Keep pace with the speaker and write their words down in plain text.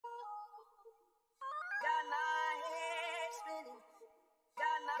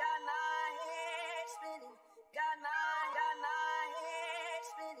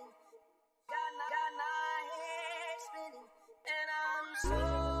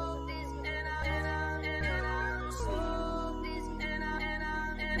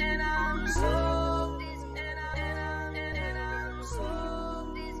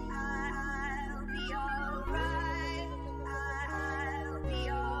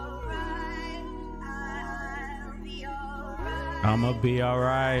I'ma be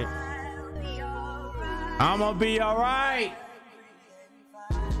alright. I'ma be alright.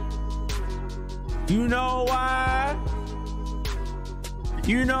 You know why?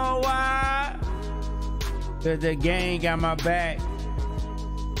 You know why? Cause the gang got my back.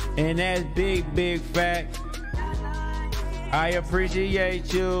 And that's big, big fact. I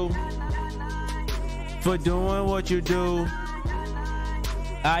appreciate you for doing what you do.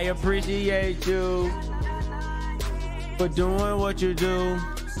 I appreciate you for doing what you do.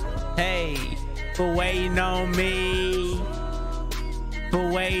 Hey, for waiting on me. For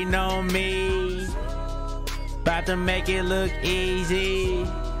waiting on me. About to make it look easy.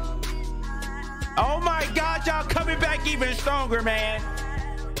 Oh my God, y'all coming back even stronger, man.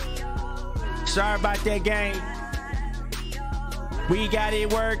 Sorry about that, gang. We got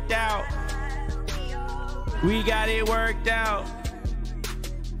it worked out. We got it worked out.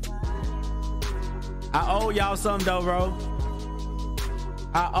 I owe y'all something though, bro.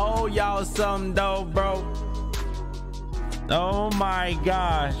 I owe y'all something though, bro. Oh my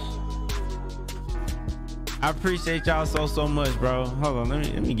gosh. I appreciate y'all so much, bro. Hold on,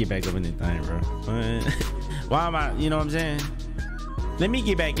 let me get back up in this thing, bro. Why am I, you know what I'm saying? Let me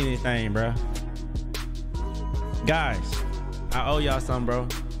get back in this thing, bro. Guys, I owe y'all something, bro.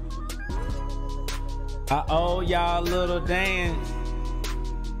 I owe y'all a little dance.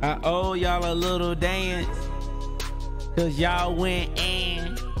 I owe y'all a little dance. Cause y'all went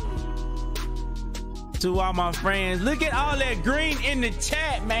in. To all my friends, look at all that green in the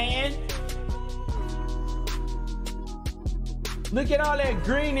chat, man. Look at all that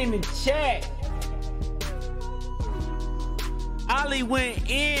green in the chat. Ollie went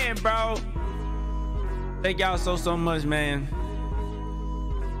in, bro. Thank y'all so much, man.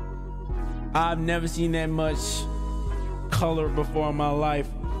 I've never seen that much color before in my life,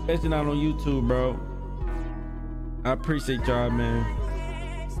 especially not on YouTube, bro. I appreciate y'all, man.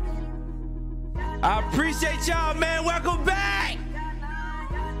 I appreciate y'all, man. Welcome back.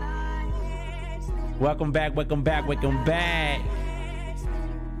 Welcome back, welcome back, welcome back.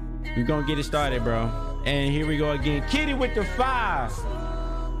 We're gonna get it started, bro. And here we go again. Kitty with the 5.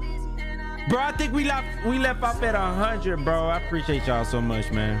 Bro, I think we left off at 100, bro. I appreciate y'all so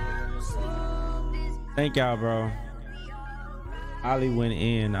much, man. Thank y'all, bro. Ollie went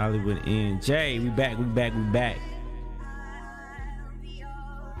in. Ollie went in. Jay, we back, we back, we back.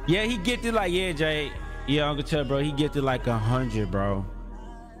 Yeah, he gifted like, yeah, Jay. Yeah, Uncle Chubb, bro. He gifted like 100, bro.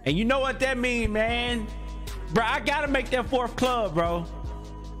 And you know what that mean, man? Bro, I gotta make that 4th club, bro.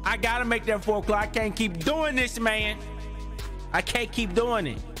 I gotta make that 4th club. I can't keep doing this, man. I can't keep doing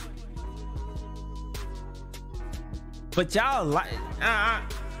it. But y'all like,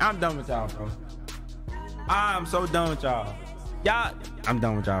 I'm done with y'all, bro. I'm so done with y'all. Y'all, I'm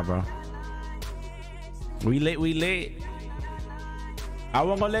done with y'all, bro. We lit, we lit. I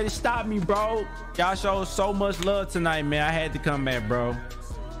wasn't gonna let it stop me, bro. Y'all showed so much love tonight, man. I had to come back, bro.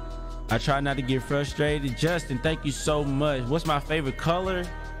 I try not to get frustrated. Justin, thank you so much. What's my favorite color?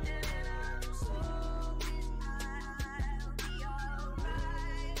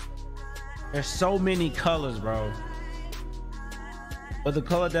 There's so many colors, bro. But the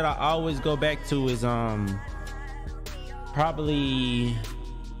color that I always go back to is probably,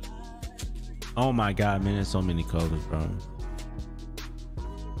 oh my God, man, there's so many colors, bro.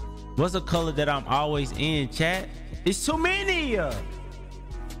 What's a color that I'm always in, chat? It's too many.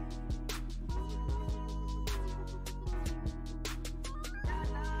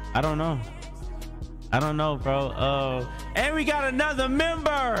 I don't know. I don't know, bro. And we got another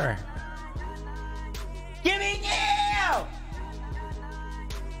member. Give me you.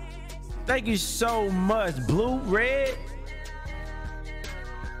 Thank you so much. Blue, red.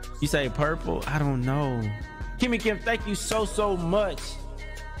 You say purple? I don't know. Kimmy Kim, thank you so much.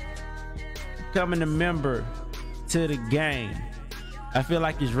 Becoming a member to the gang. I feel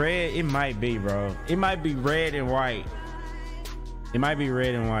like it's red. It might be, bro. It might be red and white. It might be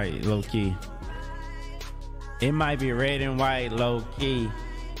red and white, low key. It might be red and white, low key.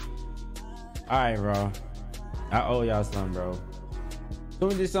 All right, bro. I owe y'all something, bro.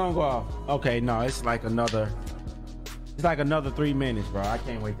 Soon as this song go off. Okay, no, it's like another 3 minutes, bro. I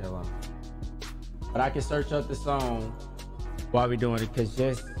can't wait that long. But I can search up the song while we're doing it, because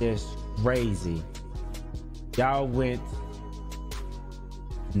just crazy. Y'all went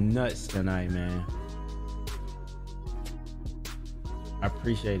nuts tonight, man. I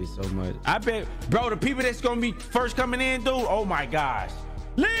appreciate it so much. I bet, bro, the people that's gonna be first coming in, dude, oh my gosh.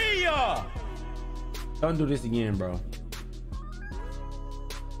 Leah! Don't do this again, bro.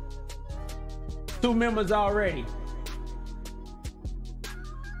 2 members already.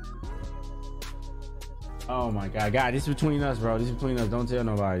 Oh my God, this is between us, bro. This is between us. Don't tell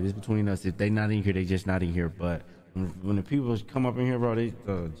nobody. This is between us. If they not in here, they just not in here. But when the people come up in here, bro, they,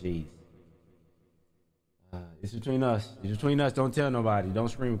 oh jeez. It's between us. It's between us. Don't tell nobody. Don't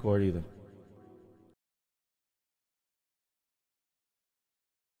screen record either.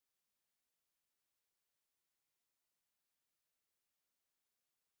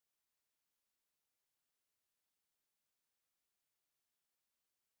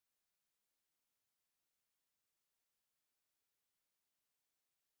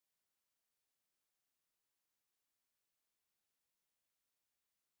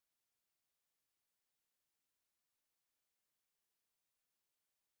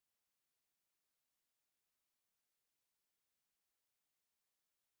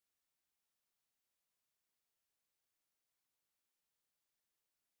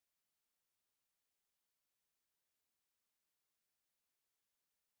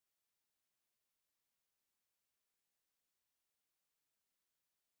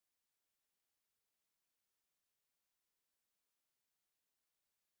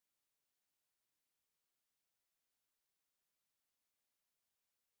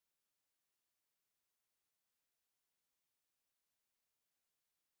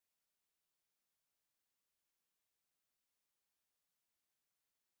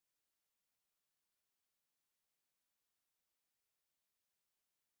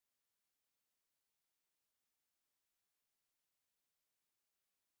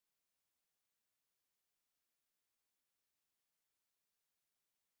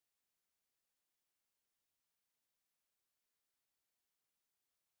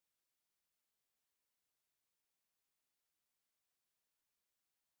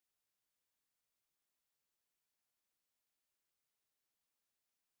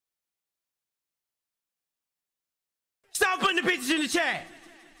 Stop putting the pictures in the chat.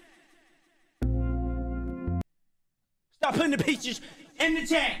 Stop putting the pictures in the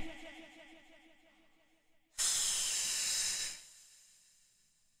chat.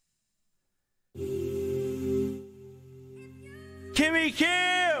 Kimmy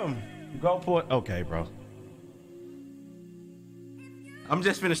Kim! Go for it. Okay, bro. I'm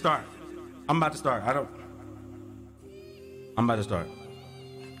just finna start. I'm about to start. I'm about to start.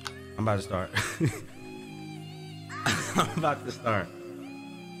 I'm about to start. I'm about to start.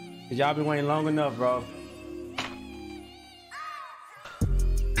 Cause y'all been waiting long enough, bro.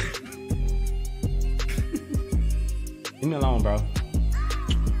 Leave me alone, bro.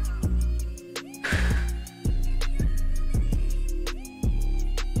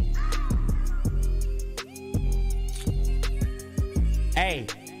 Hey,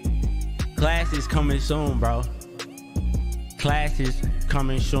 class is coming soon, bro. Class is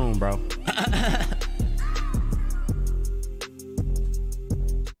coming soon, bro.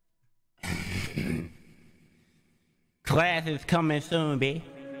 Class is coming soon, B. You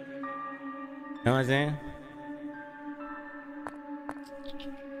know what I'm saying?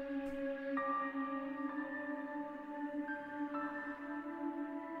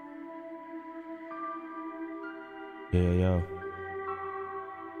 Yeah, yo.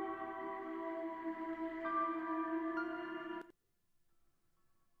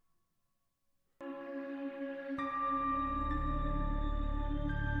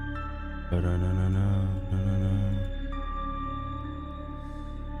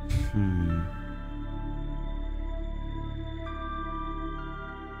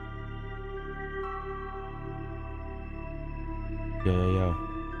 Yo.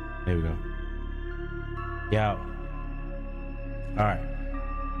 There we go. Yo. All right.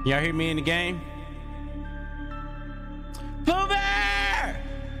 Y'all hear me in the game? Pooh Bear!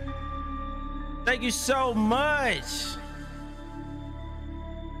 Thank you so much.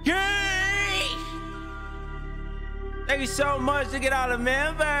 Yay! Thank you so much to get all the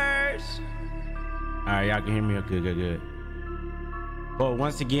members. All right, y'all can hear me. Good. But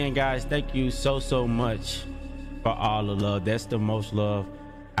once again, guys, thank you so much for all the love. That's the most love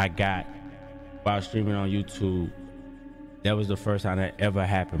I got while streaming on YouTube. That was the first time that ever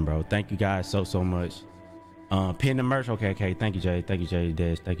happened, bro. Thank you guys so much. Pin the merch. Okay. Thank you, Jay. Thank you, Jay.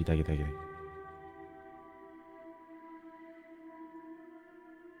 Des. Thank you.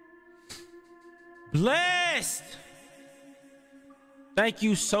 Blessed. Thank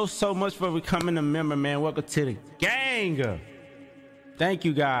you so much for becoming a member, man. Welcome to the gang. Thank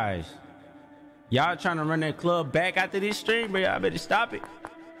you, guys. Y'all trying to run that club back after this stream, but y'all better stop it.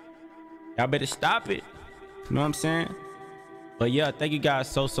 You know what I'm saying? But yeah, thank you guys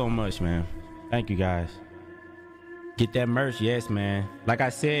so much, man. Thank you guys. Get that merch. Yes, man. Like I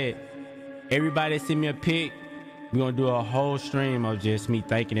said, everybody send me a pic We're gonna do a whole stream of just me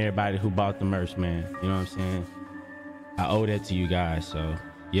thanking everybody who bought the merch, man. You know what I'm saying? I owe that to you guys. So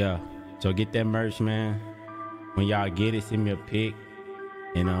yeah. So get that merch, man. When y'all get it, send me a pic.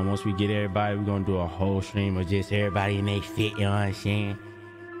 And once we get everybody, we're gonna do a whole stream of just everybody in their fit, you know what I'm saying?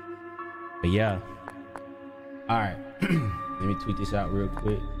 But yeah. Alright. Let me tweet this out real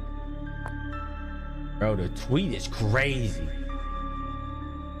quick. Bro, the tweet is crazy.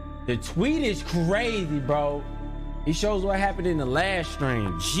 The tweet is crazy, bro. It shows what happened in the last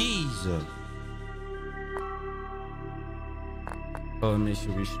stream. Jesus. Oh, make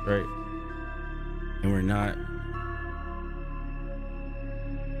sure we straight. And we're not.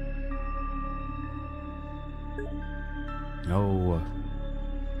 No.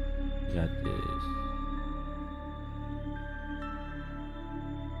 We got this.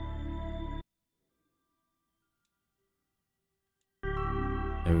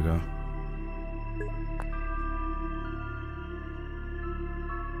 There we go.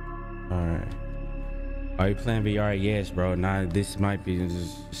 All right. Are you playing VR? Yes, bro. Nah, this might be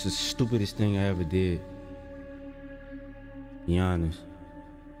it's the stupidest thing I ever did. Be honest.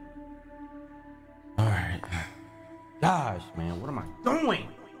 All right. Gosh, man, what am I doing?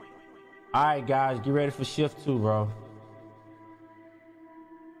 All right, guys, get ready for shift 2, bro.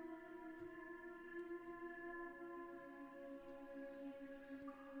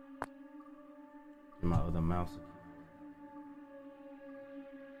 My other mouse.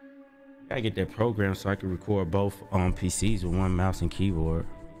 Gotta get that program so I can record both on PCs with one mouse and keyboard.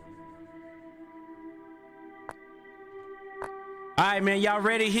 All right, man, y'all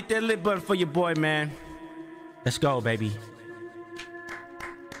ready? Hit that lit button for your boy, man. Let's go, baby.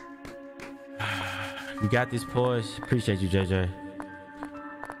 You got this, Poise. Appreciate you, JJ.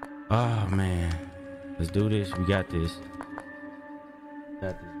 Oh man, let's do this. We got this.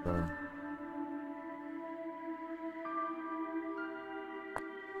 Got this, bro.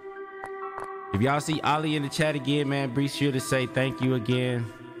 If y'all see Ali in the chat again, man, be sure to say thank you again.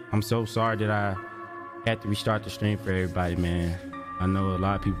 I'm so sorry that I had to restart the stream for everybody, man. I know a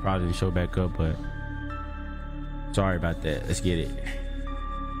lot of people probably didn't show back up, but sorry about that. Let's get it.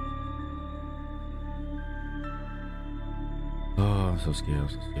 Oh, I'm so scared. I'm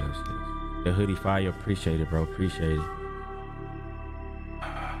so scared. I'm scared. The hoodie fire, appreciate it, bro. Appreciate it.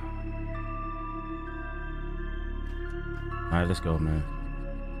 All right, let's go, man.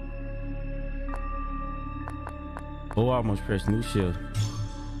 Oh, I almost pressed new shield.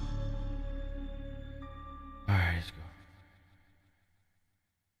 All right, let's go.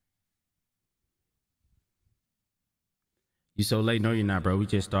 You so late? No, you're not, bro. We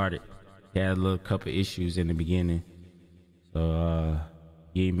just started. Had a little couple issues in the beginning. So,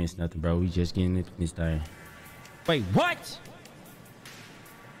 you ain't missed nothing, bro. We just getting into this thing. Wait, what?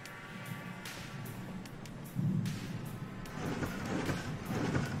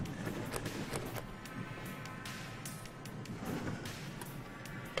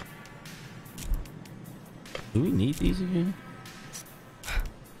 Do we need these again?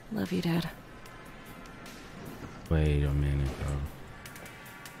 Love you, Dad. Wait a minute, bro.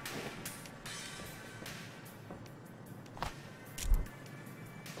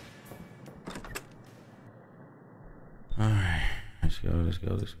 All right, let's go, let's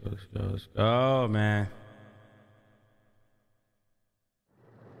go, let's go, let's go, let's go, man.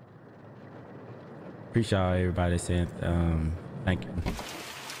 Appreciate everybody saying thank you.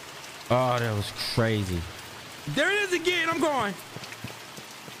 Oh, that was crazy. There it is again. I'm going.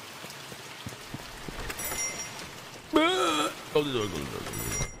 Go to the door, go to the door, go to the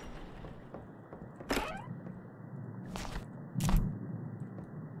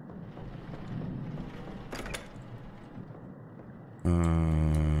door.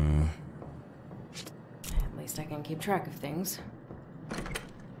 At least I can keep track of things.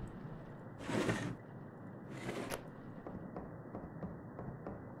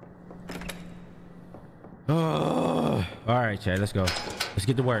 Oh, all right, Chad, let's go. Let's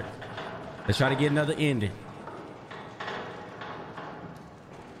get to work. Let's try to get another ending.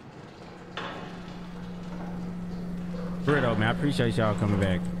 For real though, man, I appreciate y'all coming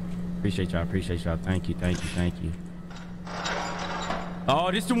back. Appreciate y'all, appreciate y'all. Thank you, thank you, thank you.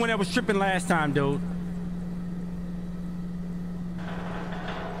 Oh, this is the one that was tripping last time, dude.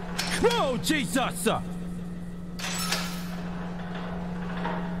 Whoa, Jesus!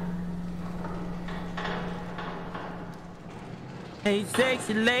 Hey,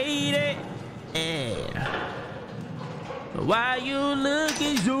 sexy lady, yeah. Why you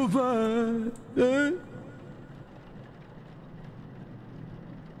looking so fine?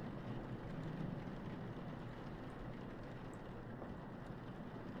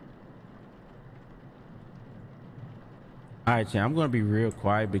 All right, chat. I'm gonna be real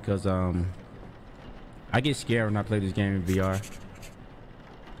quiet because I get scared when I play this game in VR,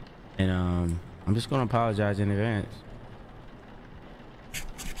 and I'm just gonna apologize in advance.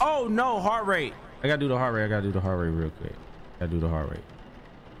 Oh no, heart rate. I gotta do the heart rate. I gotta do the heart rate real quick. Gotta do the heart rate.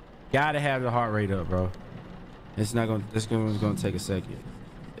 Gotta have the heart rate up, bro. It's not gonna. This one's gonna take a second.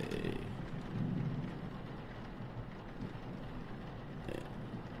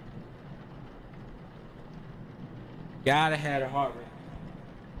 Gotta have the heart rate.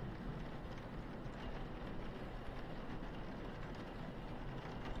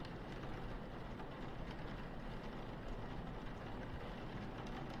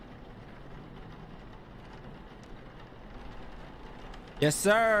 Yes,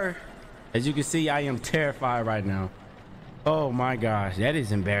 sir. As you can see, I am terrified right now. Oh my gosh, that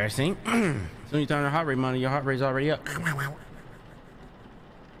is embarrassing. Soon you turn the heart rate money, your heart rate's already up. Scared,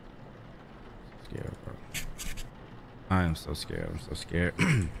 bro. I am so scared. I'm so scared.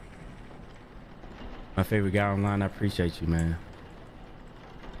 My favorite guy online, I appreciate you, man.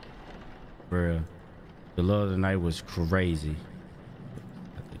 For real. The love of the night was crazy.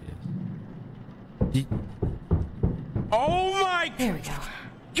 Oh my! There we go.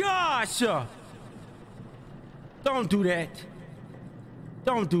 Gosh! Don't do that.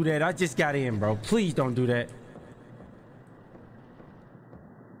 Don't do that. I just got in, bro. Please don't do that.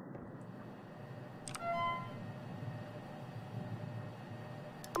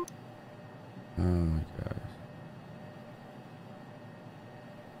 Oh my gosh.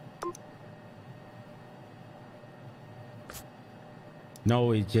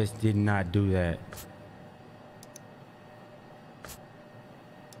 No, it just did not do that.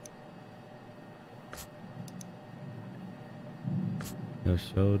 Your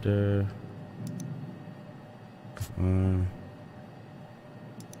shoulder. The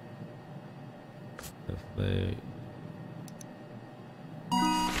leg.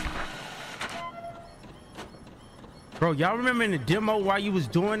 Bro, y'all remember in the demo while you was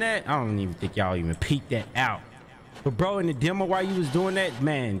doing that? I don't even think y'all even peeked that out. But bro, in the demo while you was doing that,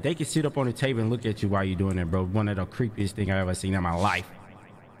 man, they can sit up on the table and look at you while you doing that, bro. One of the creepiest thing I ever seen in my life.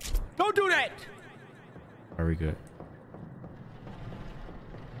 Don't do that. Very good.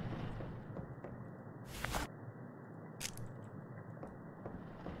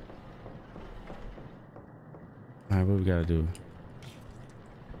 All right, what we gotta do?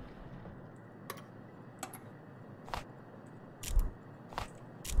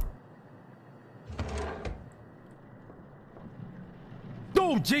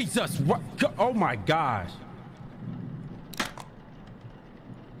 Oh Jesus! What? Oh my gosh!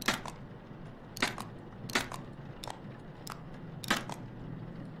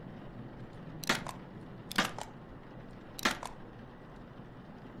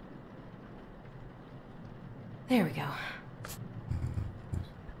 There we go. Oh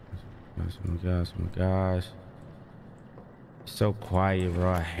my gosh! Oh my gosh! It's so quiet,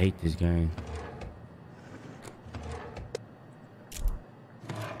 bro. I hate this game.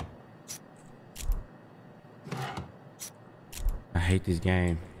 I hate this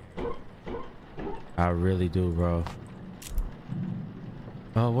game. I really do, bro.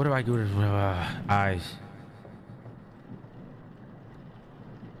 Oh, what do I do with eyes?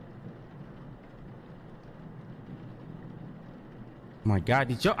 Oh my God,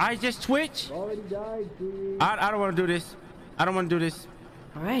 did your eyes just twitch? Already died, I don't want to do this. I don't want to do this.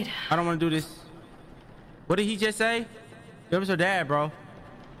 All right. I don't want to do this. What did he just say? That was her dad, bro.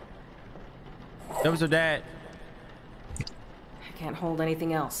 That was her dad. I can't hold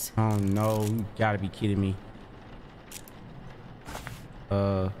anything else. Oh no, you gotta be kidding me.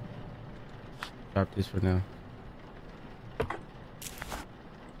 Drop this for now.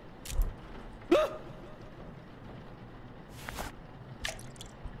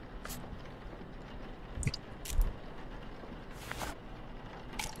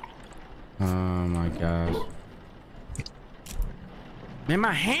 Oh my gosh. Man,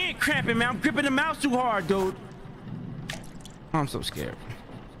 my hand cramping, man. I'm gripping the mouse too hard, dude. Oh, I'm so scared.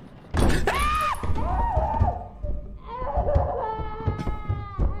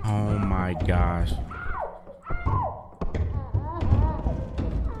 Oh my gosh.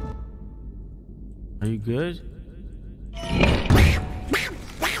 Are you good?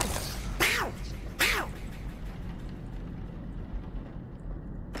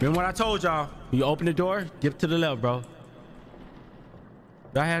 Remember what I told y'all? You open the door, dip to the left, bro.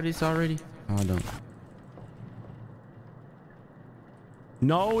 Do I have this already? Oh, I don't.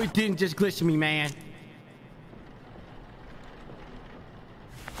 No, it didn't just glitch me, man.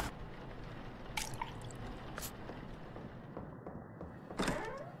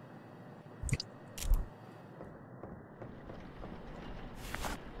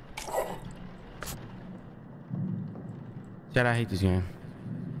 Chat, I hate this game.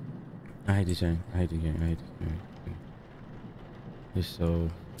 I hate this game. I hate this game. I hate this game. It's so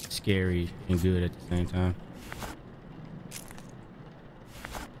scary and good at the same time.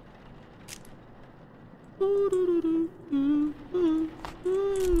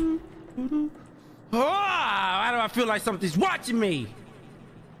 Oh, why do I feel like something's watching me?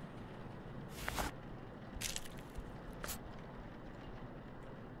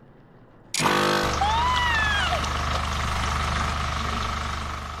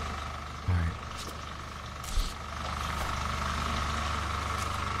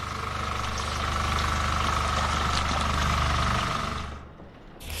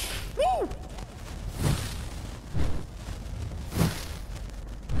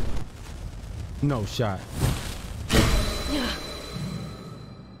 No shot. At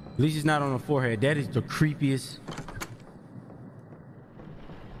least it's not on the forehead. That is the creepiest.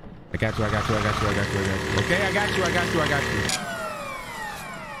 I got you, I got you, I got you, I got you, I got you. Okay, I got you, I got you, I got you.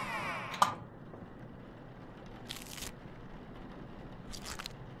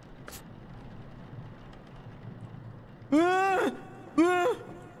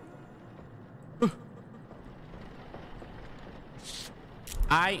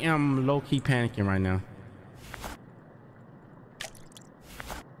 I am low-key panicking right now.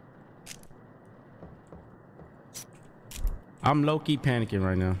 I'm low-key panicking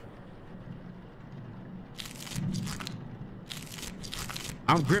right now.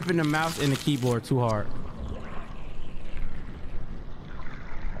 I'm gripping the mouse and the keyboard too hard.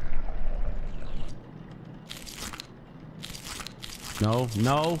 No,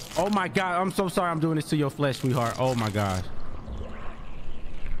 no. Oh my God, I'm so sorry I'm doing this to your flesh, sweetheart. Oh my gosh.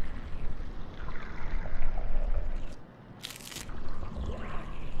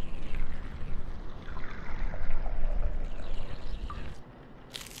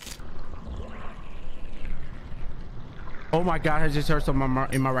 Oh my God, I just heard something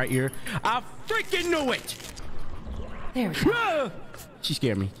in my right ear. I freaking knew it. There we go. She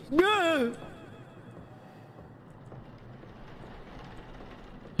scared me.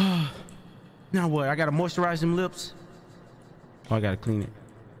 Now what? I gotta moisturize them lips. Oh, I gotta clean it.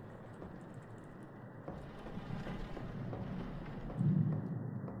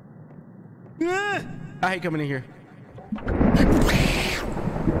 I hate coming in here.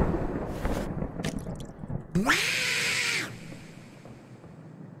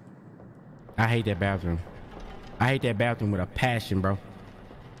 I hate that bathroom. I hate that bathroom with a passion, bro.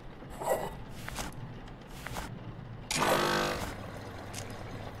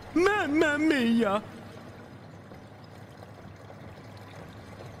 Mamma mia.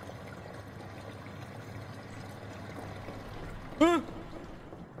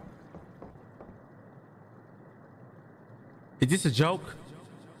 Is this a joke?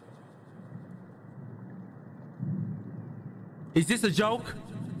 Is this a joke?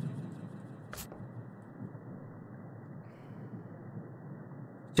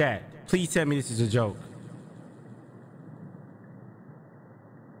 Chat, please tell me this is a joke.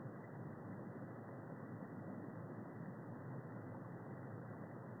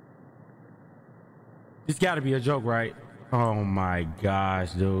 This gotta be a joke, right? Oh my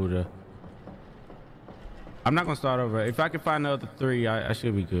gosh, dude. I'm not gonna start over. If I can find the other three, I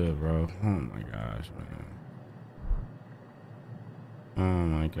should be good, bro. Oh my gosh, man. Oh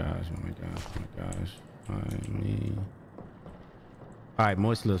my gosh, oh my gosh, oh my gosh. Find me. All right,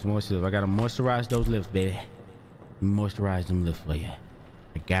 moist lips, moist lips. I gotta moisturize those lips, baby. Moisturize them lips for you.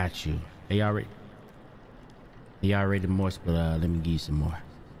 I got you. They already moist, but let me give you some more.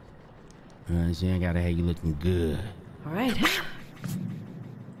 See, I gotta have you looking good. All right.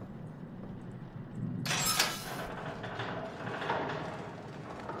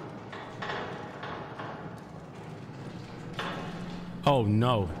 Oh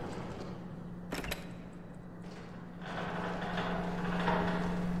no.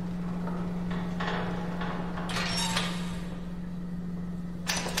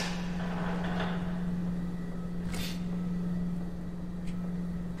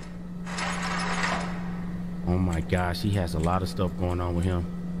 Oh my gosh, he has a lot of stuff going on with him.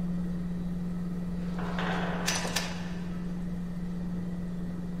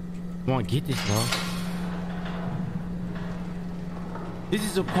 Come on, get this, bro. This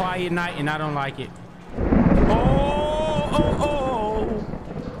is a quiet night and I don't like it. Oh.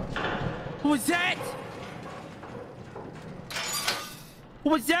 Who was that?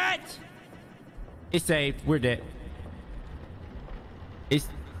 Who was that? It's safe. We're dead. It's...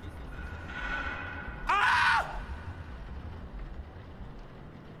 Ah!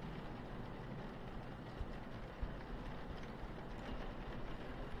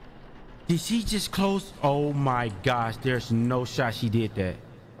 Did she just close? Oh my gosh, there's no shot she did that.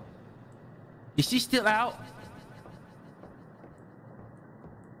 Is she still out?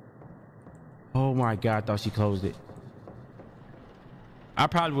 Oh my God, I thought she closed it. I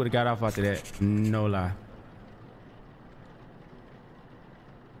probably would have got off after that. No lie.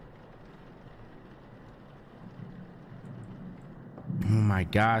 Oh my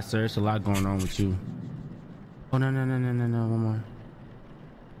God, sir, it's a lot going on with you. Oh, no, no, no, no, no, no, one more.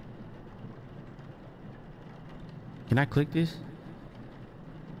 Can I click this?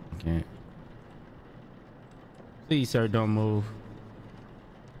 I can't. Please, sir, don't move.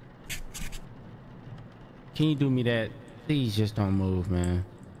 Can you do me that? Please just don't move, man.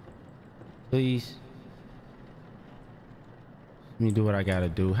 Please. Let me do what I gotta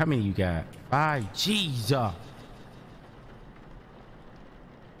do. How many you got? 5. Jesus. All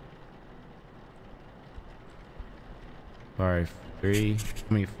right, 3.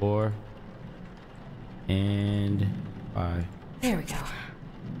 I mean 4. And 5. There we go.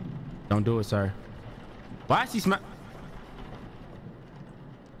 Don't do it, sir. Why is he smile?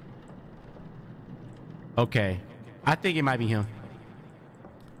 Okay. I think it might be him.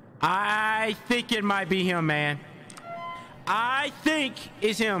 I think it might be him, man. I think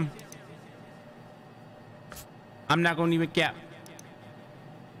it's him. I'm not gonna even cap.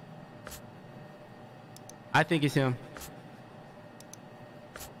 I think it's him.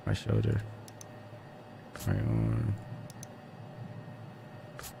 Right shoulder. Right arm.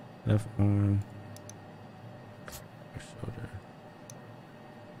 Left arm. Right shoulder.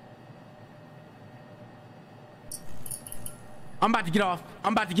 I'm about to get off.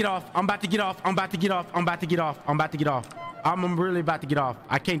 I'm about to get off. I'm about to get off. I'm about to get off. I'm about to get off. I'm about to get off. I'm really about to get off.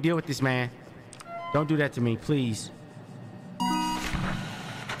 I can't deal with this, man. Don't do that to me, please.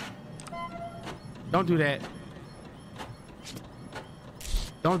 Don't do that.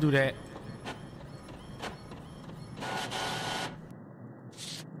 Don't do that.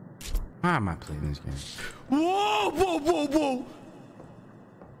 Why am I playing this game? Whoa, whoa, whoa, whoa.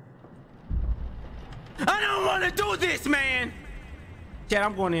 I don't want to do this, man. Chad,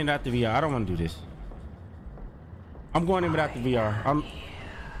 I'm going in without the VR. I don't want to do this. I'm going in without the VR. I don't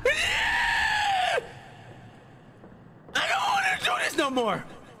want to do this no more.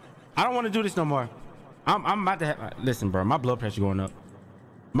 I don't want to do this no more. I'm about to have, listen, bro. My blood pressure going up.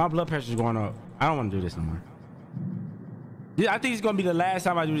 My blood pressure is going up. I don't want to do this no more. Yeah, I think it's gonna be the last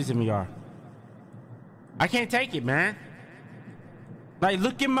time I do this in VR. I can't take it, man. Like,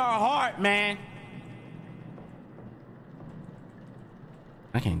 look in my heart, man.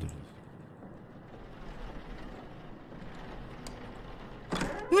 I can't do this.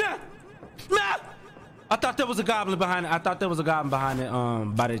 Nah, nah. I thought there was a goblin behind it. I thought there was a goblin behind it,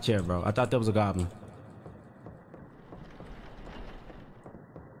 by the chair, bro. I thought there was a goblin.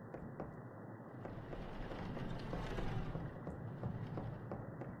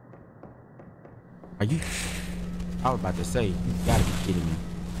 Are you? I was about to say, you gotta be kidding me.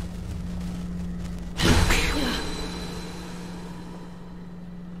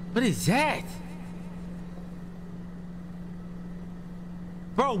 What is that?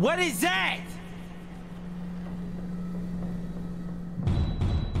 Bro, what is that?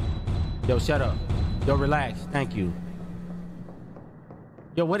 Yo, shut up. Yo, relax. Thank you.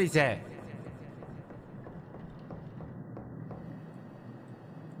 Yo, what is that?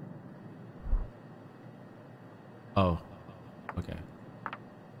 Oh, okay.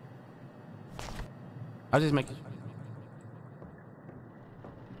 I'll just make it.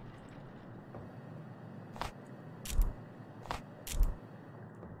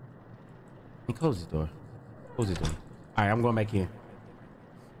 And close the door. Close the door. All right, I'm going back in.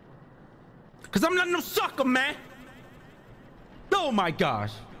 Cause I'm not no sucker, man. Oh my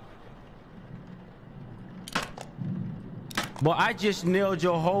gosh. Well, I just nailed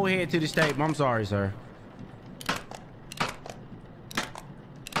your whole head to the table. I'm sorry, sir.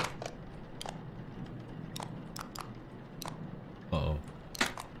 Uh-oh.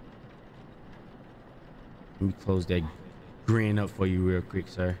 Let me close that grin up for you real quick,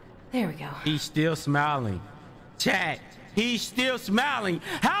 sir. There we go. He's still smiling. Chat, he's still smiling.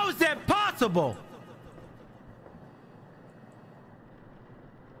 How is that possible?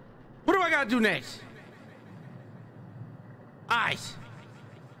 What do I gotta do next? Eyes.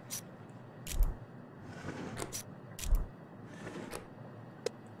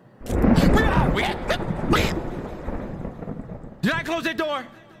 Did I close that door?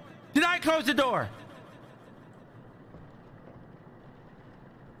 Did I close the door?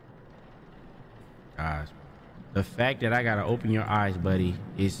 Gosh, the fact that I gotta open your eyes, buddy,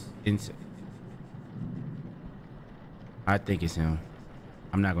 is insane. I think it's him.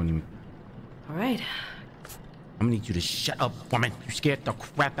 I'm not gonna even. All right. I'm gonna need you to shut up, woman. You scared the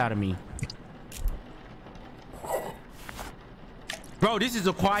crap out of me. Bro, this is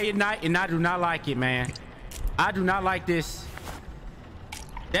a quiet night and I do not like it, man. I do not like this.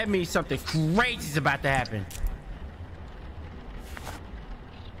 That means something crazy is about to happen.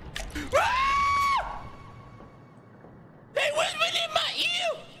 Ah! They whispering in my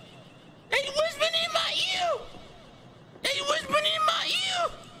ear. They whispering in my ear. They whispering in my ear.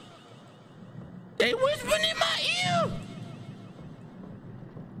 They whispering in my ear.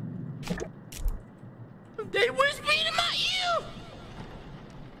 They whispering in my ear.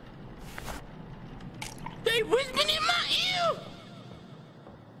 They whispering in my ear.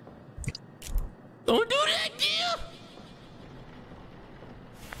 Don't do that, dear.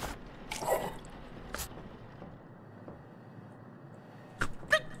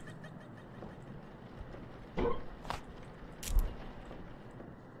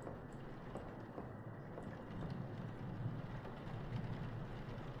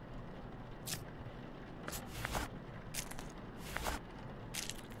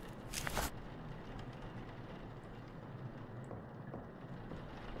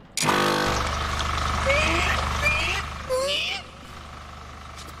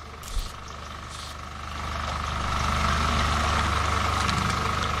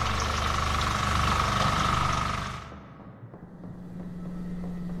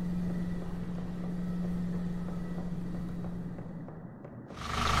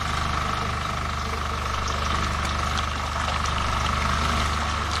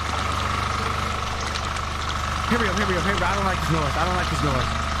 Hurry up, hurry up, hurry up. I don't like this noise. I don't like this noise.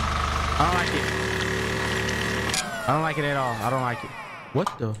 I don't like it. I don't like it at all. I don't like it.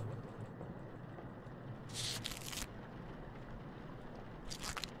 What the?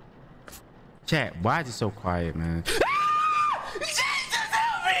 Chat, why is it so quiet, man? Jesus,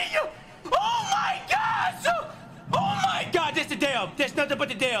 help me! Oh my gosh! Oh my God, that's the Delve. There's nothing but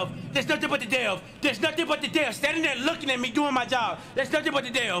the Delve. There's nothing but the Delve. There's nothing but the Delve. Standing there looking at me doing my job. There's nothing but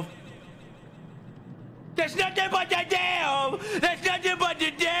the Delve. There's nothing but the Delve. There's nothing but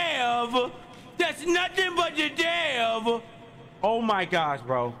the Delve. There's nothing but the Delve. Oh my gosh,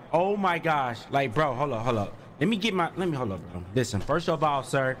 bro. Oh my gosh. Like, bro, hold up, hold up. Let me hold up, bro. Listen, first of all,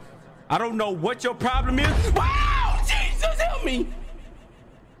 sir, I don't know what your problem is. Wow, Jesus, help me.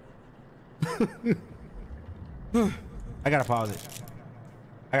 I gotta pause it.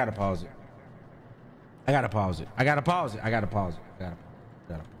 I gotta pause it. I gotta pause it. I gotta pause it. I gotta pause it.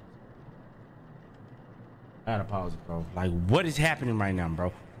 I gotta pause it, bro. Like, what is happening right now,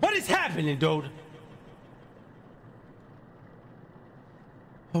 bro? What is happening, dude?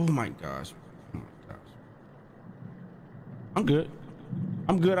 Oh my gosh. Oh my gosh. I'm good.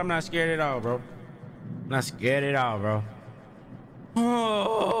 I'm good. I'm not scared at all, bro. I'm not scared at all, bro. Oh.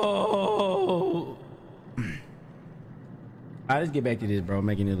 All right, let's get back to this, bro.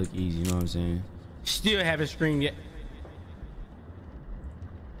 Making it look easy, you know what I'm saying? Still haven't screamed yet.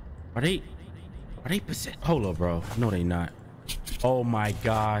 Are they percent? Hold up, bro. No, they not. Oh my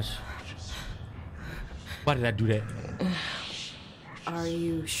gosh. Why did I do that? Are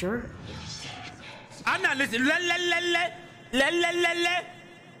you sure? I'm not listening. La la la la la la la la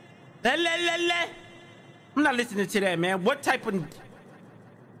la la la la. I'm not listening to that, man. What type of? Oh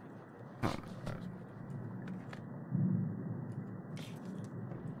my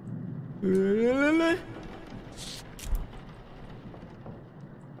gosh.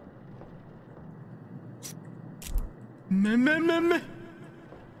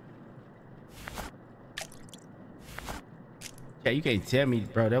 Yeah, you can't tell me,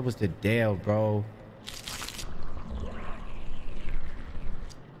 bro. That was the Delve, bro.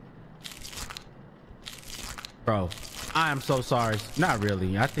 Bro, I am so sorry. Not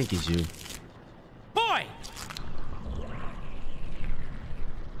really. I think it's you. Boy!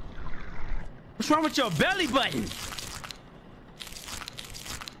 What's wrong with your belly button?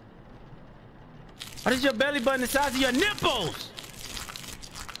 What is your belly button the size of your nipples?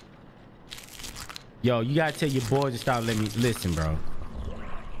 Yo, you gotta tell your boys to stop letting me listen, bro.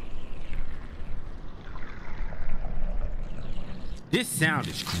 This sound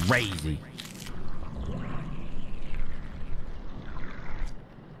is crazy.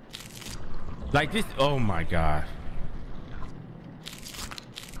 Like this, oh my God.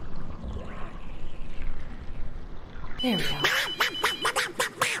 There we go.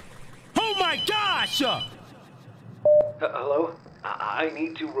 Oh my gosh! Hello? I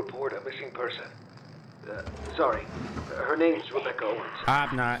need to report a missing person. Sorry. Her name's Rebecca Owens.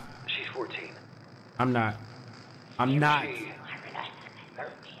 I'm not. She's 14. I'm not. I'm not.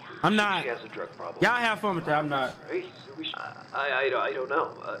 I'm not. She has a drug problem. Y'all have fun with that. I'm not. Right? I don't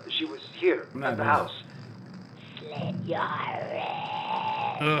know. She was here at the house. I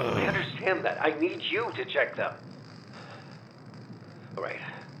understand that. I need you to check them. All right.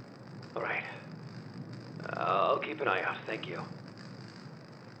 All right. I'll keep an eye out. Thank you.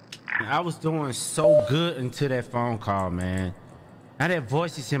 I was doing so good until that phone call, man. Now that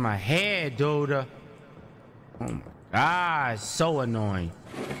voice is in my head, dude. Oh my God, so annoying.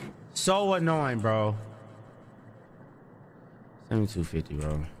 So annoying, bro. 7250,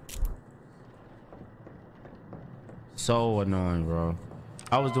 bro. So annoying, bro.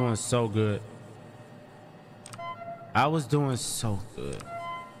 I was doing so good. I was doing so good.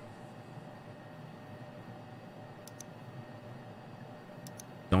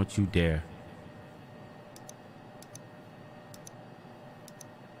 Don't you dare.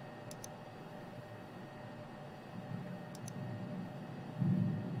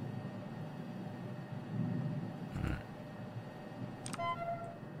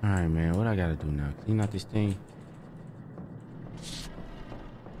 All right, man. What I gotta do now? Clean out this thing.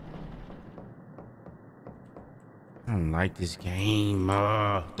 I don't like this game.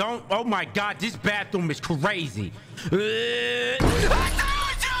 Don't. Oh my God, this bathroom is crazy. I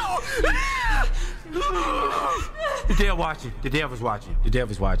told you! The dev watching. The dev is watching. The dev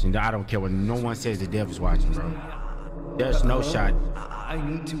is watching. I don't care what no one says. The dev is watching, bro. There's no shot. I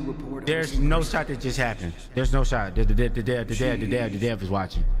need to report. There's no shot that just happened. There's no shot. The dev is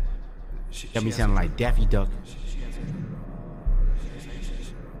watching. Got me sounding like Daffy Duck.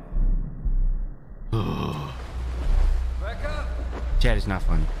 Chad is not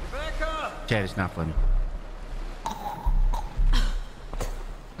funny. Chad is not funny.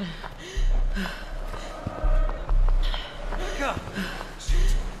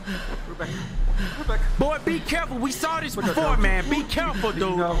 Rebecca. Boy, be careful. We saw this before, man. Be careful,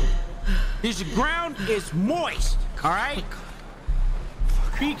 dude. This ground is moist. All right.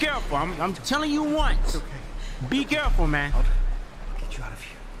 Be careful. I'm telling you once. Okay. Be careful, man. I'll get you out of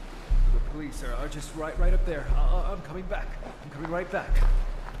here. The police are just right up there. I'm coming back. I'm coming right back.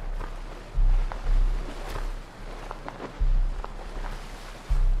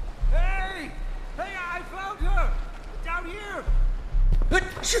 Hey! Hey, I found her! Down here!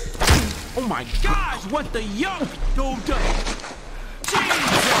 Oh my gosh, what the yuck, dude.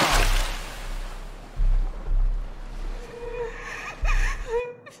 Jesus!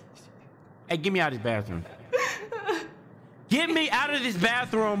 Hey, get me out of this bathroom. Get me out of this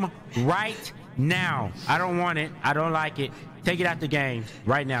bathroom right now. I don't want it. I don't like it. Take it out the game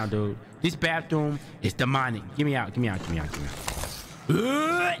right now, dude. This bathroom is demonic. Get me out. Get me out. Get me out. Get me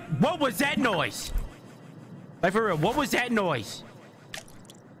out. What was that noise? Like, for real, what was that noise?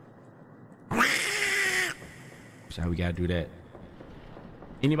 So we gotta do that.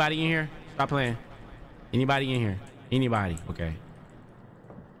 Anybody in here? Stop playing. Anybody in here? Anybody? Okay.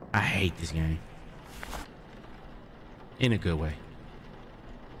 I hate this game. In a good way.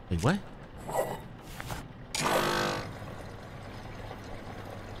 Wait, what?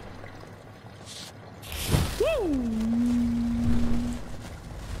 Woo!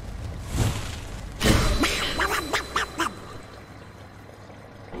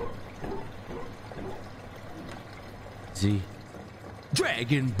 Z.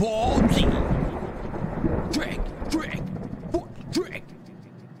 Dragon Ball Z. Drag.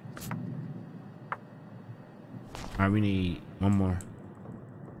 All right, we need one more.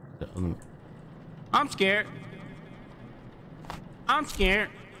 I'm scared. I'm scared.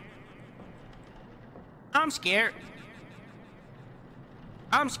 I'm scared.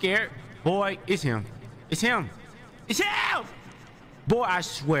 I'm scared. Boy, it's him. It's him. It's him! Boy, I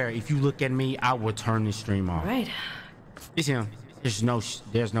swear, if you look at me, I will turn this stream off. All right. It's him. There's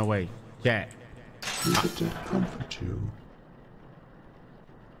no way. Jack. Let it comfort you.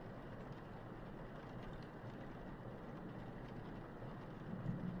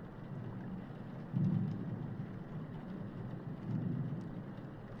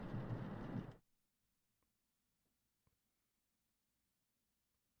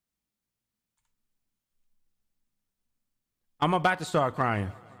 I'm about to start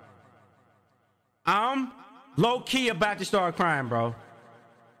crying. I'm low-key about to start crying, bro.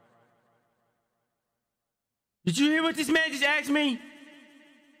 Did you hear what this man just asked me?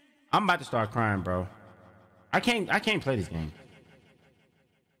 I'm about to start crying, bro. I can't play this game.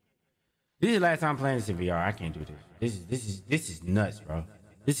 This is the last time I'm playing this in VR. I can't do this. This is nuts, bro.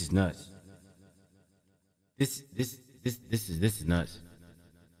 This is nuts. This is nuts.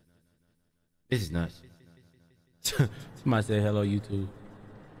 This is nuts. Somebody said hello, YouTube.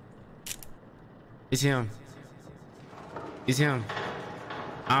 It's him. It's him.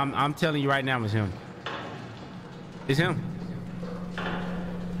 I'm telling you right now, it's him. It's him.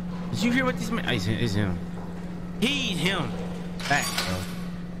 Did you hear what this man? It's him. He's him. Back, bro.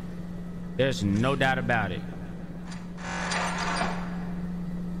 There's no doubt about it.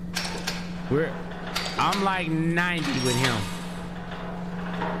 I'm like 90 with him.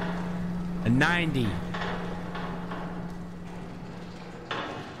 A 90.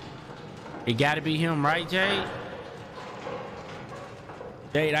 It gotta be him, right, Jade?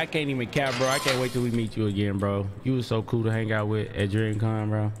 Jade, I can't even cap, bro. I can't wait till we meet you again, bro. You was so cool to hang out with at DreamCon,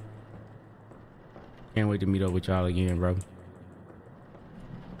 bro. Can't wait to meet up with y'all again, bro.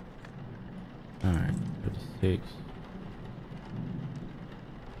 All right, 36.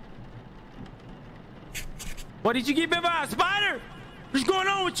 What, did you get bit by a spider? What's going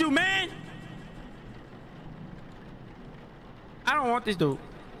on with you, man? I don't want this dude.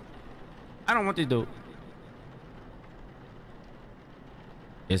 I don't want this dude.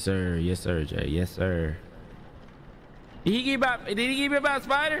 Yes, sir. Yes, sir, Jay. Yes, sir. Did he get bit by a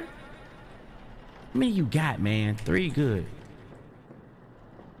spider? How many you got, man? 3 good.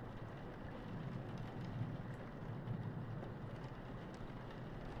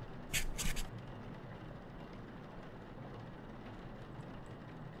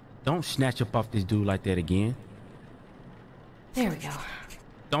 Don't snatch up off this dude like that again. There we go.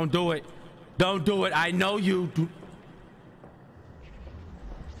 Don't do it. Don't do it. I know you do.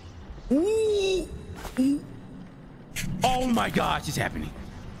 Ooh. Ooh. Oh my gosh, it's happening.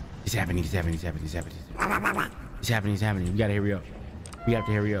 It's happening. It's happening. It's happening. It's happening. It's happening. It's happening. We gotta hurry up. We have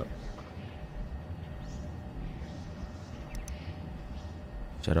to hurry up.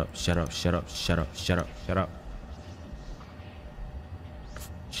 Shut up. Shut up. Shut up. Shut up. Shut up. Shut up.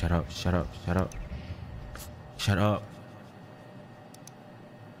 Shut up. Shut up. Shut up. Shut up.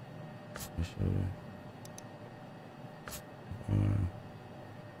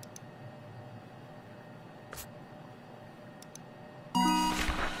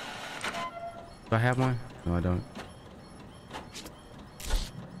 Do I have one? No, I don't.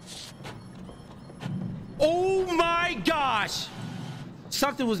 Oh my gosh!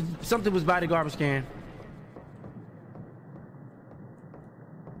 Something was by the garbage can.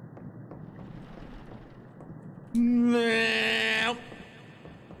 No.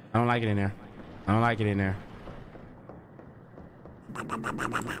 I don't like it in there. I don't like it in there.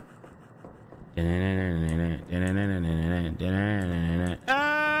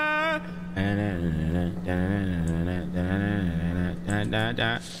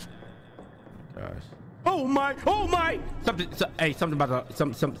 Gosh. Oh my! Oh my! Something about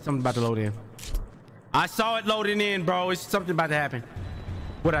to load in. I saw it loading in, bro. It's something about to happen.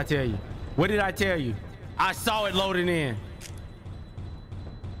 What did I tell you? What did I tell you? I saw it loading in.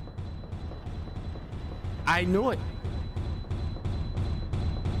 I knew it.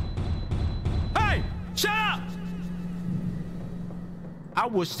 Hey, shut up! I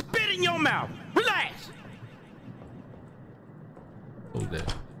will spit in your mouth. Relax. Hold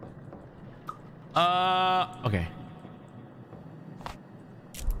that. Okay.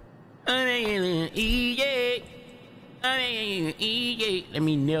 Let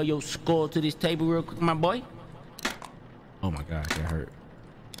me nail your skull to this table real quick, my boy. Oh my gosh, that hurt.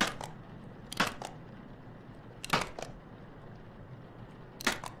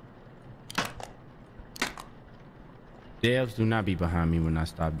 Devs, do not be behind me when I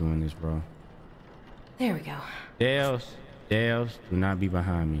stop doing this, bro. There we go. Devs, do not be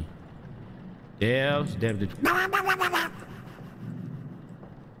behind me. Devs.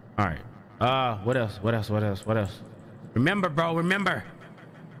 All right. What else? Remember, bro, remember.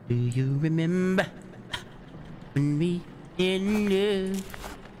 Do you remember when we in love?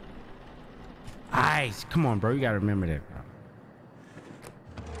 Ice, come on, bro. You gotta remember that, bro.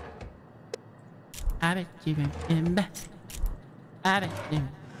 I bet you remember. I bet you.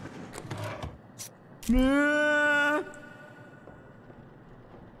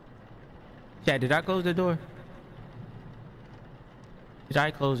 Chat, did I close the door? Did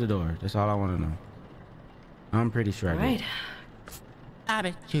I close the door? That's all I want to know. I'm pretty sure I did. Right. I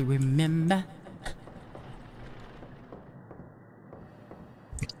bet you remember.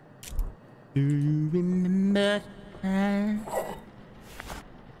 Do you remember? When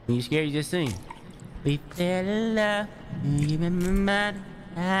you scared, you just sing. We fell in love. Do you remember?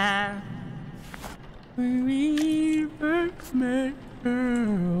 When we first met,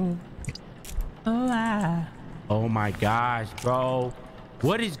 girl. Oh my gosh, bro.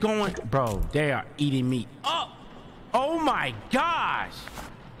 What is going, bro? They are eating me up. Oh my gosh.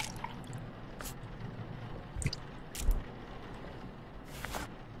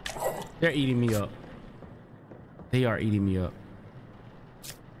 They're eating me up. They are eating me up.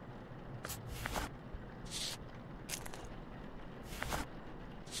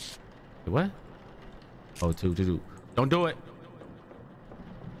 What? Oh, two. Don't do it.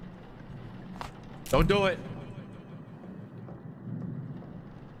 Don't do it.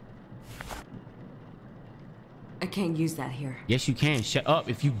 I can't use that here. Yes, you can. Shut up.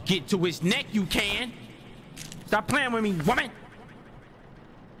 If you get to his neck, you can. Stop playing with me, woman.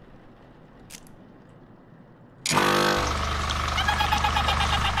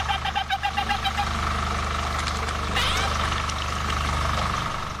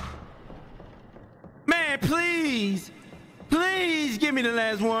 Man, please. Please give me the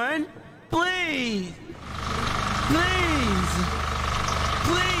last one. Please. Please.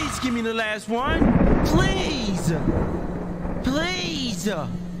 Please give me the last one. Please. Please. I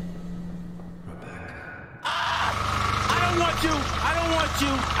don't want you. I don't want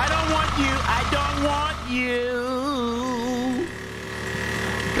you. I don't want you. I don't want you.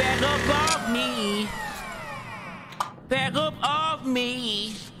 Back up off me. Back up off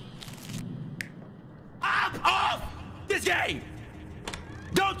me. Up off this game.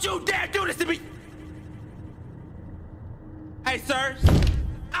 Don't you dare do this to me. Hey, sir.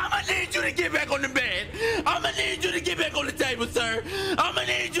 I'ma need you to get back on the bed. I'ma need you to get back on the table, sir. I'ma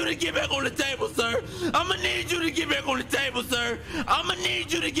need you to get back on the table, sir. I'ma need you to get back on the table, sir. I'ma need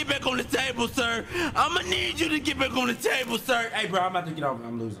you to get back on the table, sir. I'ma need you to get back on the table, sir. Hey, bro, I'm about to get off.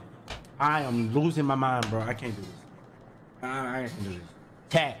 I'm losing. I am losing my mind, bro. I can't do this. I can't do this.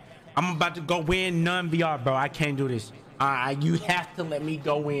 Cat, I'm about to go in none VR, bro. I can't do this. You have to let me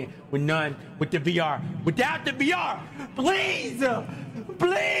go in with none, with the VR. Without the VR, please,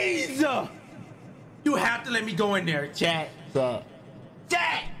 please. You have to let me go in there, chat.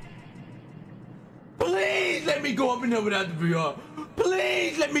 Chat. Please let me go up in there without the VR.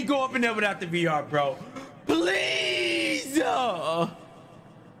 Please let me go up in there without the VR, bro. Please. I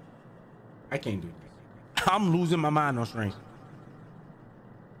can't do this. I'm losing my mind on strings.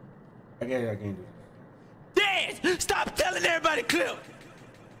 I can't do this. Dance! Stop telling everybody clip!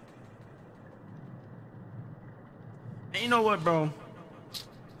 And you know what, bro?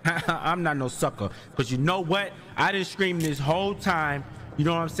 I'm not no sucker. Because you know what? I didn't scream this whole time. You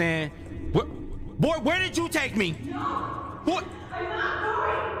know what I'm saying? Boy, where did you take me? No! What? I'm not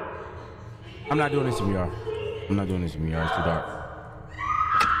going! I'm not doing this in VR. I'm not doing this in VR. It's too dark.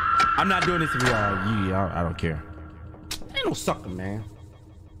 I'm not doing this in VR. I don't care. Ain't no sucker, man.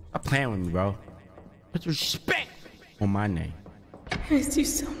 Stop playing with me, bro. Put respect on my name. I miss you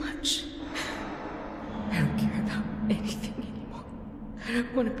so much. I don't care about anything anymore. I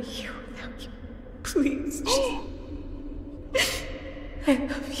don't want to be here without you. Please. I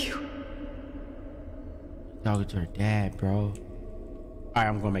love you. Talking to her dad, bro. All right,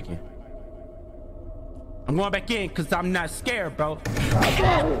 I'm going back in. I'm going back in because I'm not scared, bro. Get me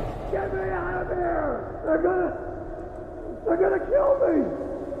out of here! They're gonna kill me!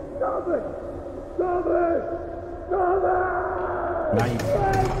 Stop it! Stop it! Stop it!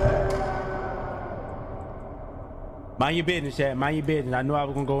 Mind your business, chat. Mind your business. I know I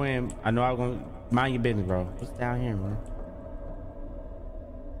was gonna go in. I know I was gonna mind your business, bro. What's down here, bro?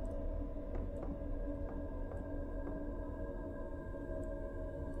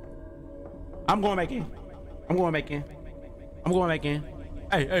 I'm going back in. I'm going back in. I'm going back in.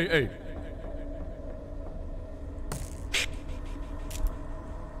 Hey.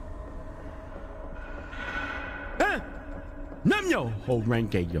 Huh? Nam yo, hold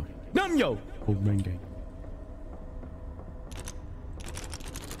rank yo. Nam yo, hold rank.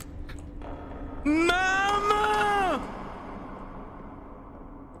 Mama!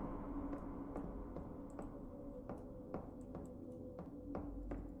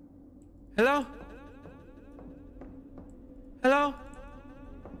 Hello? Hello?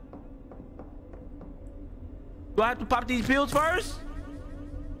 Do I have to pop these pills first?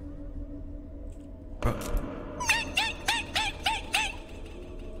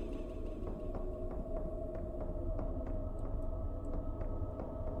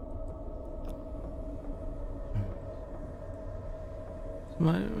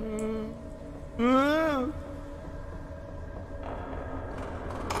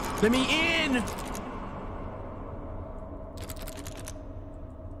 Let me in.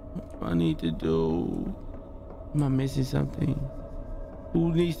 What do I need to do? Am I missing something?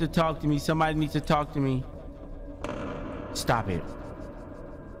 Who needs to talk to me? Somebody needs to talk to me. Stop it.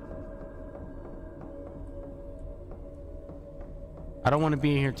 I don't want to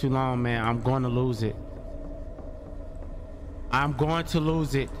be in here too long, man. I'm going to lose it. I'm going to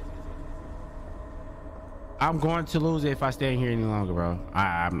lose it. I'm going to lose it if I stay in here any longer, bro.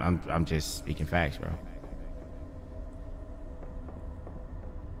 I'm just speaking facts, bro.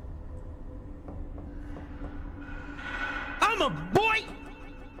 I'm a boy.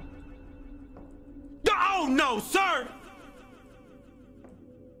 no, sir.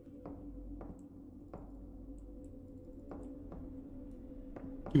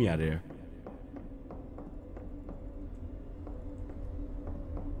 Get me out of there.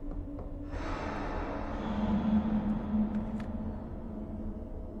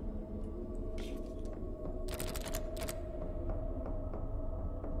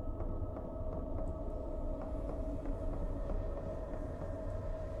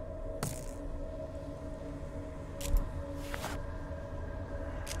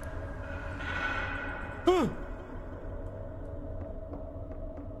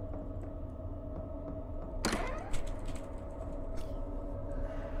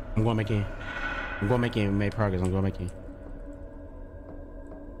 I'm going back in. I'm going back in. We made progress. I'm going back in.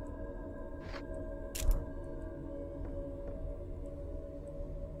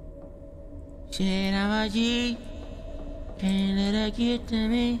 Shit, I'm a G. Can't let her get to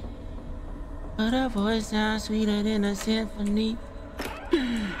me. But her voice sounds sweeter than a symphony.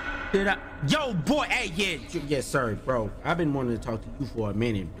 Yo, boy, hey, yes, sir, bro. I've been wanting to talk to you for a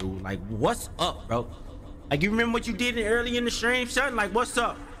minute, dude. Like, what's up, bro? Like, you remember what you did early in the stream, son? Like, what's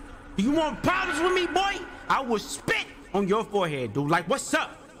up? Do you want problems with me, boy? I will spit on your forehead, dude. Like, what's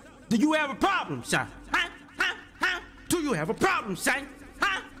up? Do you have a problem, son? Huh? Do you have a problem, son?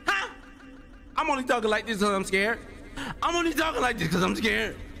 Huh? I'm only talking like this because I'm scared. I'm only talking like this because I'm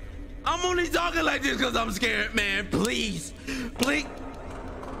scared. I'm only talking like this because I'm scared, man. Please. Please.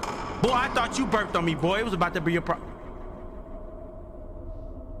 Boy, I thought you burped on me, boy. It was about to be a problem.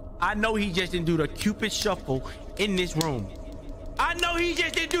 I know he just didn't do the Cupid shuffle in this room. I know he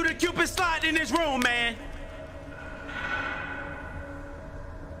just didn't do the Cupid slide in this room, man.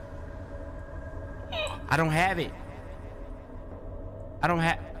 I don't have it. I don't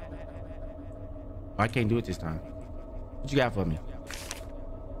have. Oh, I can't do it this time. What you got for me?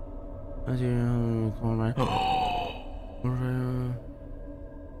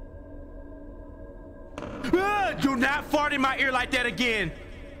 Do not fart in my ear like that again,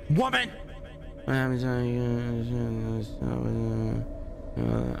 woman.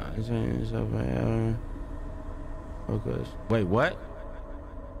 Focus. Wait, what?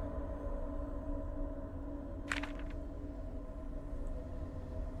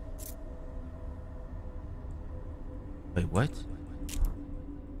 Wait, what?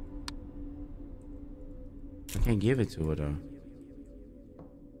 I can't give it to her though.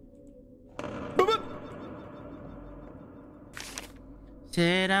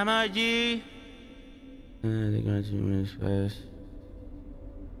 Said I'm a G. They got 2 minutes fast.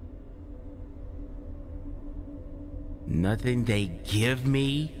 Nothing they give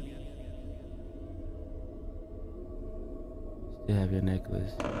me. Still have your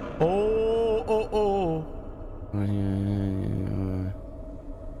necklace. Oh.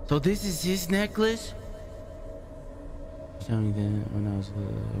 So this is his necklace? Tell me that when I was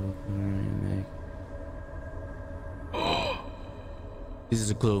around your neck. This is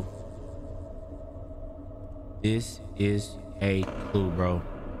a clue. This is a clue, bro.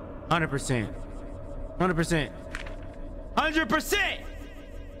 100%. 100%. 100%.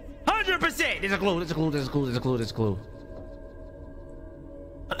 100%. There's a clue. There's a clue. There's a clue. There's a clue. There's a clue.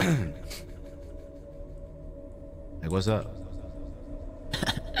 Like, what's up?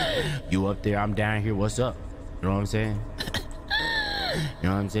 You up there? I'm down here. What's up? You know what I'm saying? You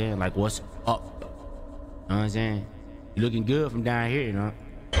know what I'm saying? Like, what's up? You know what I'm saying? You looking good from down here, you know?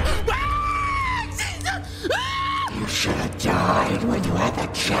 You should have died when you had the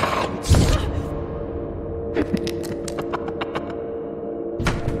chance.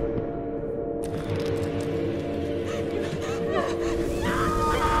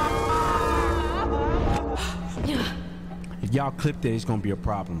 If y'all clip that, it's gonna be a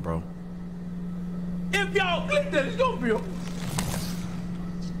problem, bro. If y'all clip that, it's gonna be a...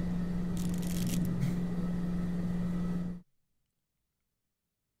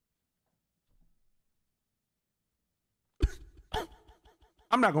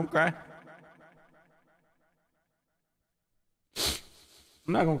 I'm not gonna cry.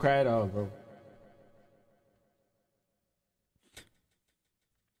 I'm not gonna cry at all, bro.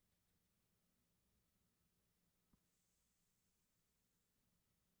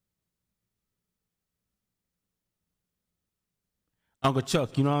 Uncle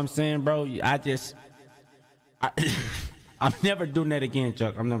Chuck, you know what I'm saying, bro? I'm never doing that again,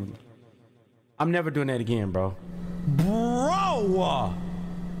 Chuck. I'm never doing that again, bro. Bro!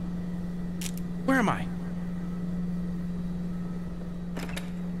 Where am I?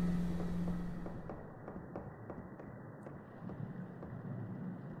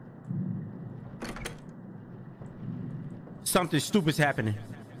 Something stupid's happening.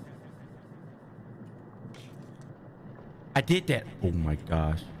 I did that. Oh my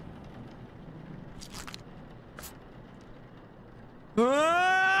gosh.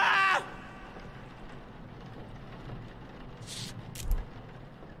 Ah!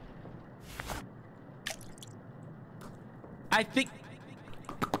 I think.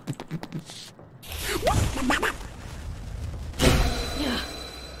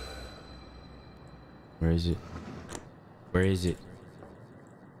 Where is it? Where is it?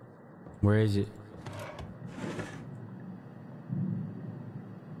 Where is it?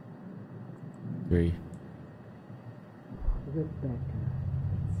 Three. Rebecca,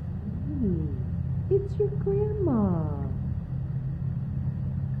 it's me. It's your grandma.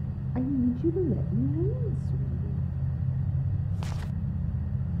 I need you to let me in, sweetie.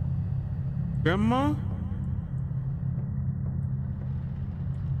 Grandma?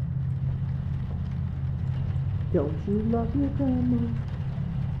 Don't you love your grandma?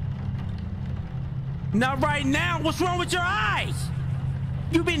 Not right now. What's wrong with your eyes?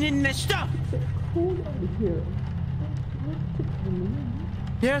 You've been in this stuff. It's cold over here. I'd like to come in.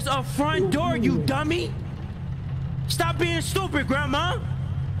 There's a front door, you dummy. Stop being stupid, Grandma.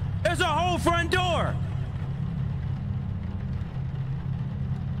 There's a whole front door.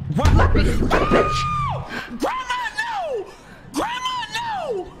 What? No! Grandma, no! Grandma,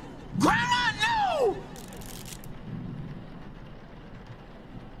 no! Grandma, no!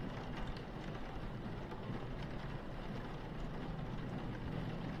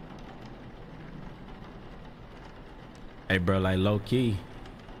 Hey, bro, like low key.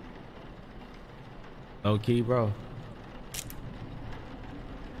 Low key, bro.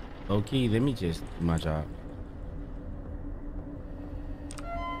 Low key, let me just do my job.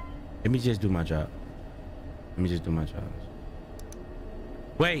 Let me just do my job. Let me just do my job.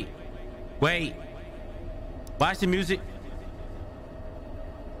 Wait. Wait. Why is the music?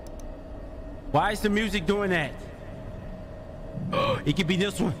 Why is the music doing that? It could be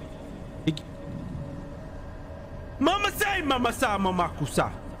this one. Mama say, mama sa, mama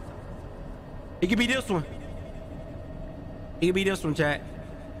kusa. It could be this one. It could be this one, chat.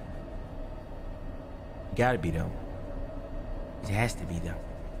 It gotta be that one. It has to be that one.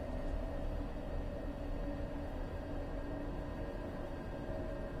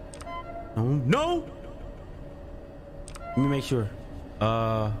 Oh no! Let me make sure.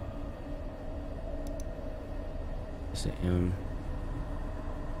 It's an M.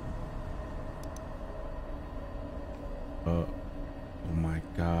 Oh my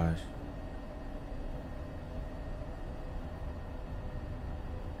gosh.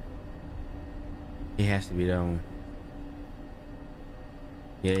 It has to be that one.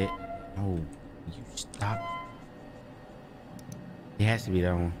 Yeah. Oh, you stop. It has to be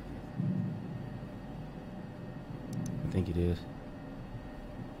that one. I think it is.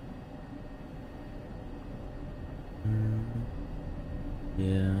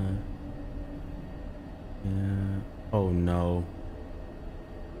 Yeah. Yeah. Oh no.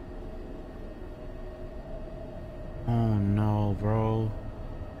 Oh no, bro.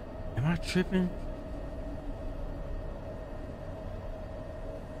 Am I tripping?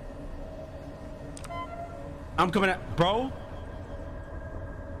 I'm coming out, bro.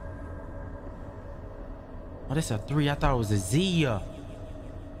 Oh, that's a 3. I thought it was a Z.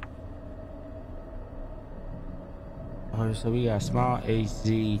 Oh, so we got small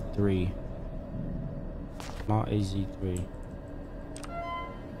HZ3. Small HZ3.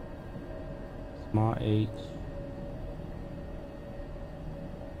 Small H.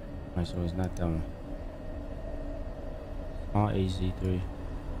 Alright, so it's not that one. Small HZ3.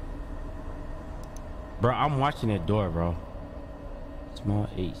 Bro, I'm watching that door, bro. Small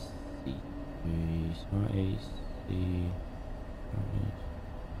HZ3. Small HZ.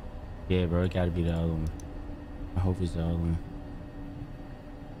 Yeah, bro, it gotta be the other one. I hope it's the other one.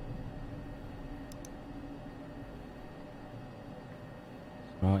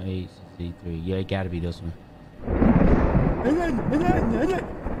 Small HZ3. Yeah, it gotta be this one.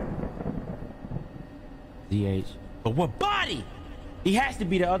 ZH. But what body? He has to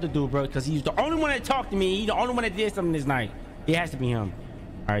be the other dude, bro, because he's the only one that talked to me. He's the only one that did something this night. It has to be him.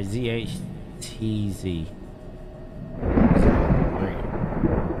 All right, ZHTZ.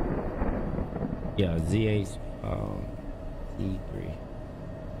 Yeah, ZH T3.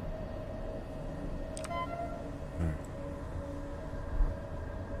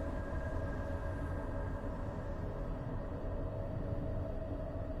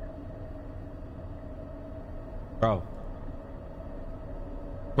 Bro.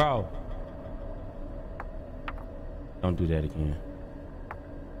 Bro. Don't do that again.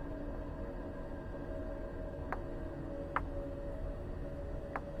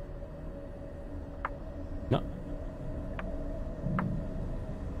 No.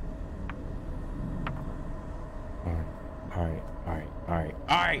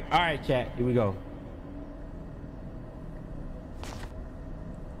 All right, chat. Here we go.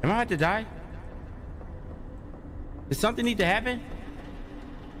 Am I about to die? Does something need to happen?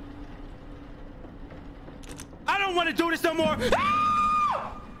 I don't want to do this no more.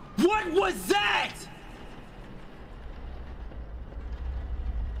 Ah! What was that?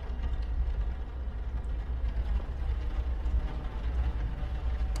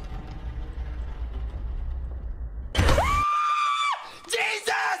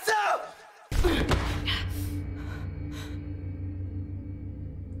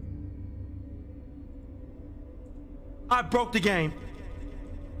 I broke the game.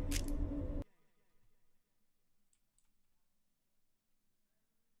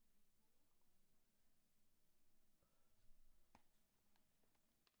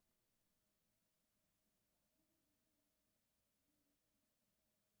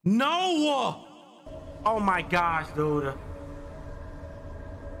 No! Oh my gosh, dude.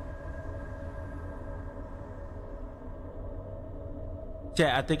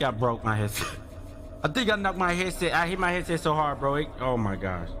 Chat, I think I broke my headset. I think I knocked my headset. I hit my headset so hard, bro. Oh my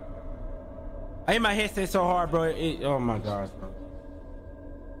gosh. I hit my headset so hard, bro. Oh my gosh, bro.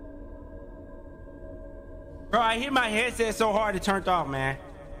 Bro, I hit my headset so hard it turned off, man.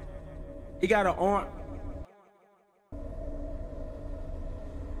 It got an on.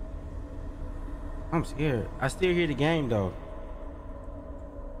 I'm scared. I still hear the game though.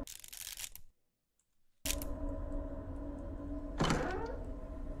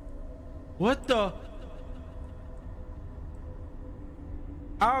 What the?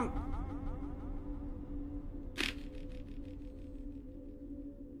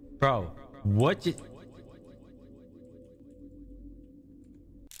 Bro, what you?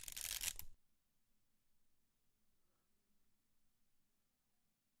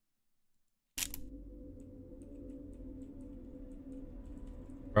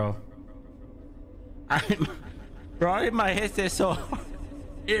 Bro, bro, I hit my headset so hard.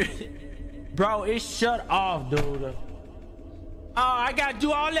 Bro, it shut off, dude. Oh, I gotta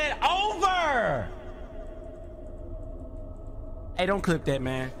do all that over. Hey, don't clip that,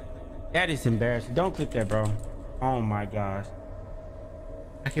 man. That is embarrassing. Don't clip that, bro. Oh my gosh.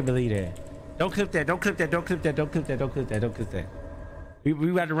 I can't believe that. Don't clip that. Don't clip that. Don't clip that. Don't clip that. Don't clip that. Don't clip that.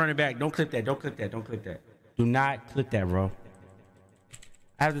 We got to run it back. Don't clip that. Don't clip that. Don't clip that. Do not clip that, bro.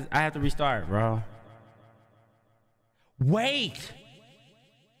 I have to restart, bro. Wait.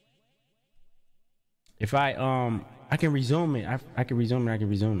 If I can resume it. I can resume it. I can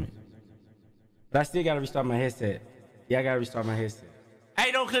resume it. But I still gotta restart my headset. Yeah, I gotta restart my headset.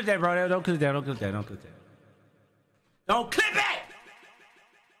 Hey, don't clip that, bro. Don't clip that. Don't clip that. Don't clip that. Don't clip it!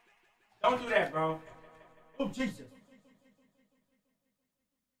 Don't do that, bro. Oh, Jesus.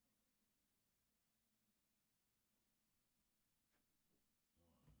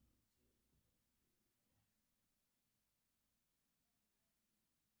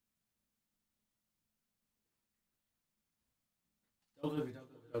 Don't clip it.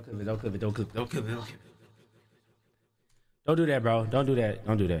 Don't clip it. Don't clip it. Don't clip it. Don't clip it. Don't clip it. Don't do that, bro. Don't do that.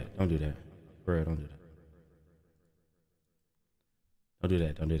 Don't do that. Don't do that. Bro, don't do that. Don't do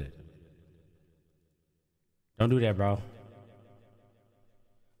that. Don't do that. Don't do that, bro.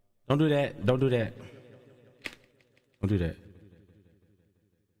 Don't do that. Don't do that. Don't do that.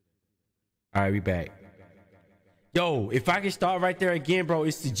 All right, we back. Yo, if I can start right there again, bro,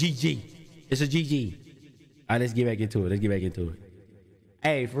 it's the GG. It's a GG. All right, let's get back into it. Let's get back into it.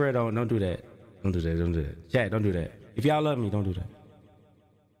 Hey, for real, don't do that. Don't do that. Don't do that. Chat, don't do that. If y'all love me, don't do that.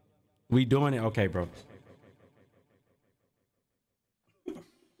 We doing it? Okay, bro.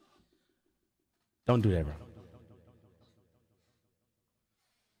 Don't do that, bro.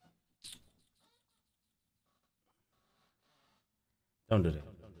 Don't do that.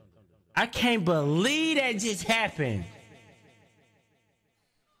 I can't believe that just happened.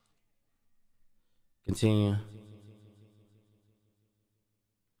 Continue.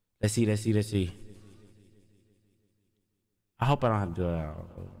 Let's see, let's see, let's see. I hope I don't have to do it out.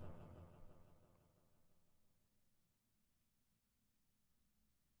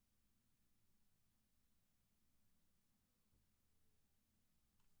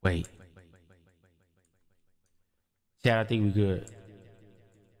 Wait. Chat, I think we good.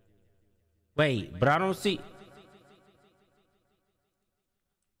 Wait, but I don't see.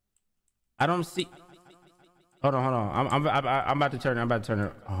 I don't see. Hold on, hold on. I'm about to turn it. I'm about to turn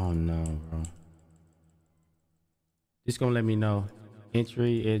it. Oh no, bro. It's gonna let me know.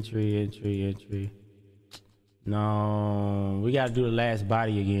 Entry. No, we gotta do the last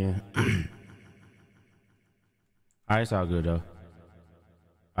body again. All right, it's all good though.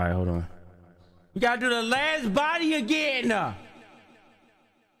 All right, hold on. We gotta do the last body again.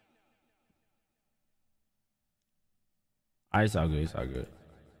 Alright, it's all good. It's all good.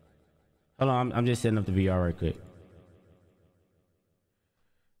 Hold on, I'm just setting up the VR right quick.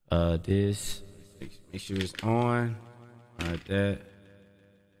 This. Make sure it's on. Like that.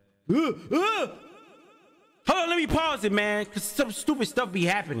 Hold on, let me pause it, man, because some stupid stuff be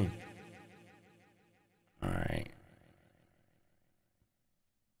happening. All right.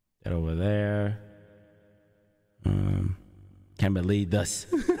 That over there. Can't believe this.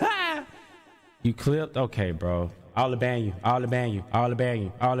 You clipped? Okay, bro. All ban you. All ban you. All ban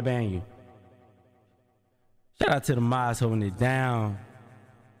you. All ban you. Shout out to the mods holding it down.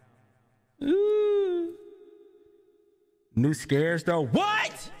 Ooh. New scares though.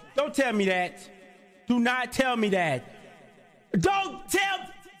 What? Don't tell me that. Do not tell me that. Don't tell.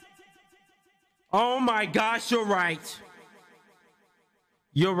 Oh my gosh, you're right.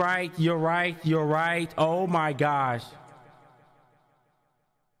 You're right. You're right. You're right. Oh my gosh.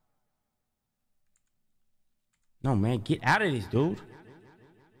 No, man, get out of this, dude.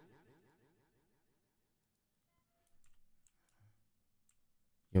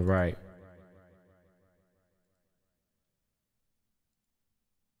 You're right.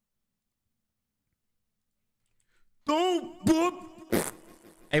 Boop.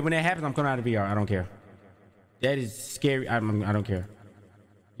 Hey, when that happens, I'm coming out of VR. I don't care. That is scary. I don't care.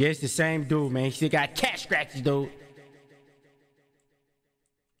 Yeah, it's the same dude, man. He still got cat scratches, dude.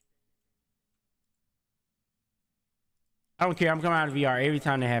 I don't care. I'm coming out of VR every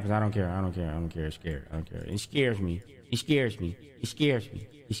time that happens. I don't care. I don't care. I don't care. It's scary. I don't care. It scares me. It scares me. It scares me.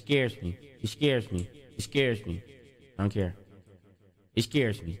 It scares me. It scares me. It scares me. I don't care. It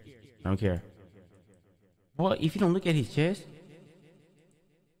scares me. I don't care. Boy, if you don't look at his chest.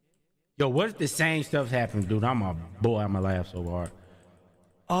 Yo, what if the same stuff happens, dude? I'm a boy. I'm gonna laugh so hard.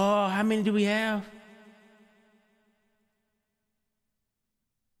 Oh, how many do we have?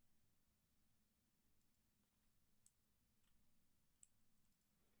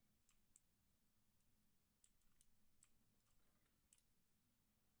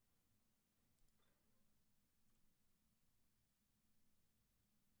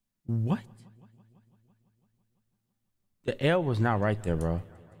 What? The L was not right there, bro.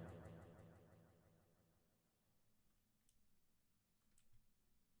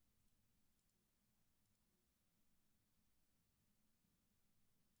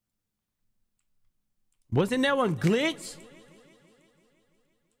 Wasn't that one glitch?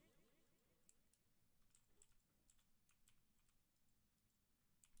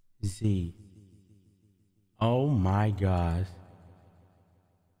 Z. Oh my gosh.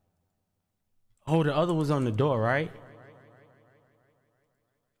 Oh, the other was on the door, right?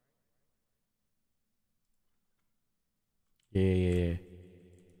 Yeah.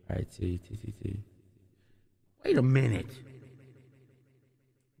 All right, T. Wait a minute.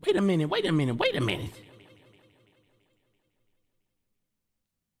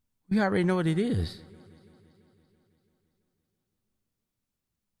 We already know what it is.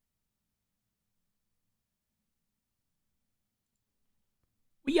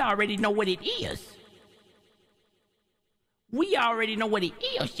 We already know what it is. We already know what it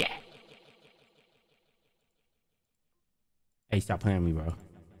is, yeah. Hey, stop playing with me, bro.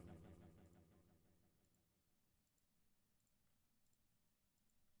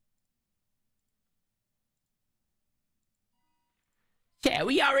 Yeah,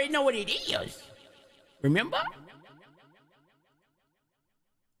 we already know what it is. Remember?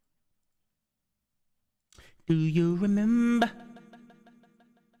 Do you remember?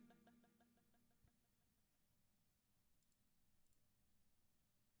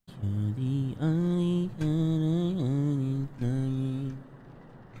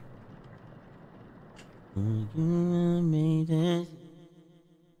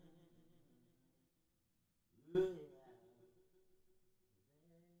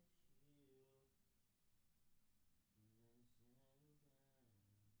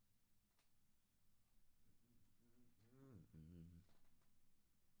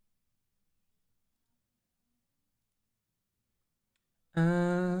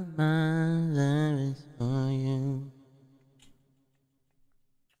 All my love is for you.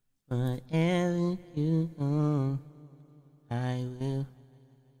 Whatever you want, I will.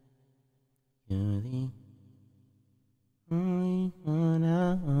 You're the only one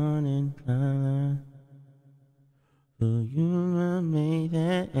I want in my life. So you will make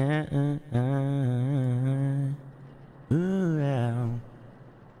that around.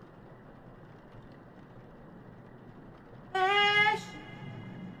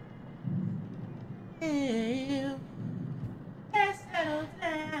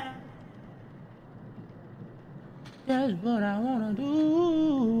 That's what I wanna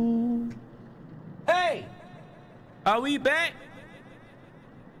do. Hey! Are we back?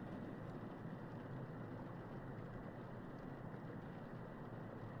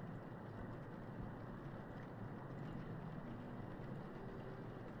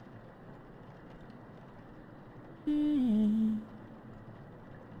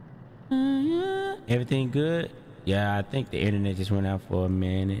 Everything good? Yeah, I think the internet just went out for a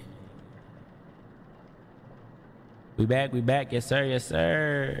minute. We back. Yes, sir. Yes,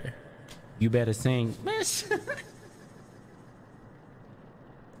 sir. You better sing. Miss.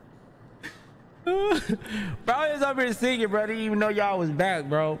 Bro, I was up here singing, bro. Didn't even know y'all was back,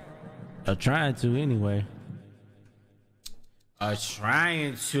 bro. I'm trying to anyway.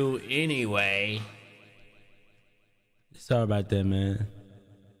 Sorry about that, man.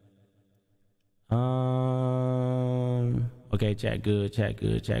 Okay, chat good. All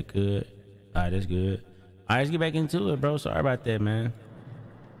right, that's good. All right, let's get back into it, bro. Sorry about that, man.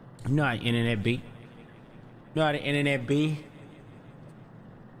 You know how the internet be.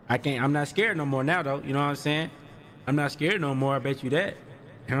 I'm not scared no more now, though. You know what I'm saying? I'm not scared no more. I bet you that.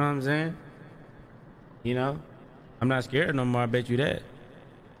 You know what I'm saying? You know? I'm not scared no more. I bet you that.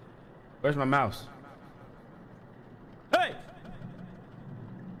 Where's my mouse? Hey!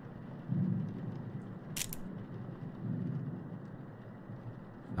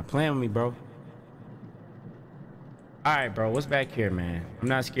 Stop playing with me, bro. All right, bro. What's back here, man? I'm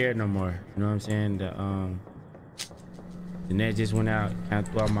not scared no more. You know what I'm saying? The net just went out. Kind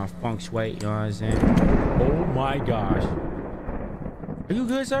of threw out my feng shui. You know what I'm saying? Oh my gosh. Are you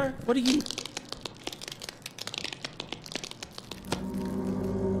good, sir? What are you?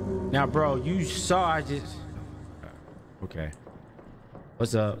 Now, bro, you saw I just... Okay.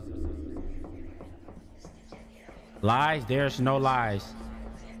 What's up? Lies? There's no lies.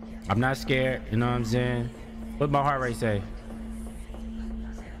 I'm not scared. You know what I'm saying? What my heart rate say? You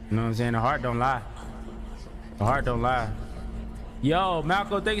know what I'm saying? The heart don't lie. The heart don't lie. Yo,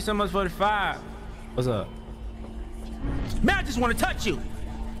 Malcolm, thank you so much for the 5. What's up? Man, I just want to touch you.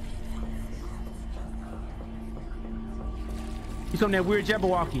 You come that weird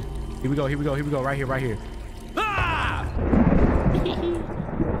Jabberwocky. Here we go. Right here. Ah!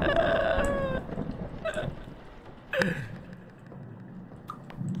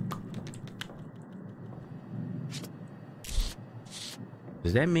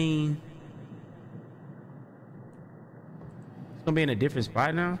 Does that mean it's gonna be in a different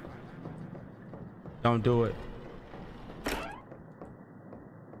spot now? Don't do it.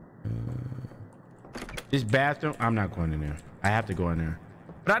 This bathroom, I'm not going in there. I have to go in there.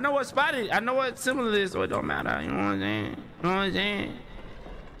 But I know what spot it is. I know what similar it is, so it don't matter. You know what I'm saying?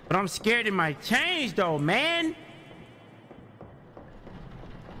 But I'm scared it might change though, man.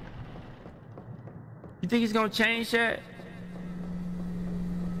 You think it's gonna change that?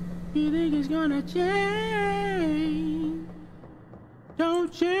 You think it's gonna change?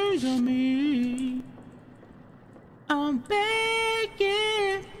 Don't change on me. I'm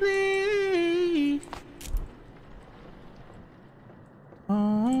begging, please.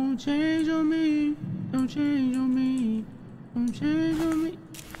 Don't change on me. Don't change on me. Don't change on me.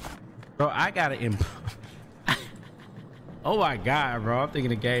 Bro, I gotta Oh my god, bro. I'm thinking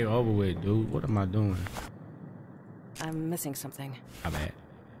the game over with, dude. What am I doing? I'm missing something. My bad.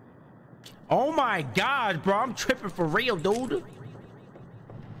 Oh my god, bro. I'm tripping for real, dude.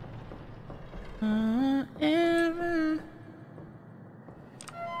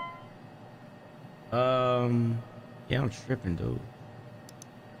 Yeah, I'm tripping, dude.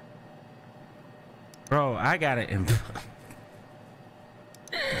 Bro, I gotta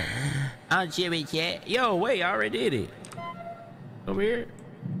I'm tripping, chat. Yo, wait, I already did it. Over here.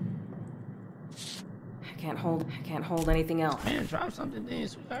 I can't hold anything else. Man, drop something then,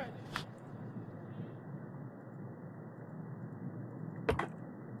 sweetheart.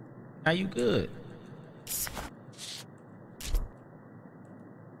 Now you good.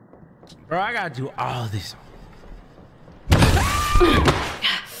 Bro, I gotta do all this.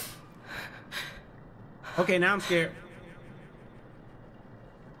 Okay, now I'm scared.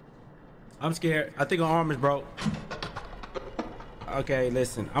 I think her arm is broke. Okay,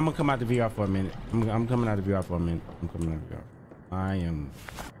 listen. I'm gonna come out the VR for a minute. I'm coming out the VR for a minute. I am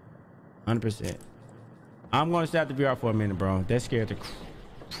 100%. I'm gonna stop the VR for a minute, bro. That scared the...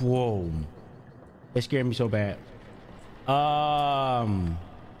 Whoa. That scared me so bad.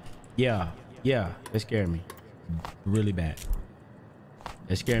 Yeah, that scared me really bad.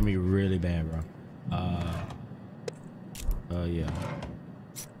 That scared me really bad, bro. Yeah.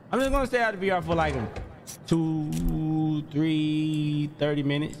 I'm just gonna stay out of the VR for like 2, 3, 30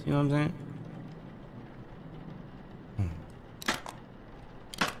 minutes. You know what I'm saying?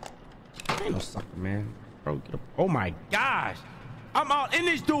 Ain't no sucker, man. Bro, get up. Oh my gosh. I'm all in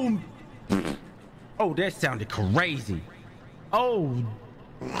this dude. Oh, that sounded crazy. Oh.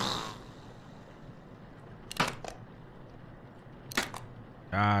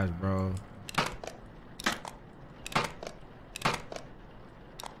 Gosh, bro.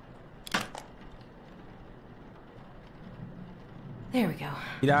 There we go.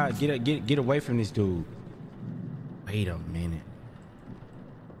 Get out, get away from this dude. Wait a minute.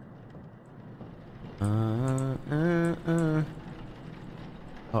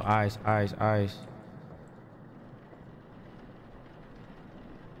 Oh, eyes.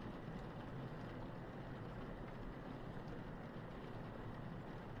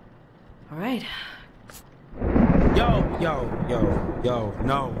 All right. Yo.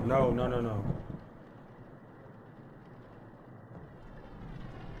 No.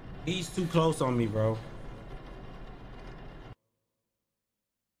 He's too close on me, bro.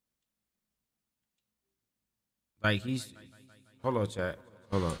 Like he's. Hold up, chat.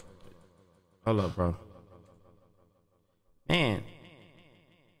 Hold up, bro. Man.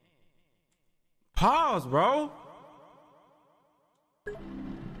 Pause, bro.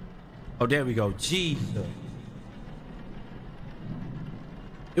 Oh, there we go. Jesus.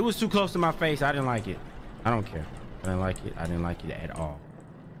 It was too close to my face. I didn't like it. I don't care. I didn't like it. I didn't like it at all.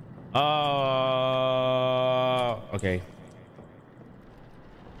 Okay.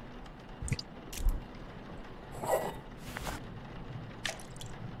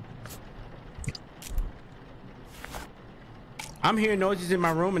 I'm hearing noises in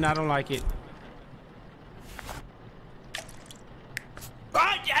my room and I don't like it.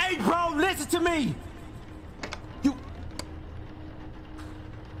 Hey, bro, listen to me. You.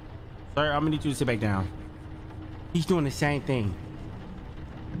 Sir, I'm gonna need you to sit back down. He's doing the same thing.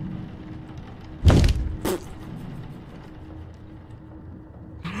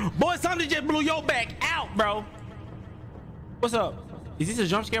 Boy, something just blew your back out, bro. What's up? Is this a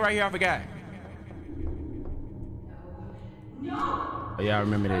jump scare right here? I forgot. No. Oh yeah, I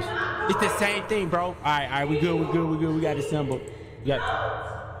remember this. It's the same thing, bro. All right, we good. We got the symbol.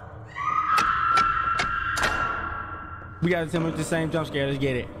 We got the symbol with the same jump scare. Let's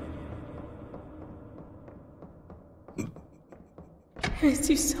get it. I miss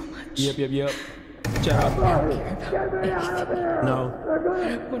you so much. Yep. Shut up. I don't care about anything. No. I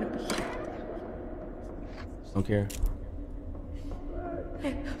don't want to be here. Don't care. I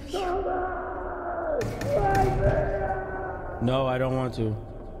love you. No, I don't want to.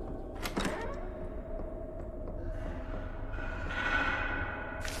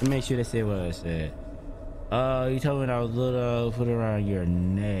 Let me make sure that's it what I said. You told me when I was little, put it around your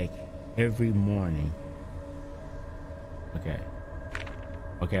neck every morning. Okay.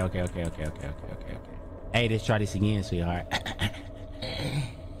 Hey, let's try this again, sweetheart.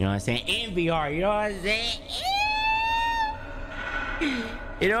 You know what I'm saying? In VR, you know what I'm saying?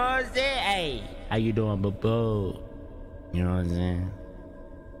 You know what I'm saying? Hey, how you doing, boo-boo? You know what I'm saying?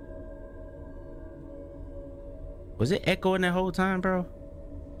 Was it echoing that whole time, bro?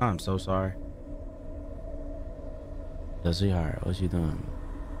 I'm so sorry. Yo, sweetheart, what you doing? You know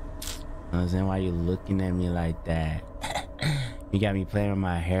what I'm saying? Why you looking at me like that? You got me playing with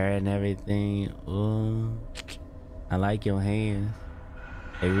my hair and everything. Ooh, I like your hands.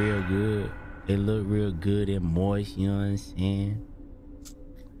 They real good. They look real good and moist, you know what I'm saying?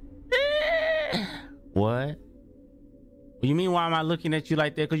 What? What you mean, why am I looking at you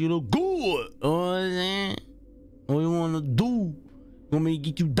like that? Because you look good. You know what I'm saying? What you want to do? You want me to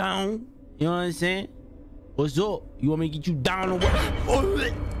get you down? You know what I'm saying? What's up? You want me to get you down or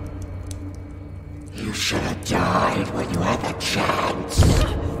what? You should have died when you had the chance.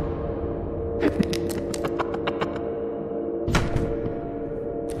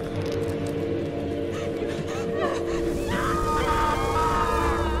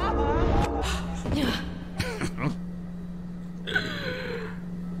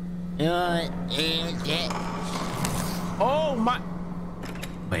 Oh my.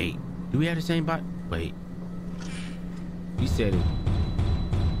 Wait, do we have the same bot? Wait. You said it.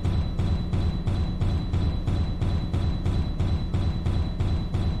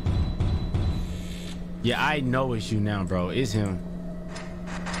 Yeah, I know it's you now, bro. It's him.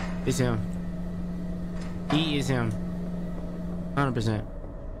 It's him. He is him. 100%.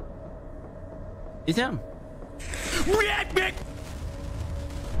 It's him. React, bitch!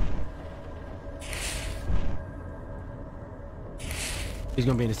 He's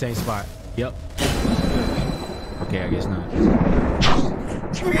gonna be in the same spot. Yep. Okay, I guess not.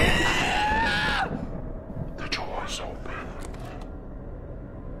 The door's open.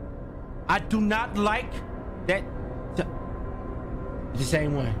 I do not like that. The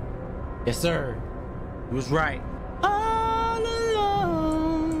same one. Yes, sir. He was right. All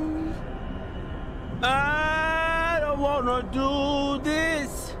alone. I don't wanna do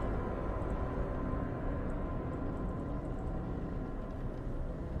this.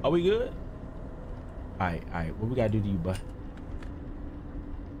 Are we good? All right. What we gotta do to you, bud?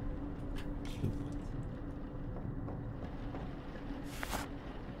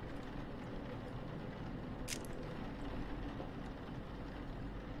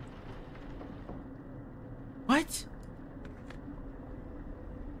 What?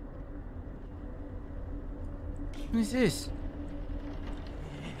 What is this?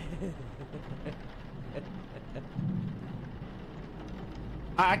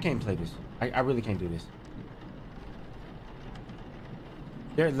 I can't play this. I really can't do this.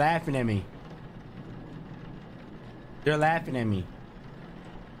 They're laughing at me. They're laughing at me.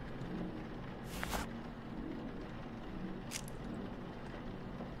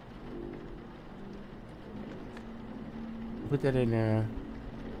 Put that in there.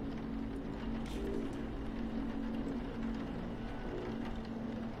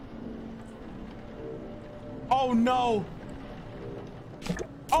 Oh no!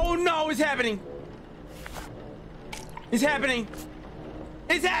 Oh no, it's happening! It's happening!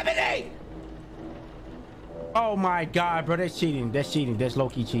 It's happening! Oh my god, bro, that's cheating. That's cheating. That's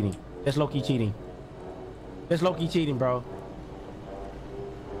low-key cheating. That's low-key cheating. That's low-key cheating, bro.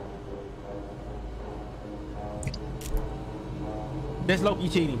 That's low-key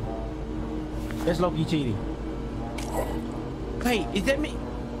cheating. That's low-key cheating. Wait, is that me?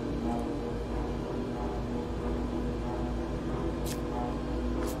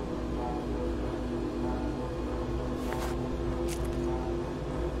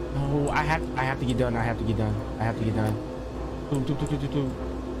 No, I have to get done. I have to get done. I have to get done.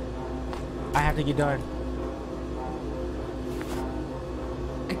 I have to get done.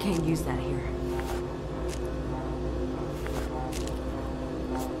 I can't use that here.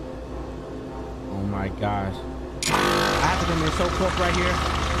 Oh my gosh. I have to come in so close right here.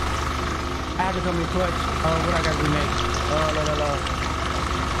 I have to come in clutch. Oh, what I got to do next? Oh, la.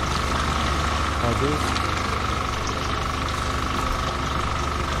 Oh, this.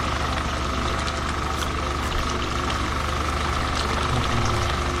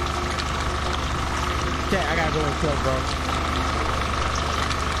 Okay, I gotta go in clutch, bro.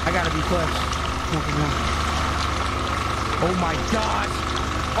 I gotta be clutch. Come on. Oh my gosh.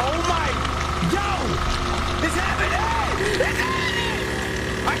 Oh my. Yo! It's happening! It's happening!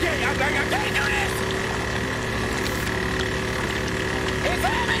 I can't do this! It's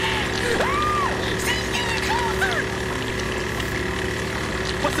happening! Ah! She's getting closer!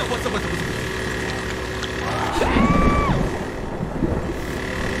 What's up?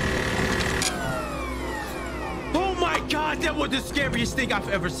 Oh my god, that was the scariest thing I've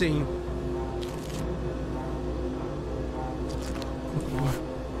ever seen.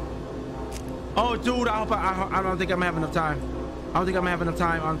 Oh, dude, I don't think I'm having enough time. I don't think I'm having enough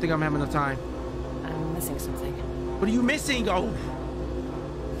time. I'm missing something. What are you missing? Oh.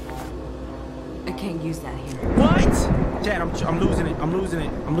 I can't use that here. What? Chad, I'm losing it.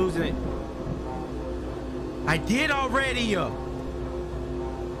 I did already. I'm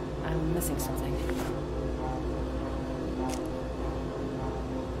missing something.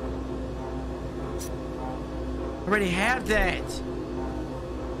 I already have that.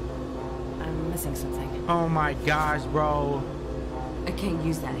 I'm missing something. Oh my gosh, bro. I can't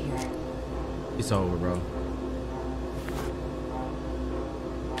use that here. It's over, bro.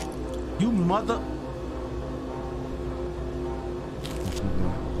 You mother...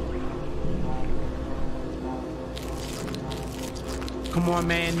 Come on,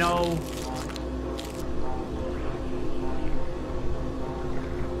 man, no.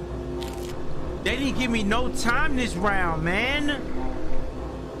 They didn't give me no time this round, man.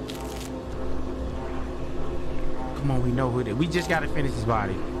 Come on, we know who it is. We just gotta finish his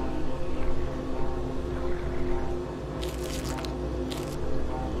body.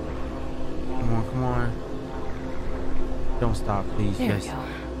 Come on. Don't stop, please. There Yes. we go. All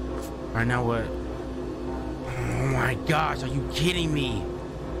right, now what? Oh my gosh, are you kidding me?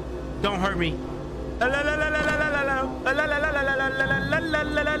 Don't hurt me.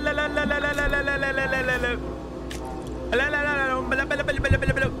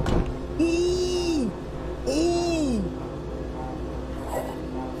 Ooh. Ooh.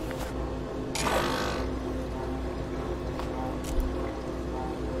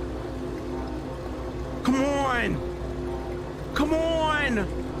 Come on. Come on.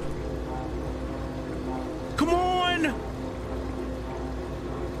 Come on.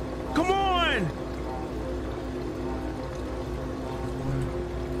 Come on.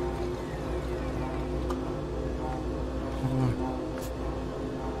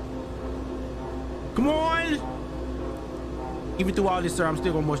 Come on. Even through all this, sir, I'm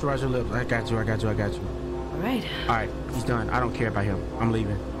still gonna moisturize your lips. I got you. I got you. I got you. All right. All right, he's done. I don't care about him. I'm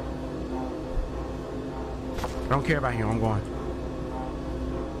leaving. I don't care about him. I'm going.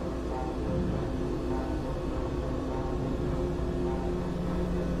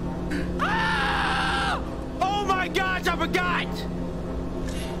 Ah! Oh my gosh, I forgot.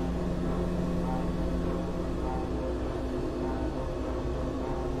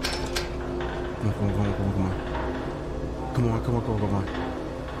 Come on.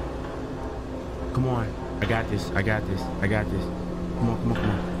 Come on. I got this. Come on.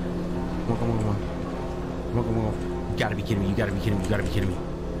 You gotta be kidding me.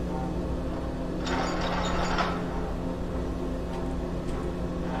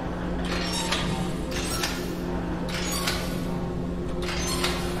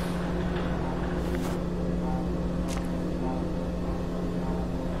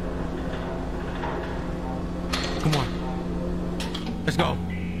 Come on. Let's go.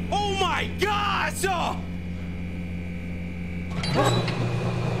 Oh my gosh!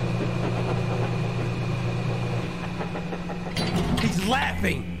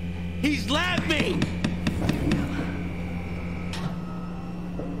 He's laughing.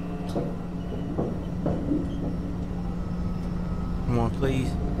 Come on, please.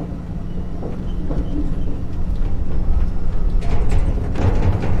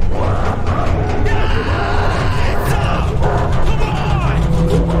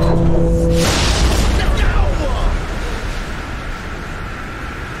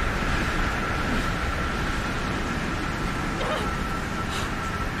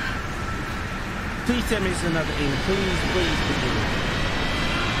 Please tell me it's another E. Please forgive me.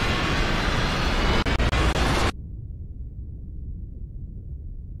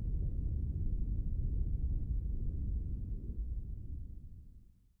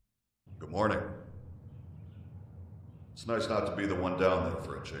 Good morning. It's nice not to be the one down there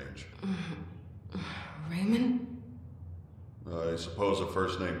for a change. Raymond? I suppose a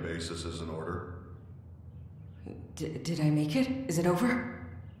first name basis is in order. Did I make it? Is it over?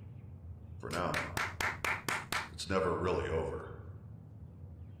 For now. It's never really over.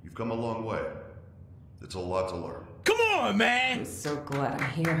 You've come a long way. It's a lot to learn. Come on, man! I'm so glad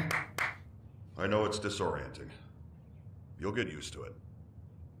I'm here. I know it's disorienting. You'll get used to it.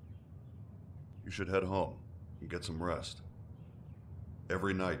 You should head home and get some rest.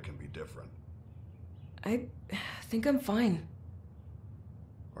 Every night can be different. I think I'm fine.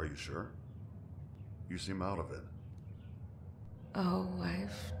 Are you sure? You seem out of it. Oh,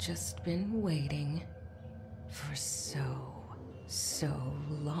 I've just been waiting for so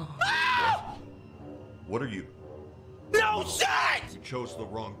long. What are you? No shit! You chose the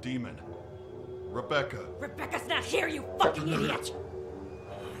wrong demon. Rebecca. Rebecca's not here, you fucking idiot!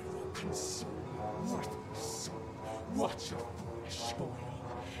 I will consume your worthless soul. Watch your flesh boil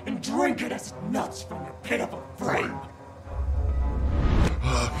and drink it as it melts from your pitiful frame.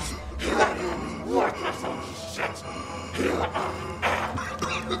 You worthless old shit!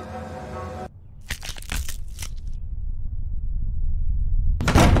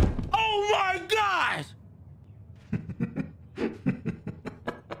 Oh my gosh!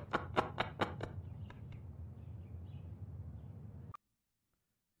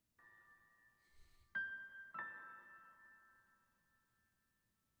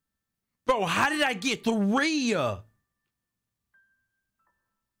 Bro, how did I get 3?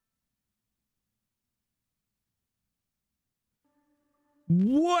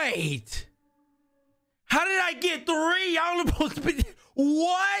 Wait. How did I get 3? Y'all supposed to be...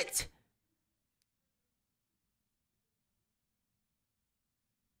 What?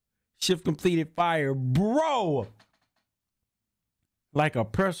 Shift completed fire. Bro. Like a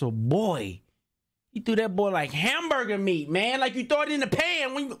pretzel boy. You threw that boy like hamburger meat, man. Like you throw it in the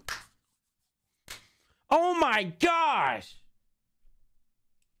pan when you... Oh my gosh.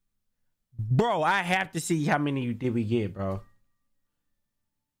 Bro, I have to see how many did we get, bro.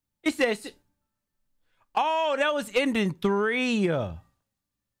 It says... Oh, that was ending 3. Oh,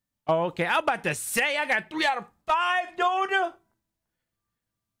 okay, I'm about to say I got 3 out of 5, dude.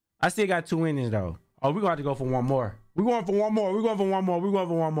 I still got 2 endings, though. Oh, we're going to have to go for one more. We're going for one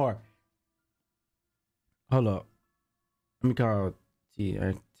more. Hold up. Let me call T.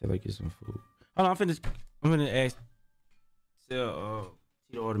 I tell her get some food. Hold on, I'm finna ask T to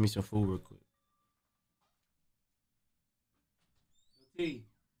order me some food real quick. T.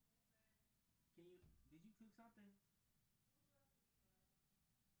 Did you cook something?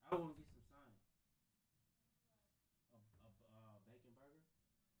 I want to get some sign. A bacon burger,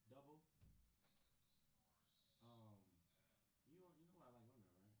 double. You know I like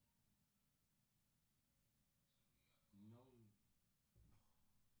women, right?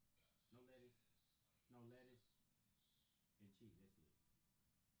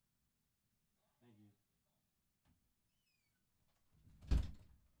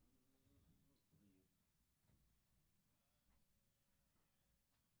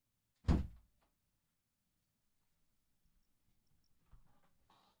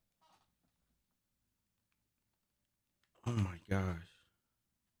 Oh my gosh.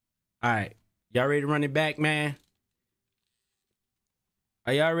 All right. Y'all ready to run it back, man?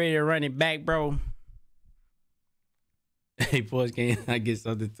 Are y'all ready to run it back, bro? Hey, boys, can I get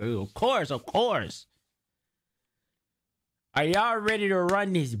something too? Of course, of course. Are y'all ready to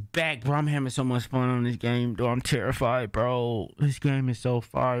run this back, bro? I'm having so much fun on this game, though. I'm terrified, bro. This game is so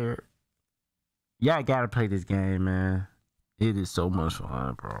fire. Y'all gotta play this game, man. It is so much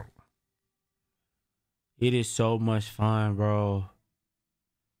fun, bro. It is so much fun, bro.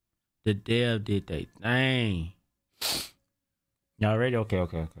 The dev did their thing. Y'all ready? Okay. All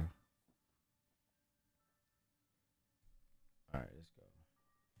right, let's go.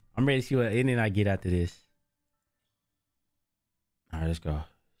 I'm ready to see what ending I get after this. All right, let's go.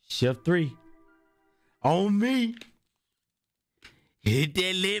 Shift 3. On me. Hit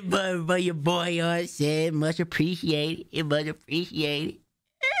that lit button for your boy, said. Much appreciated. It much appreciated.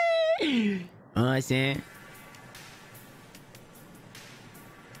 You know what I'm saying?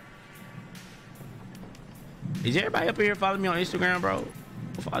 Is everybody up here following me on Instagram, bro?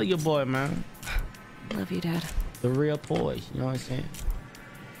 Follow your boy, man. Love you, Dad. The real boys, you know what I'm saying?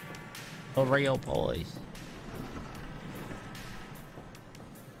 The real boys.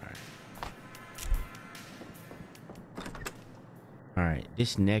 All right,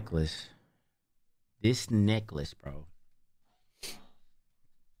 this necklace, bro.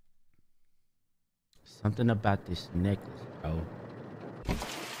 Something about this necklace, bro.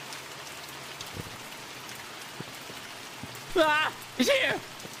 Ah, it's here.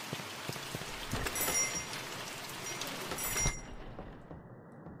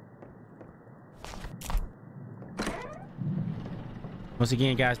 Once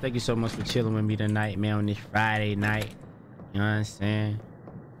again, guys, thank you so much for chilling with me tonight, man, on this Friday night. You know what I'm saying?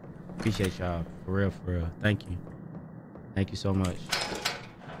 Appreciate y'all. For real, for real. Thank you. Thank you so much.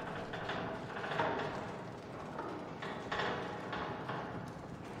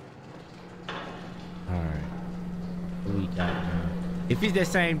 Alright. What we got now? If it's that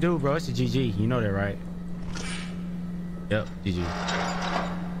same dude, bro, it's a GG. You know that, right? Yep, GG.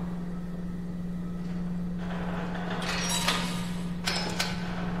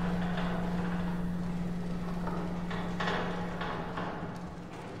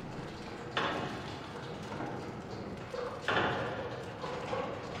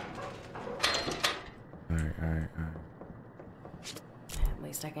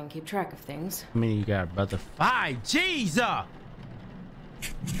 I can keep track of things. How many you got, brother? 5. Jesus!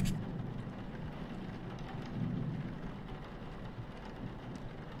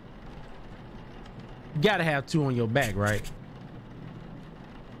 You gotta have 2 on your back, right?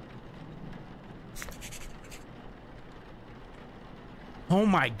 Oh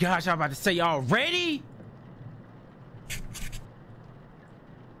my gosh, I'm about to say y'all ready?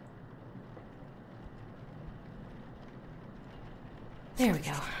 There we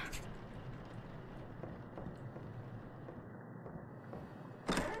go.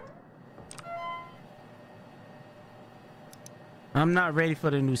 I'm not ready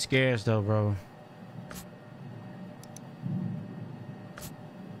for the new scares though, bro.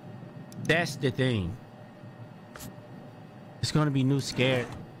 That's the thing. It's gonna be new scared.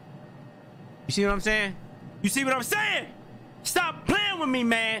 You see what I'm saying? You see what I'm saying? Stop playing with me,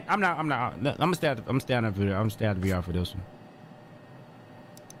 man. I'm gonna stay out of the video. I'm gonna stay out of the VR for this one.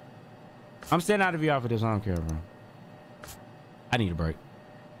 I'm staying out of VR for this. I don't care, bro. I need a break.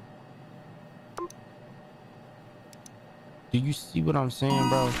 Do you see what I'm saying,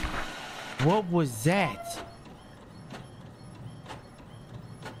 bro? What was that?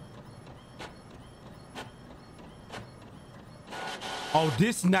 Oh,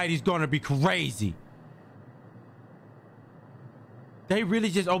 this night is gonna be crazy. They really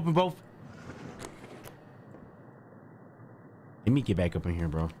just opened both. Let me get back up in here,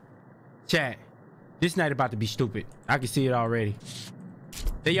 bro. Chat, this night about to be stupid. I can see it already.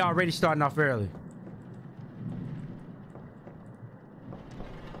 They already starting off early.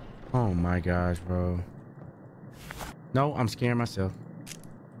 Oh my gosh, bro. No, I'm scaring myself.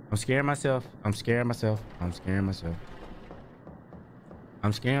 I'm scaring myself. I'm scaring myself. I'm scaring myself.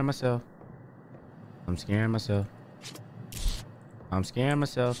 I'm scaring myself. I'm scaring myself. I'm scaring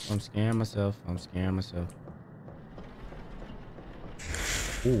myself. I'm scaring myself. I'm scaring myself.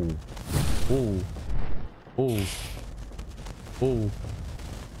 Ooh. Ooh. Ooh. Ooh.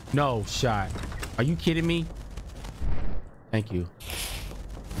 No shot. Are you kidding me? Thank you.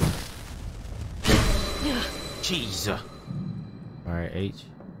 Jesus. All right, H.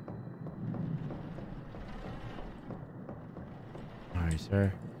 All right,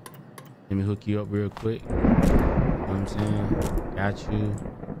 sir. Let me hook you up real quick. You know what I'm saying? Got you.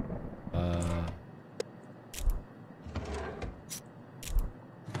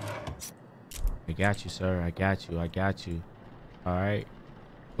 I got you, sir. I got you. I got you. All right.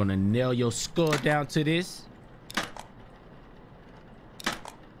 Gonna nail your skull down to this.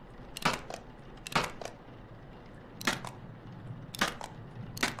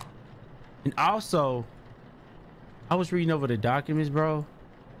 And also, I was reading over the documents, bro.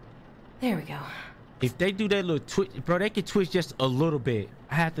 There we go. If they do that little twitch, bro, they can twitch just a little bit.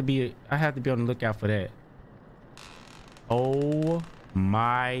 I have to be on the lookout for that. Oh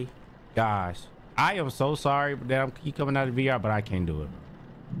my gosh. I am so sorry that I'm keep coming out of VR, but I can't do it.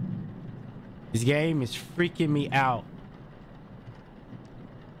 This game is freaking me out.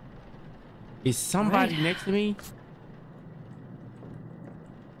 Is somebody next to me?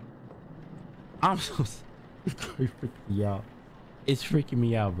 I'm so it's freaking me out. It's freaking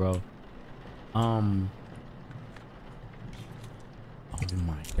me out, bro. Oh my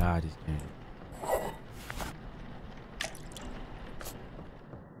god, this game.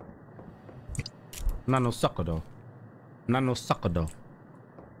 I'm not no sucker though. I'm not no sucker though.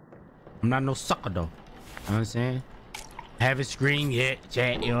 I'm not no sucker though. You know what I'm saying? Haven't screamed yet,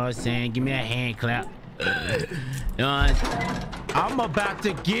 chat. You know what I'm saying? Give me that hand clap. You know what I'm saying? I'm about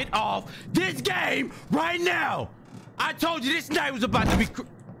to get off this game right now. I told you this night was about to be.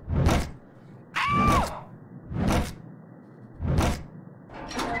 Ah!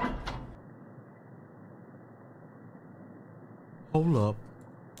 Hold up.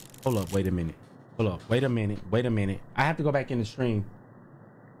 Hold up. Wait a minute. Hold up. Wait a minute. Wait a minute. I have to go back in the stream.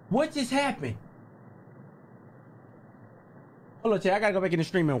 What just happened? Hold on, chat. I gotta go back in the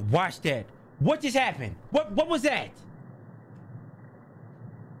stream and watch that. What just happened? What was that?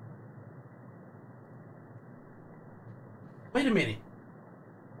 Wait a minute.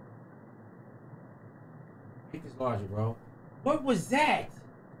 Make this larger, bro. What was that?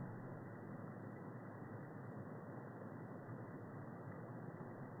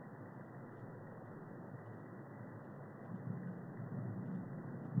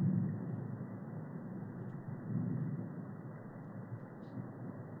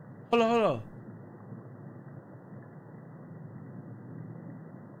 Hold on, hold on.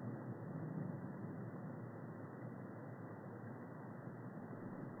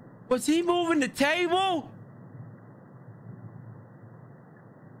 Was he moving the table?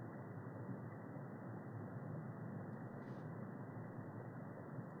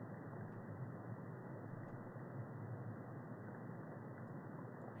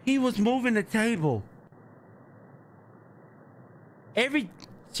 He was moving the table. Every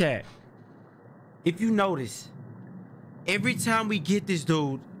chat, if you notice, every time we get this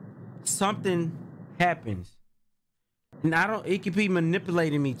dude, something happens. And it could be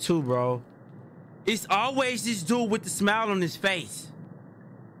manipulating me too, bro. It's always this dude with the smile on his face.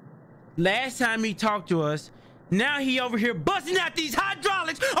 Last time he talked to us, now he over here busting out these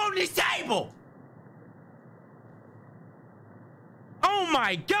hydraulics on this table. Oh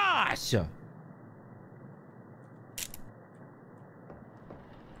my gosh.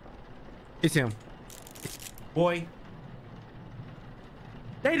 It's him. Boy.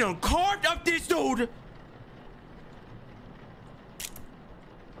 They done carved up this dude.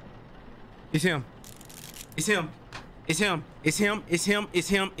 It's him. It's him. It's him. It's him. It's him. It's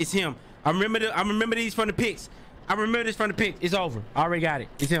him. It's him. I remember these from the pics. I remember this from the pics. It's over. I already got it.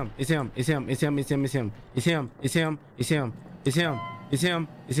 It's him. It's him. It's him. It's him. It's him. It's him. It's him. It's him. It's him. It's him. It's him.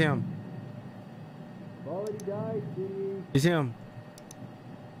 It's him. It's him.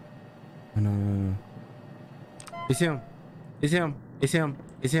 No. It's him. It's him. It's him.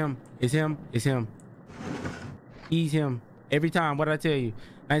 It's him. It's him. It's him. He's him. Every time. What did I tell you?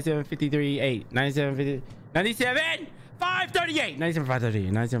 97, 53, 8. 97, 50, 97, 538. 97,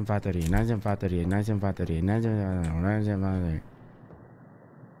 538. 97, 538. 97, 538. 97, 538. 97, 538.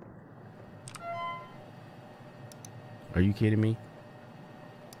 Are you kidding me?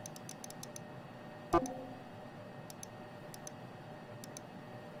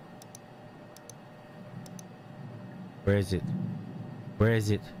 Where is it? Where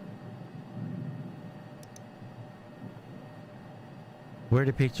is it? Where are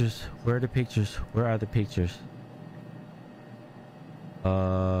the pictures? Where are the pictures? Where are the pictures?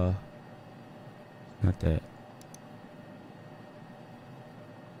 Not that.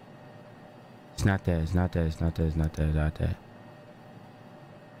 It's not that. It's not that. It's not that. It's not that. It's not that.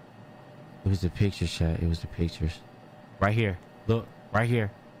 It was the pictures, chat. It was the pictures. Right here. Look. Right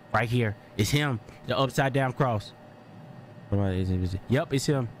here. Right here. It's him. The upside down cross. What about it? Yep, it's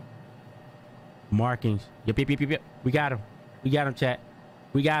him. Markings. Yep. We got him. We got him, chat.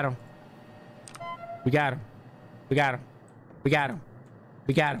 We got him. We got him. We got him. We got him.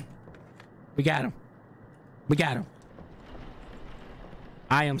 We got him. We got him. We got him.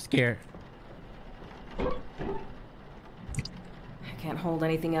 I am scared. Can't hold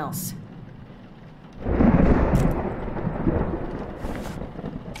anything else.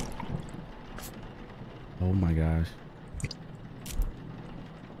 Oh my gosh.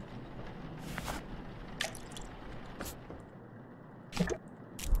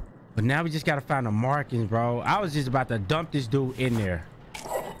 But now we just gotta find the markings, bro. I was just about to dump this dude in there.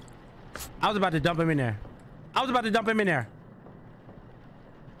 I was about to dump him in there. I was about to dump him in there.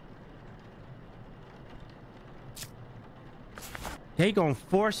 They gonna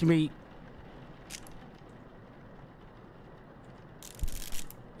force me.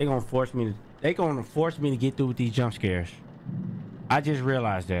 They gonna force me to get through with these jump scares. I just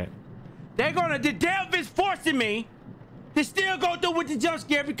realized that. The devil is forcing me to still go through with the jump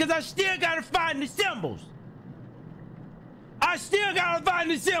scare because I still gotta find the symbols. I still gotta bomb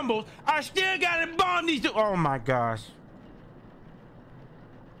these. Oh my gosh.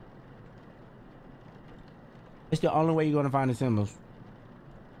 It's the only way you're gonna find the symbols.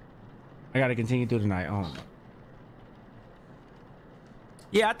 I gotta continue through the night. Oh.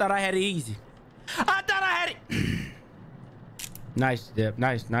 Yeah, I thought I had it easy. I thought I had it. Nice, Deb.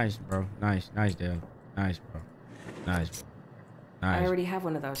 Nice, bro. Nice, Deb. Nice, bro. Nice. I already have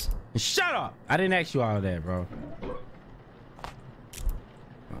one of those. Shut up! I didn't ask you all of that, bro. Oh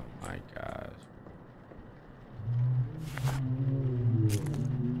my gosh.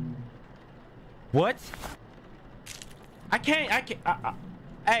 What? I can't.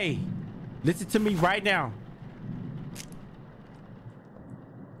 Hey, listen to me right now.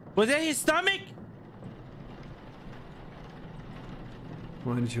 Was that his stomach?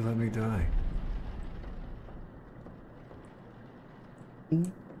 Why did you let me die? Ooh,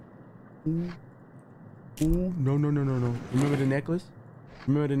 no. Remember the necklace?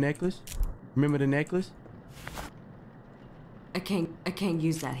 I can't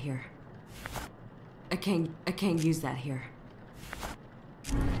use that here. I can't use that here.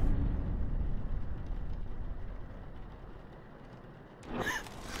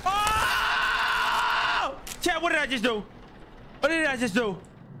 Oh! Chad, what did I just do?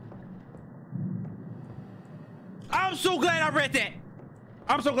 I'm so glad I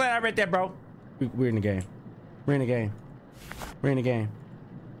read that, bro. We're in the game. We're in the game.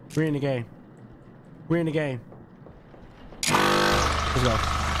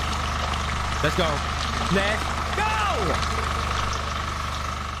 Let's go.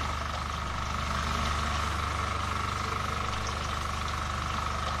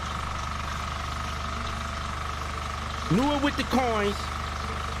 Knew it with the coins.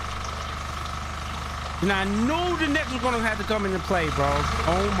 And I knew the next was gonna have to come into play, bro.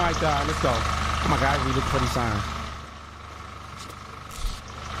 Oh my god, let's go. Oh my god, we look for these signs.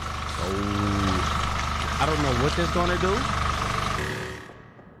 Oh, I don't know what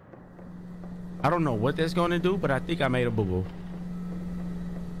that's gonna do. But I think I made a boo-boo.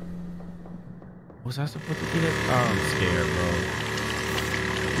 Was I supposed to get it? Oh, I'm scared, bro.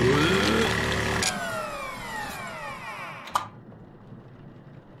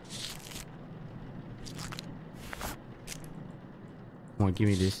 Come on, give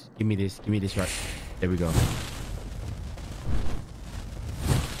me this right. There we go.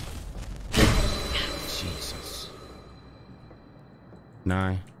 Jesus.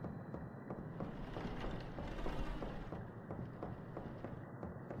 9.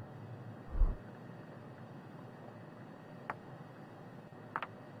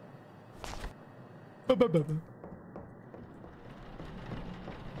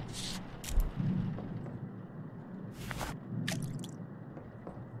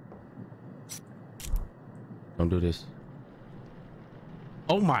 Don't do this.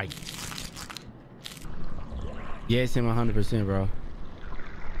 Oh my. Yeah, it's him 100%, bro.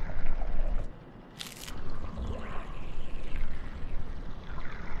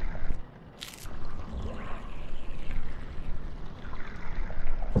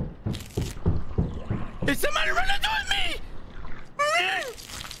 Is somebody running towards me?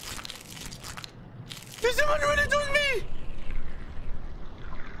 Is somebody running towards me?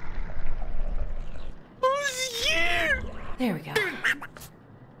 Who's here? There we go.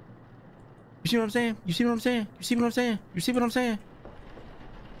 You see what I'm saying? You see what I'm saying? You see what I'm saying? You see what I'm saying?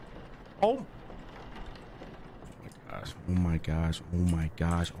 Oh. Oh my gosh. Oh my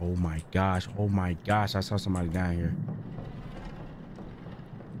gosh. Oh my gosh. Oh my gosh. I saw somebody down here.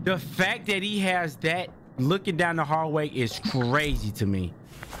 The fact that he has that looking down the hallway is crazy to me.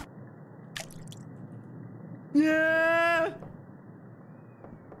 Yeah.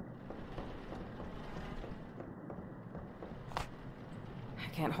 I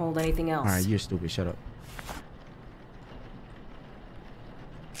can't hold anything else. All right, you're stupid. Shut up.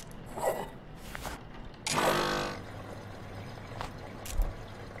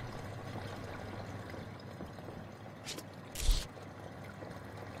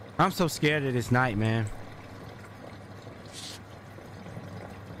 I'm so scared of this night, man.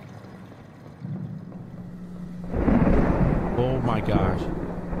 Oh my gosh.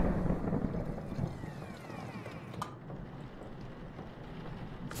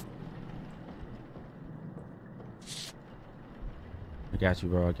 I got you,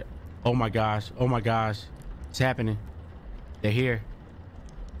 bro. Oh my gosh. Oh my gosh. It's happening. They're here.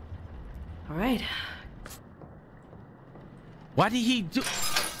 All right. Why did he do?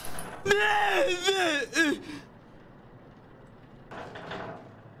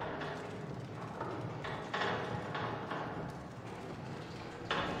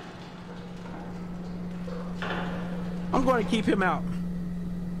 I'm going to keep him out.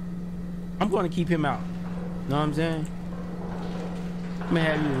 I'm going to keep him out. Know what I'm saying? I'm gonna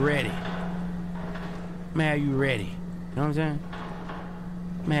have you ready. I'm gonna have you ready. You know what I'm saying?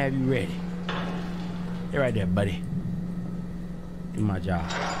 I'm gonna have you ready. They're right there, buddy. Do my job.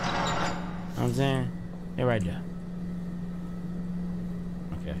 You know what I'm saying? They're right there.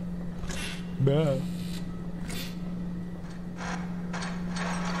 Okay. Bye.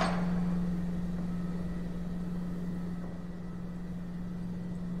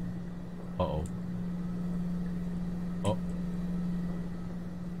 Uh-oh. Oh.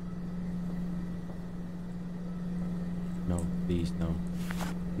 No, please, no.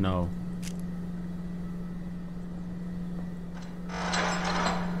 No.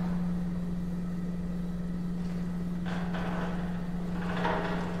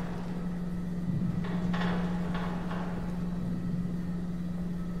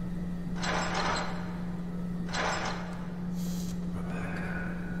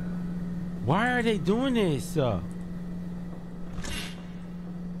 Why are they doing this? No.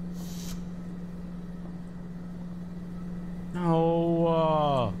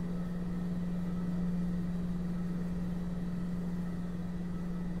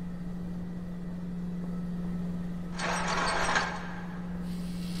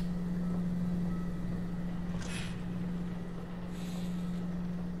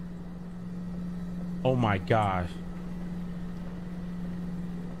 Oh my gosh.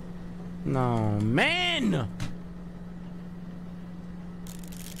 No, man.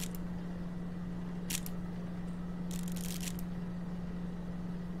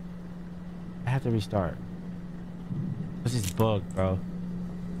 I have to restart. What's this bug, bro?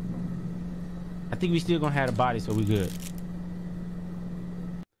 I think we still gonna have a body, so we good.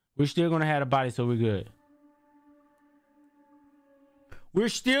 We're still gonna have a body, so we're good. We're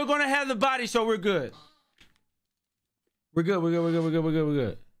still gonna have the body, so we're good. We're good, we're good, we're good, we're good, we're good, we're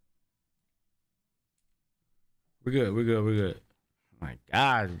good. We're good, we're good, we're good. Oh my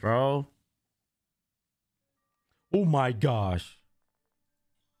gosh, bro. Oh my gosh.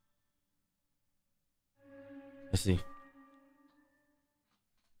 Let's see.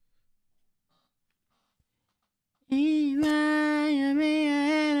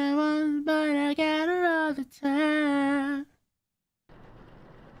 But I got her all the time.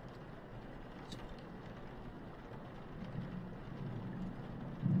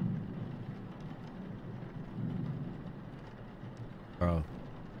 Bro.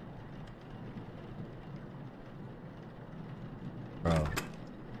 Bro.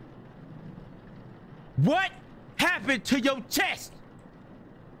 What happened to your chest?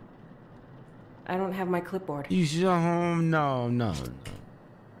 I don't have my clipboard. You should home. No. At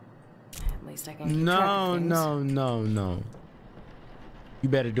least I can keep track of things. No. You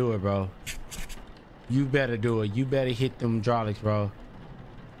better do it, bro. You better do it. You better hit them hydraulics, bro.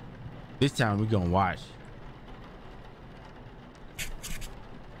 This time we gonna watch.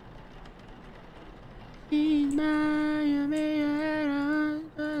 She's mine, not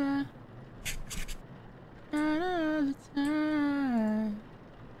all the time.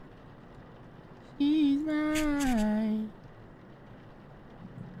 She's mine,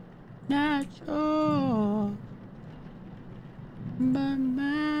 not yours, but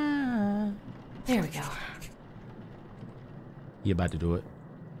mine. There we go. He about to do it.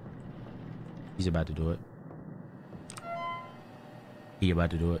 He's about to do it. He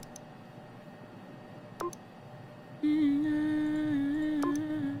about to do it.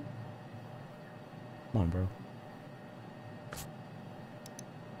 Come on, bro.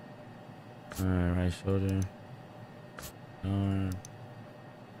 Alright, right shoulder. Arm.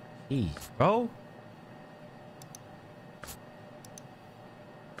 Jeez, bro.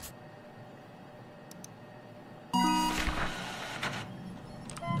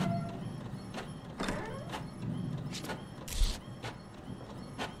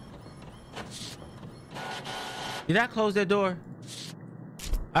 Did I close that door?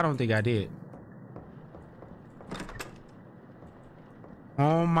 I don't think I did.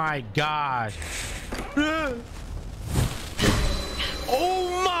 Oh my gosh.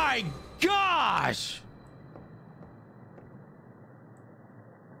 Oh my gosh.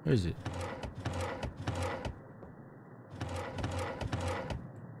 Where is it?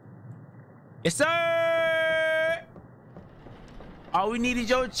 Yes, sir. All we need is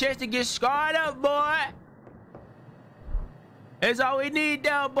your chest to get scarred up, boy. That's all we need,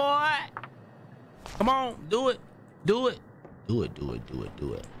 though, boy. Come on, do it. Do it. Do it, do it, do it,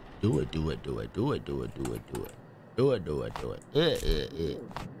 do it. Do it, do it, do it, do it, do it, do it, do it. Do it, do it, do it.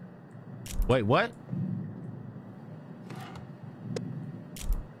 Wait, what?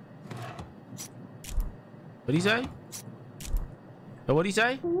 What'd he say? What'd he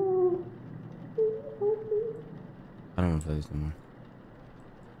say? I don't want to play this anymore.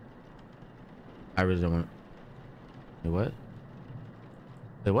 I really don't want. Wait, what?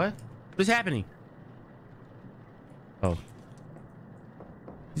 Wait, what? What's happening? Oh.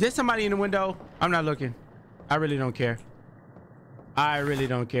 Is there somebody in the window? I'm not looking. I really don't care. I really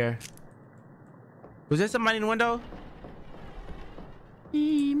don't care. Was there somebody in the window?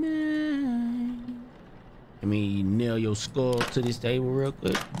 Let me nail your skull to this table real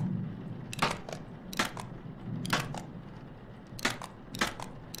quick.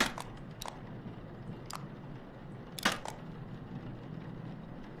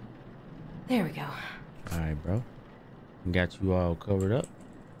 There we go. All right, bro. Got you all covered up.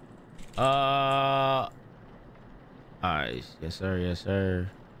 All right. Yes, sir. Yes, sir.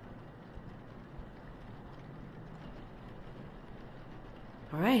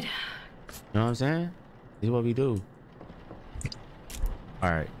 All right. You know what I'm saying? This is what we do.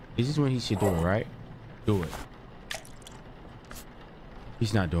 All right. This is when he should do it, right? Do it.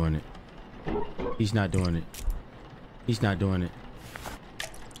 He's not doing it. He's not doing it. He's not doing it.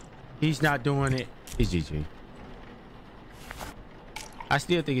 He's not doing it. It's GG. I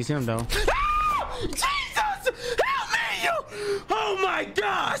still think it's him, though. Jesus! Help me, you! Oh my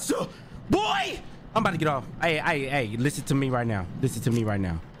gosh! Boy! I'm about to get off. Hey, listen to me right now. Listen to me right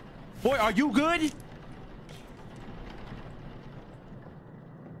now. Boy, are you good?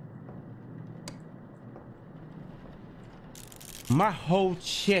 My whole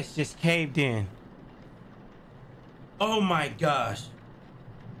chest just caved in. Oh my gosh.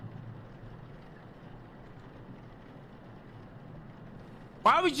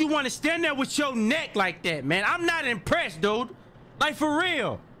 Why would you want to stand there with your neck like that, man? I'm not impressed, dude. Like, for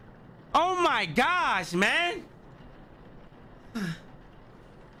real. Oh my gosh, man.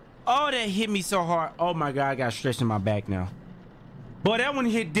 Oh, that hit me so hard. Oh my God, I got stretched in my back now. Boy, that one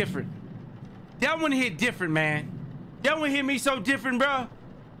hit different. That one hit different, man. That one hit me so different, bro.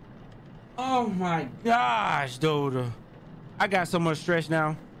 Oh my gosh, dude. I got so much stress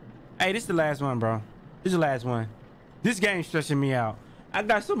now. Hey, this is the last one, bro. This is the last one. This game's stressing me out. I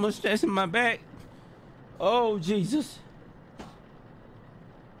got so much stress in my back. Oh, Jesus.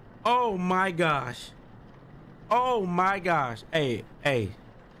 Oh my gosh. Oh my gosh. Hey,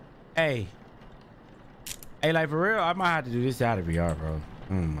 like, for real, I might have to do this out of VR, bro.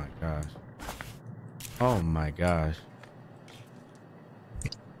 Oh my gosh. Oh my gosh.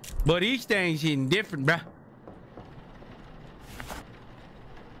 But each thing's hitting different, bruh.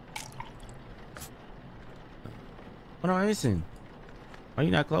 Hold on, listen. Why are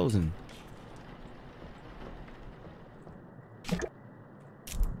you not closing?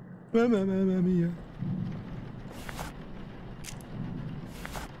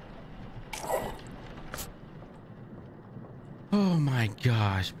 Oh my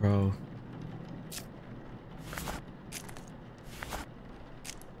gosh, bro.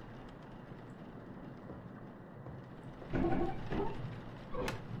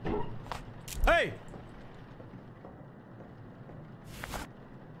 Hey!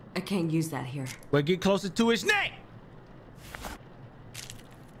 I can't use that here. Well, get closer to his neck.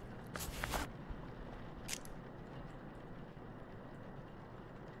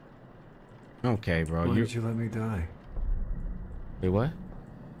 Okay, bro. Why did you let me die? Wait, what?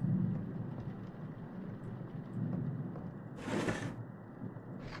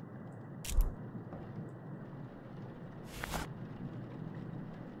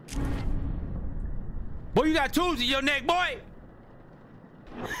 Boy, you got tools in your neck, boy.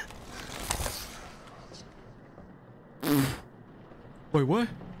 Wait, what?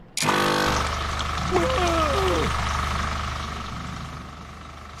 Whoa!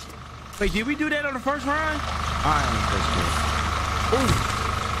 Wait, did we do that on the first run? All right, on the first one. Ooh.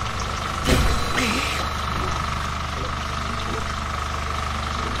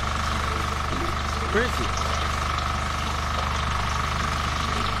 Where is it?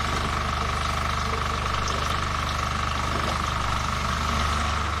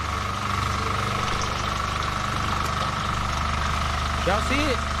 Y'all see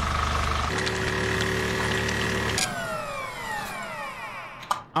it?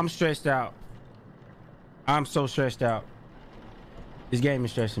 I'm stressed out. I'm so stressed out. This game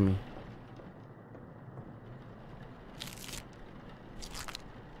is stressing me.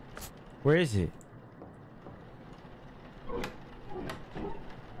 Where is it?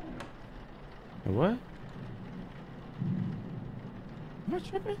 What? Am I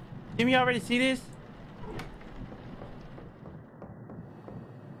tripping? Didn't we already see this?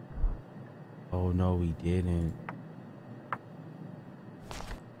 Oh no, we didn't.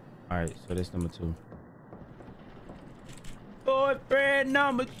 All right, so that's number 2. Boyfriend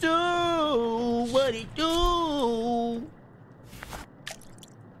number 2, what he do?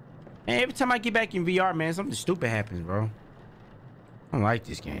 And every time I get back in VR, man, something stupid happens, bro. I don't like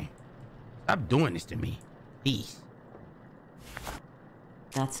this game. Stop doing this to me, please.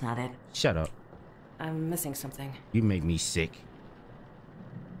 That's not it. Shut up. I'm missing something. You make me sick.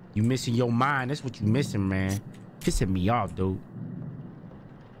 You missing your mind. That's what you missing, man. Pissing me off, dude.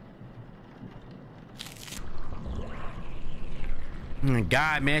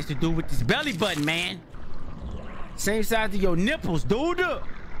 God, man, it's to do with this belly button, man. Same size as your nipples, dude.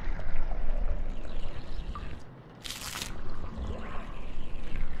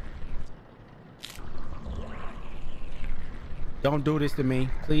 Don't do this to me.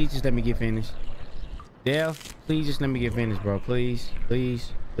 Please just let me get finished. Dev, please just let me get finished, bro. Please,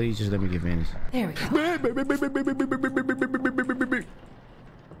 please, please just let me get finished. There we go.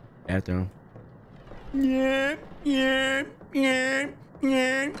 After him. Yeah.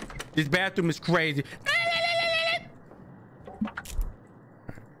 This bathroom is crazy.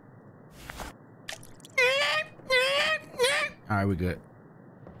 All right, we good.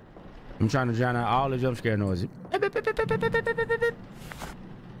 I'm trying to drown out all the jump scare noises.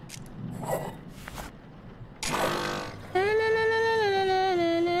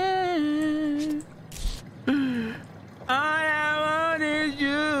 All I want is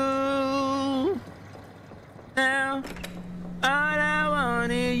you now. All I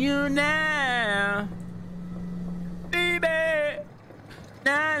want is you now, baby.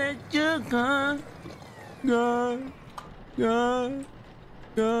 Now that you're gone, gone, gone,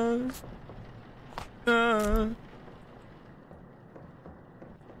 gone, gone.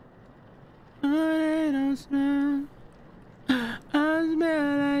 I don't smell. I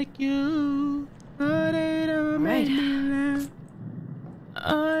smell like you. But they don't make me laugh.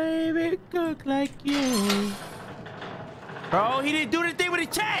 I will cook like you. Bro, he didn't do the thing with his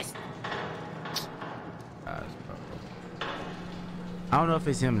chest. I don't know if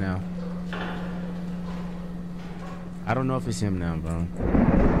it's him now. I don't know if it's him now, bro.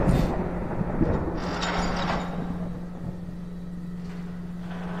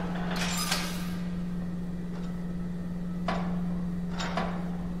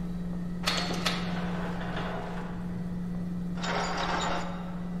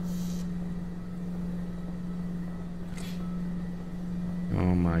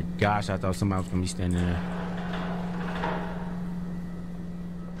 Oh my gosh, I thought somebody was gonna be standing there.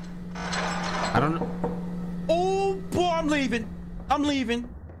 I don't know. Oh boy, I'm leaving. I'm leaving.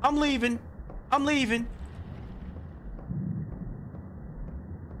 I'm leaving. I'm leaving.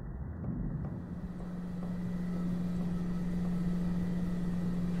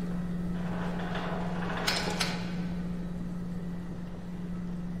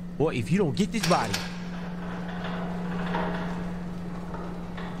 Boy, if you don't get this body.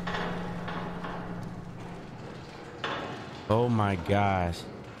 Oh my gosh.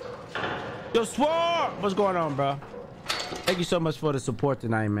 Yo, Swore! What's going on, bro? Thank you so much for the support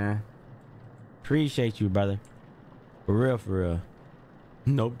tonight, man. Appreciate you, brother. For real, for real.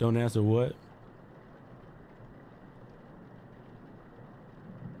 Nope, don't answer what?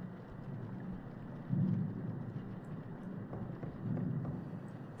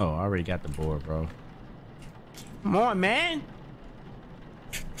 Oh, I already got the board, bro. Come on, man.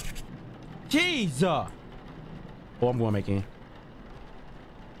 Jesus. Oh, I'm going back in.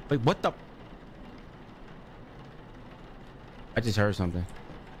 Wait, what the? I just heard something.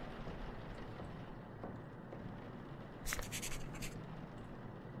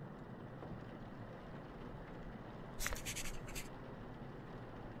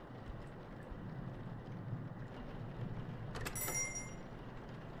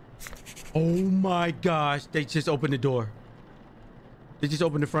 Oh my gosh, they just opened the door. They just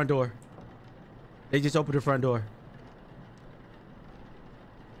opened the front door. They just opened the front door.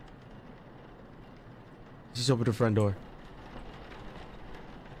 Just open the front door.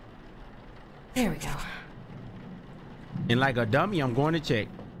 There we go. And like a dummy, I'm going to check.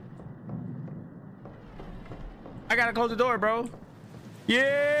 I gotta close the door, bro.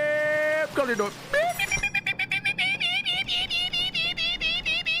 Yeah, go to the door.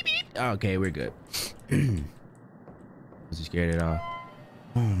 Okay, we're good. Was scared at all?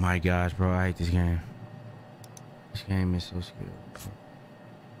 Oh my gosh, bro, I hate this game. This game is so scary.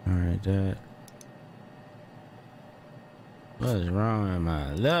 All right, that. What's wrong with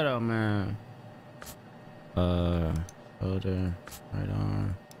my little man? Shoulder, right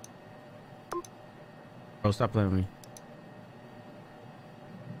arm. Bro, stop playing with me.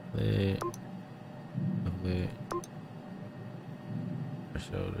 Leg, leg,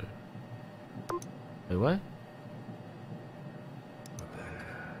 shoulder. Wait, what?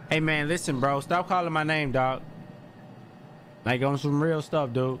 Hey man, listen, bro. Stop calling my name, dog. Like on some real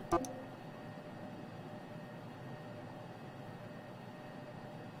stuff, dude.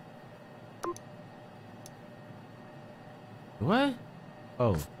 What?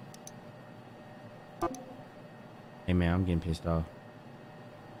 Oh. Hey man, I'm getting pissed off.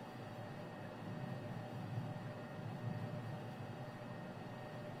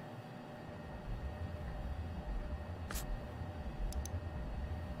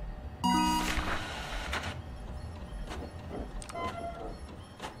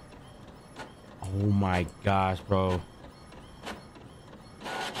 Oh my gosh, bro.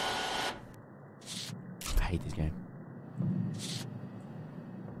 I hate this game.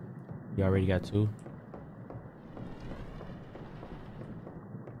 You already got 2?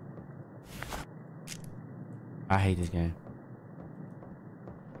 I hate this game.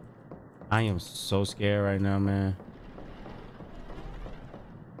 I am so scared right now, man.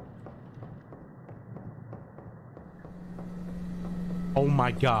 Oh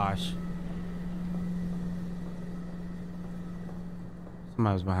my gosh.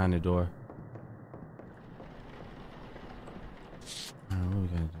 Somebody was behind the door. Alright, what we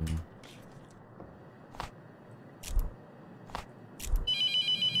gotta do?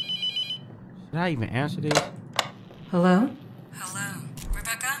 Should I even answer this? Hello? Hello,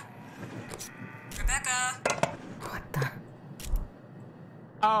 Rebecca? Rebecca? What the?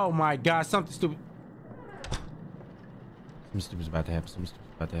 Oh my god, something stupid. Something stupid's about to happen. Something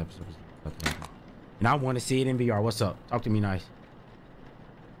stupid's about to happen. Something stupid's about to happen. And I want to see it in VR. What's up? Talk to me nice.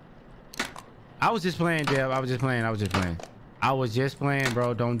 I was just playing, Dev. I was just playing. I was just playing. I was just playing,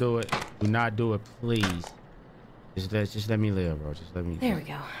 bro. Don't do it. Do not do it, please. Just let me live, bro. Just let me. There we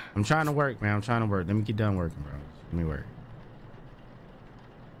go. I'm trying to work, man. I'm trying to work. Let me get done working, bro. Let me work.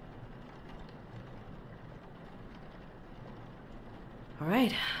 All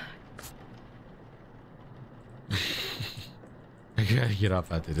right. I gotta get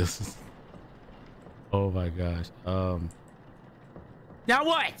off after this. Oh my gosh. Now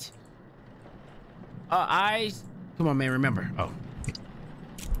what? Eyes. Come on, man. Remember. Oh.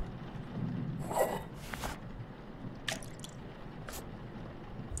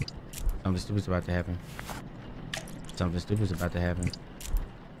 Something stupid's about to happen. Something stupid's about to happen.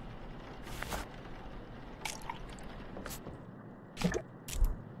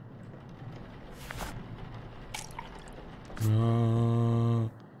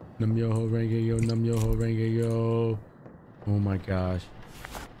 Num yo ho renge yo, num yo ho renge yo. Oh my gosh.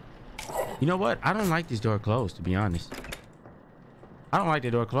 You know what? I don't like this door closed, to be honest. I don't like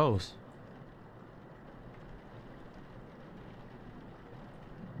the door closed.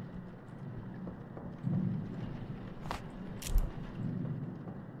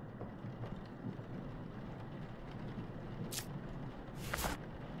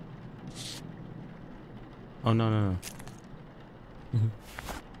 Oh, no, no, no.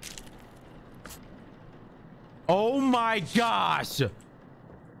 Oh my gosh! They're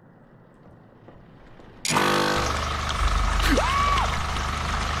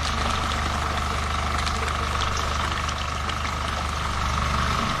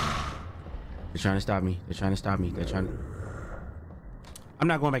trying to stop me. They're trying to stop me. They're trying to... I'm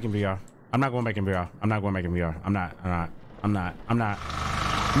not going back in VR. I'm not going back in VR. I'm not going back in VR. I'm not doing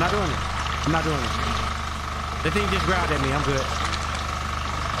it. I'm not doing it. The thing just growled at me. I'm good.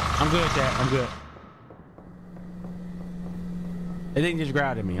 I'm good, chat. I'm good. The thing just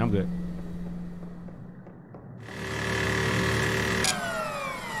growled at me. I'm good.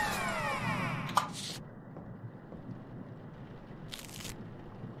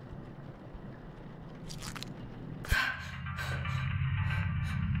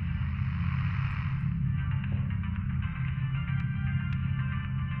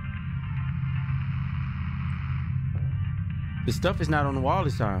 The stuff is not on the wall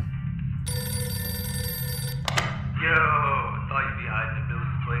this time. Yo, thought you'd be hiding in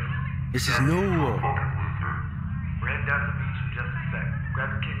Billy's place. This is new. We're heading down to the beach in just a sec. Grab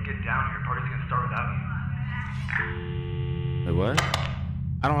your kid and get down here. Party's gonna start without you. Wait, what?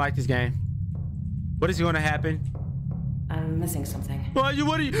 I don't like this game. What is going to happen? I'm missing something. What are you?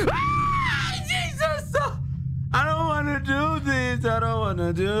 Ah, Jesus! I don't want to do this. I don't want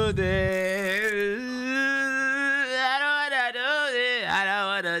to do this. I don't want to do this. I don't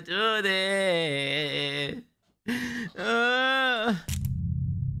want to do this.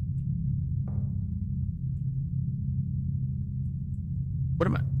 What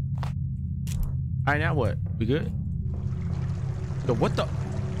am I? All right, now what? We good? Yo, what the?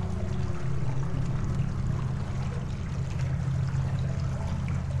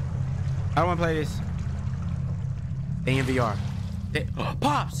 I don't want to play this. AMVR.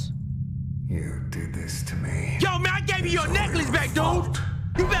 Pops! You did this to me. Yo, man, I gave you your necklace back, dude!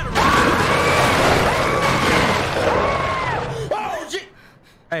 You better Oh, shit!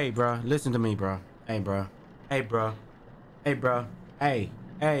 Hey, bro, listen to me, bro. Hey, bro. Hey, bro. Hey, bro. Hey,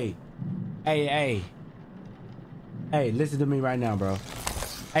 hey. Hey, hey. Hey, listen to me right now, bro.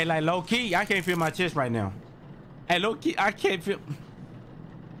 Hey, like, low-key, I can't feel my chest right now. Hey, low-key, I can't feel...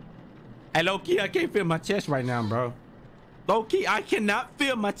 Hey, low-key, I can't feel my chest right now, bro. Low-key, I cannot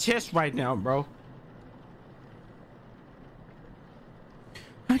feel my chest right now, bro.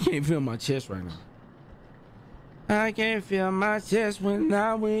 I can't feel my chest right now. I can't feel my chest when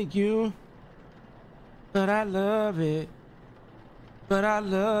I'm with you. But I love it. But I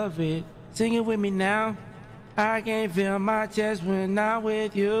love it. Sing it with me now. I can't feel my chest when I'm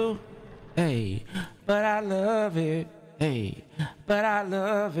with you. Hey, but I love it. Hey, but I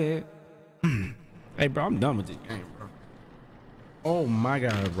love it. Hey, bro, I'm done with this game, bro. Oh my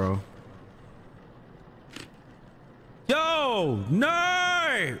God, bro. Yo,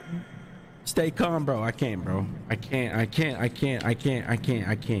 no! Stay calm, bro. I can't, bro. I can't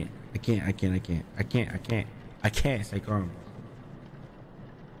stay calm.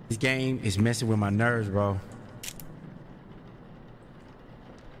 This game is messing with my nerves, bro.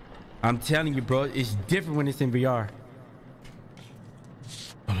 I'm telling you, bro, it's different when it's in VR.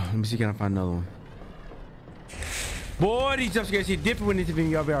 Hold on, let me see, can I find another one? Boy, these jump scares hit different when it's in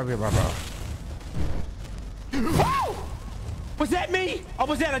VR, bro. Whoa! Was that me? Or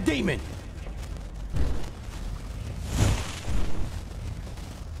was that a demon?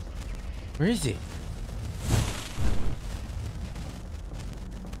 Where is it?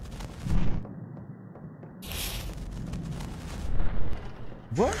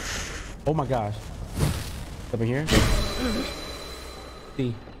 What? Oh my gosh. Up in here?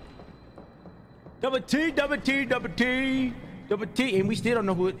 T. Double T, double T, double T, double T, and we still don't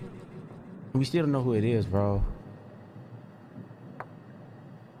know who it. We still don't know who it is, bro.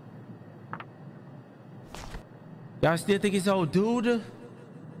 Y'all still think it's old dude?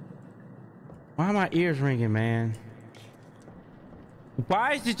 Why are my ears ringing, man?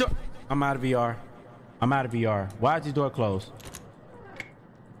 Why is this door? I'm out of VR. I'm out of VR. Why is this door closed?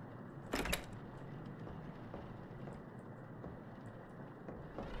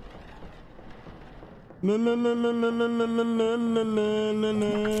 I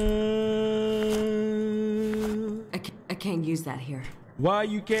can't use that here. Why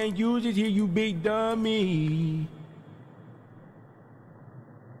you can't use it here, you big dummy?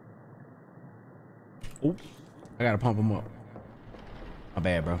 Oops. I gotta pump him up. My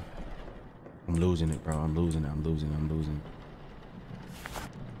bad, bro. I'm losing it, bro. I'm losing it.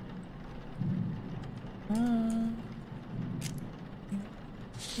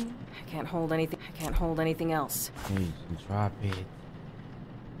 I can't hold anything. I can't hold anything else. Hey, drop it.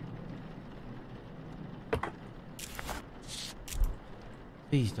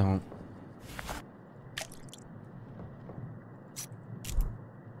 Please don't.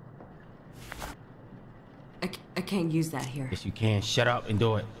 I can't use that here. Yes, you can. Shut up and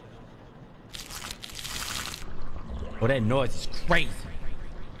do it. Oh, that noise is crazy.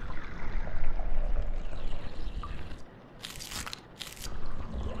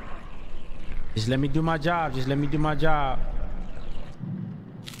 Just let me do my job. Just let me do my job.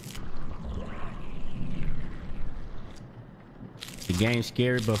 The game's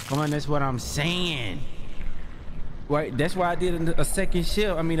scary but fun. That's what I'm saying. Right? That's why I did a second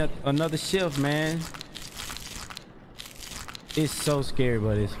shift. I mean, another shift, man. It's so scary,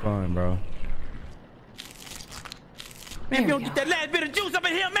 but it's fun, bro. Man, if you don't get that last bit of juice up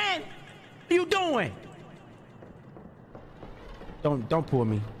in here, man, what are you doing? Don't pull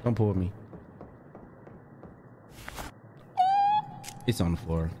me. Don't pull me. It's on the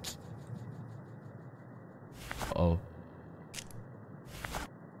floor. Uh-oh.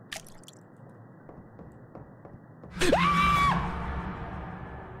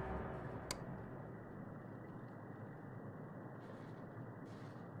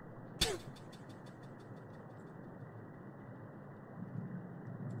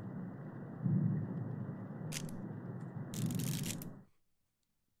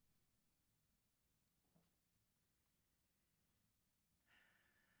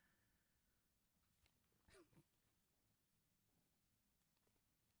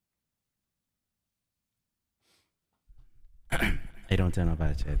 Hey, don't tell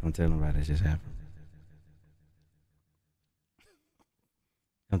nobody, chat. Don't tell nobody it just happened.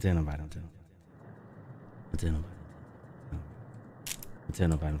 Don't tell nobody. Don't tell nobody. Don't tell nobody. Don't tell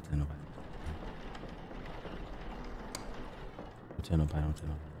nobody. Don't tell nobody. Don't tell nobody. Don't tell nobody.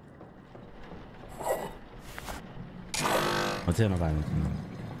 Don't tell nobody. Don't tell nobody.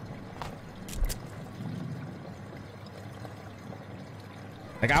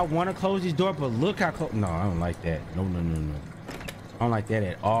 Like, I want to close this door, but look how close. No, I don't like that. No, no, no, no. I don't like that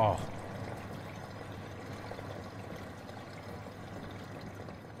at all.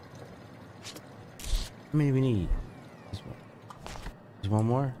 How many we need? Just one. Just one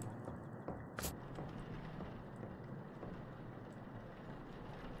more?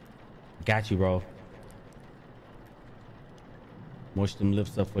 Got you, bro. Mush them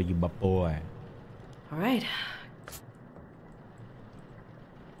lips up for you, my boy. All right.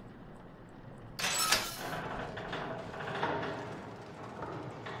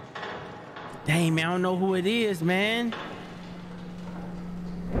 Dang, man, I don't know who it is, man.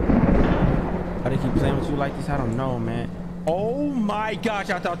 Why they keep playing with you like this? I don't know, man. Oh my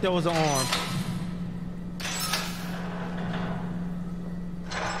gosh, I thought there was an arm.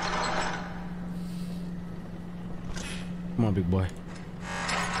 Come on, big boy.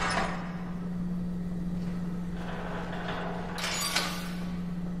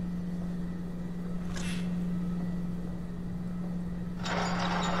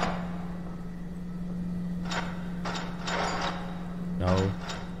 No.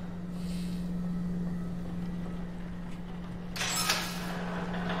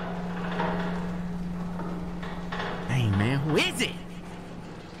 Hey, man, who is it?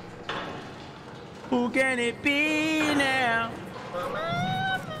 Who can it be now?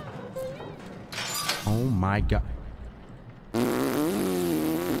 Oh my God.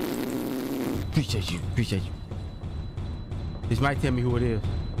 Appreciate you. Appreciate you. This might tell me who it is.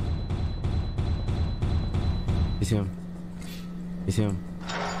 It's him. It's him.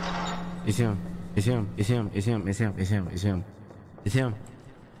 It's him. It's him. It's him. It's him. It's him. It's him. It's him. It's him.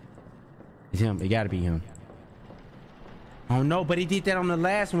 It's him. It gotta be him. I don't know, but he did that on the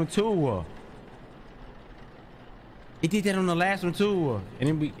last one too. He did that on the last one too,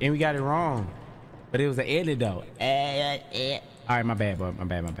 and we got it wrong. But it was an edit though. All right, my bad, boy. My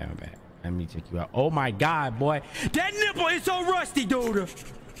bad. Let me check you out. Oh my God, boy, that nipple is so rusty, dude.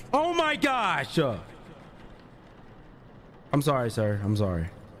 Oh my gosh. I'm sorry, sir. I'm sorry.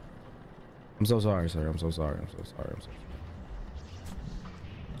 I'm so sorry, sir. I'm so sorry. I'm so sorry. I'm so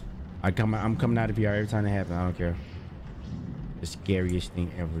sorry. I'm coming out of here every time it happens. I don't care. The scariest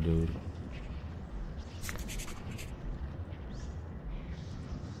thing ever, dude.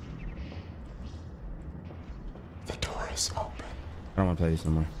 The door is open. I don't want to play this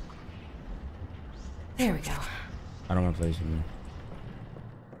no more. There we go. I don't want to play this anymore.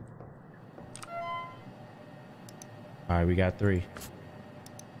 All right, we got 3.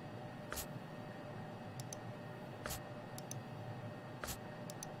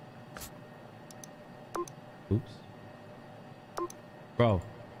 Oops. Bro.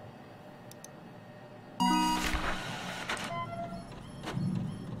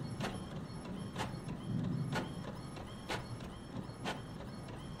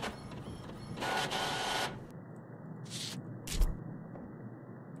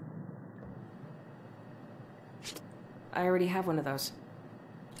 I already have one of those.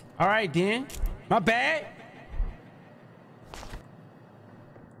 All right, then. My bad.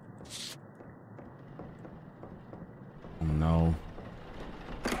 Oh, no.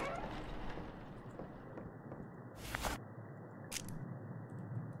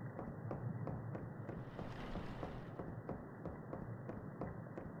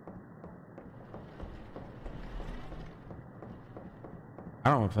 I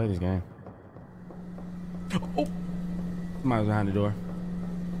don't want to play this game. Oh. Somebody's behind the door.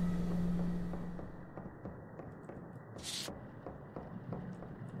 All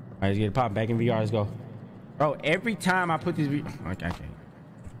right, let's get it popping. Back in VR. Let's go. Bro, every time I put this okay.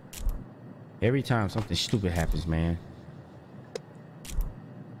 Every time something stupid happens, man.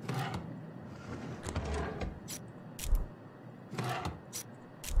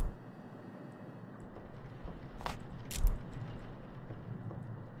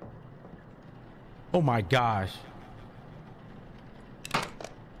 Oh my gosh.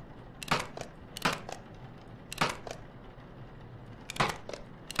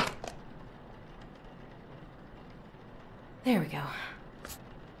 There we go.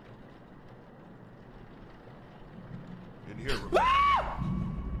 In here, Rebecca.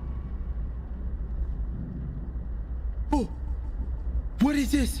 Oh, what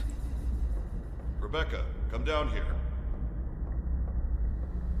is this? Rebecca, come down here.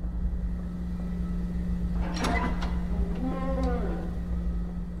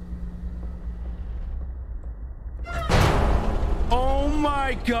 Oh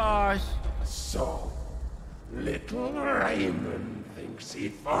my gosh. So, little Raymond thinks he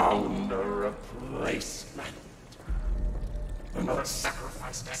found a replacement. Another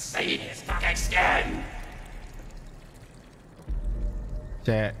sacrifice to save his fucking skin.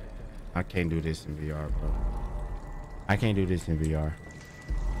 Chat, I can't do this in VR, bro. I can't do this in VR.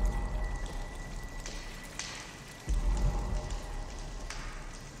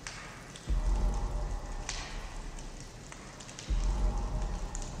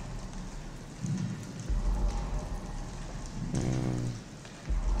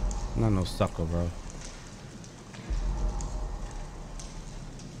 I'm not no sucker, bro.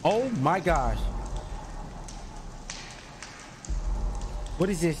 Oh my gosh. What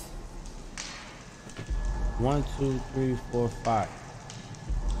is this? 1, 2, 3, 4, 5.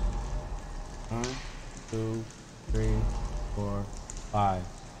 1, 2, 3, 4, 5.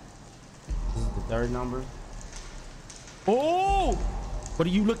 This is the third number. Oh! What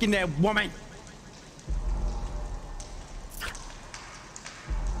are you looking at, woman?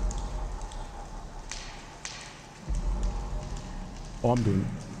 Oh, I'm doing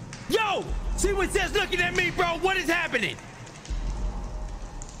it. Yo! See what says looking at me, bro? What is happening?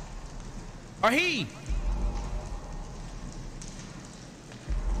 Or he?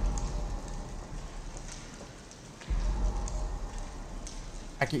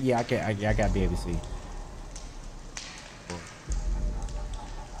 I gotta be able to see.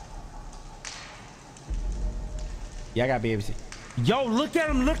 Yeah, I gotta be able to see. Yo, look at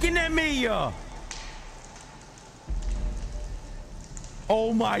him looking at me,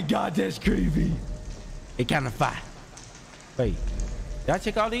 Oh my God, that's creepy. It kind of fire. Wait, did I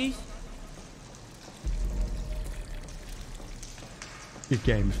check all these? This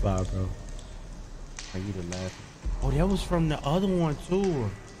game is fire, bro. Are you the last? Oh, that was from the other one too.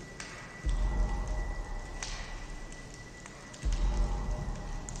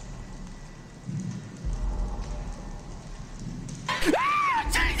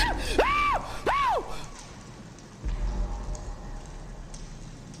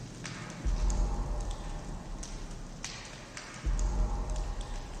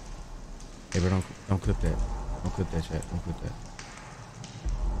 Hey, bro, don't clip that. Don't clip that, chat. Don't clip that.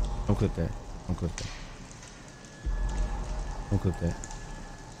 Don't clip that. Don't clip that. Don't clip that.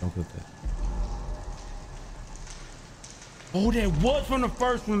 Don't clip that. Oh, that was from the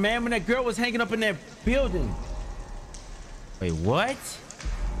first one, man, when that girl was hanging up in that building. Wait, what?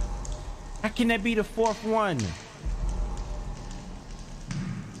 How can that be the fourth one?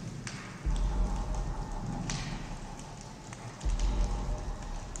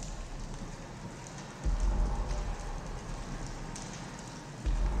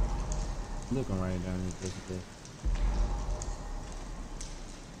 Looking right down here, basically.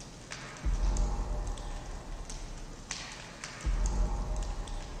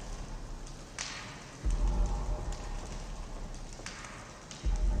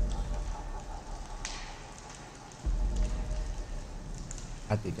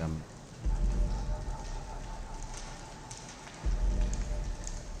 I think I'm.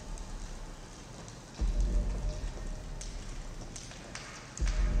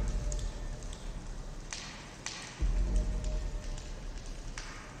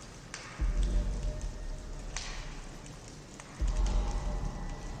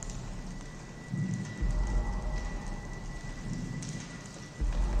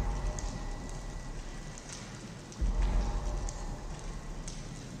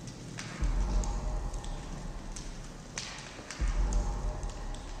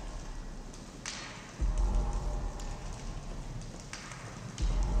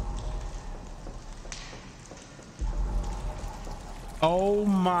 Oh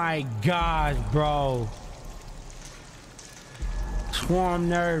my gosh, bro. Swarm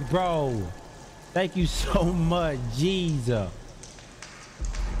nerd, bro. Thank you so much, Jesus.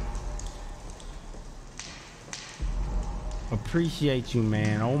 Appreciate you,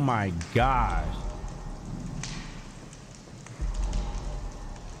 man. Oh my gosh.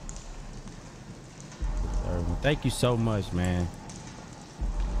 Thank you so much, man.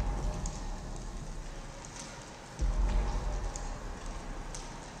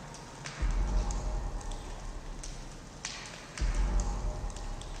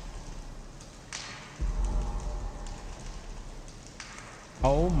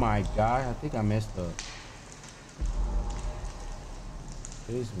 Oh my God, I think I messed up.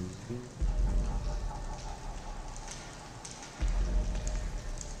 This one.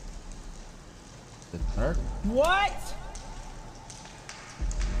 The third? What?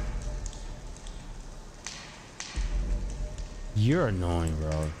 You're annoying,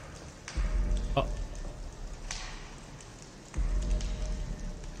 bro. Oh.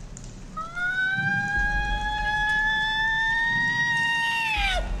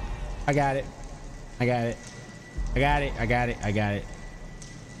 I got it. I got it. I got it. I got it. I got it.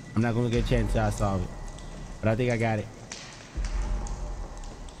 I'm not gonna get a chance to solve it, but I think I got it.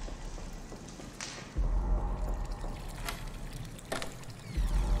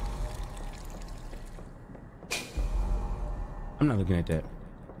 I'm not looking at that.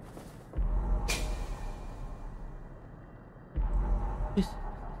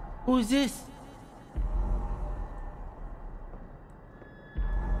 Who is this?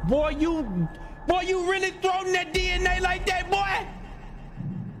 Boy, you really throwing that DNA like that, boy?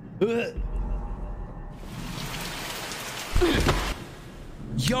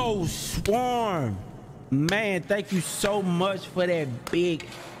 Yo, Swarm. Man, thank you so much for that big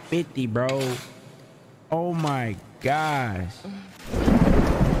 50, bro. Oh my gosh.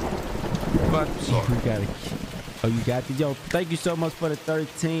 But sorry. You got it. Oh, you got it. Yo, thank you so much for the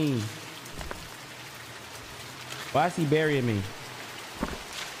 13. Why is he burying me?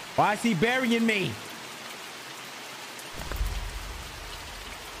 Why is he burying me?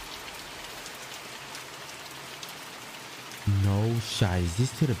 No shot. Is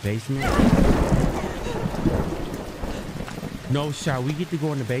this to the basement? No shot. We get to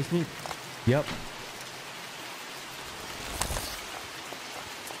go in the basement? Yep.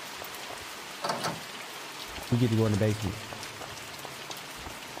 We get to go in the basement.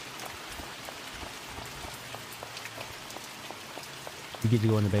 We get to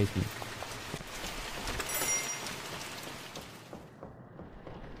go in the basement.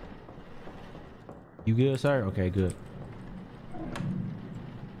 You good, sir? Okay, good.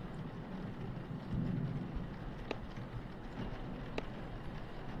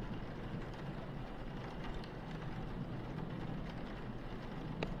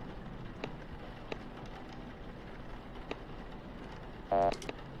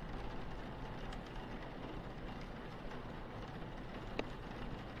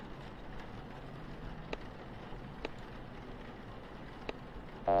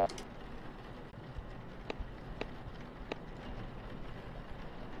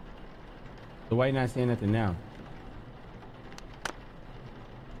 So why you not saying nothing now?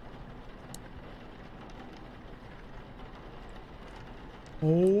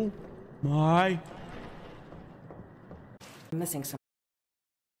 Oh my. I'm missing some.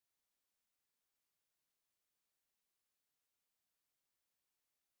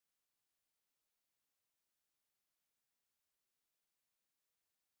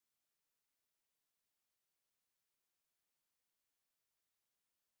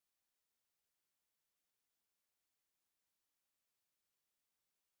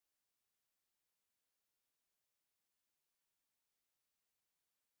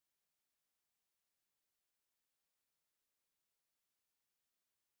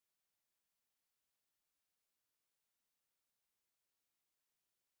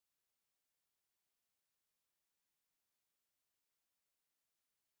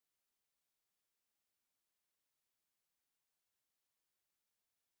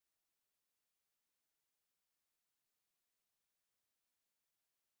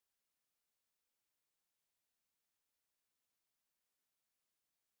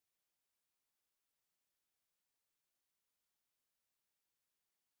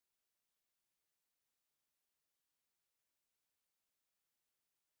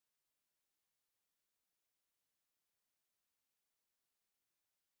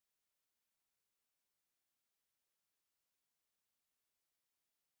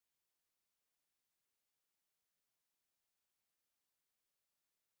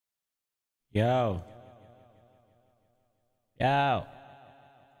 Yo. Yo.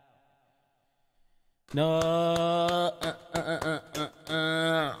 No.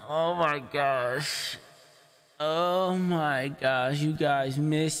 Oh my gosh. Oh my gosh. You guys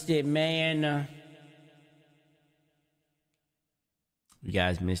missed it, man. You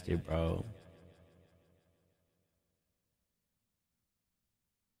guys missed it, bro.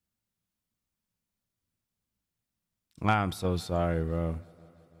 I'm so sorry, bro.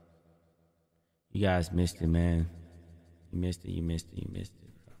 You guys missed it, man. You missed it, you missed it, you missed it,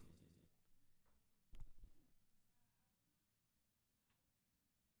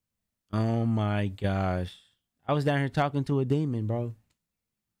 bro. Oh my gosh. I was down here talking to a demon, bro.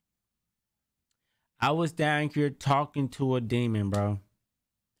 I was down here talking to a demon, bro.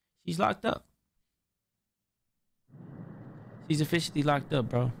 She's locked up. She's officially locked up,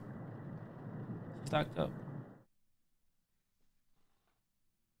 bro. She's locked up.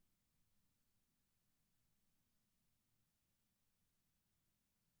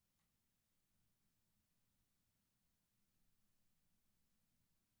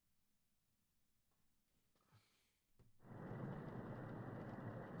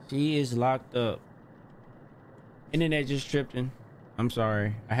 She is locked up. Internet just tripping. I'm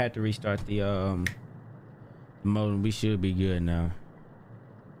sorry. I had to restart the modem. We should be good now.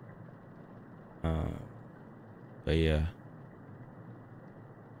 But yeah.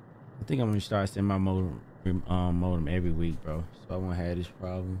 I think I'm gonna start sending my modem every week, bro. So I won't have this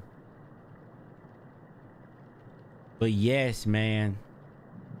problem. But yes, man.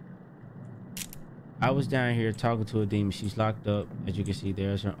 I was down here talking to a demon. She's locked up. As you can see,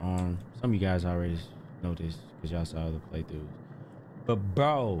 there's her arm. Some of you guys already know this because y'all saw the playthroughs. But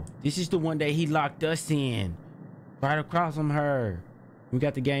bro, this is the one that he locked us in. Right across from her. We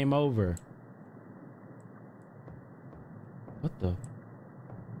got the game over. What the?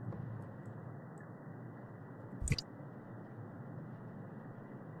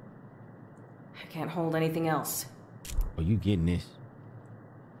 I can't hold anything else. Oh, you getting this?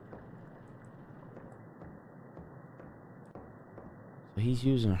 So he's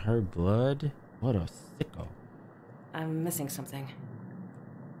using her blood? What a sicko. I'm missing something.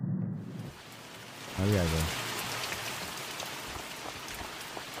 Oh, we gotta go.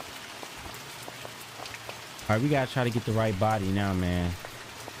 Alright, we gotta try to get the right body now, man.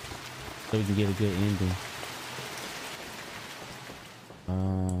 So we can get a good ending.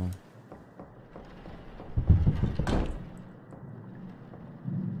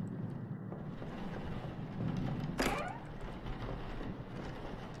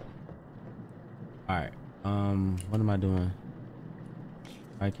 Alright, what am I doing?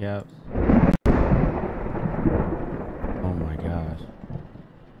 High caps. Oh my gosh.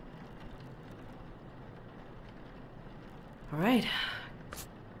 All right.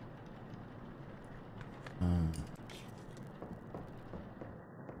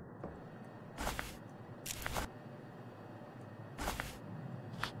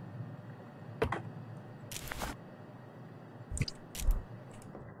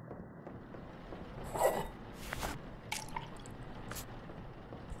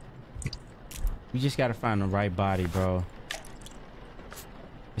 We just gotta find the right body, bro.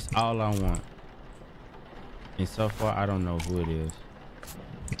 It's all I want. And so far, I don't know who it is.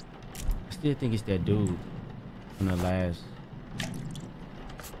 I still think it's that dude from the last.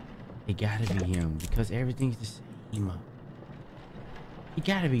 It gotta be him because everything's the same. It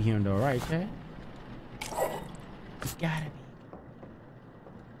gotta be him though, right, Chad? It gotta be.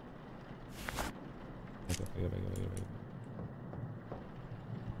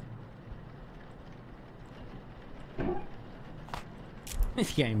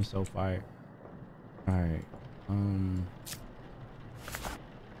 This game is so fire. All right.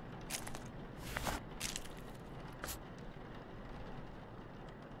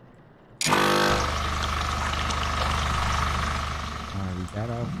 We got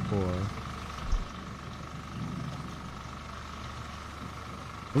our 4.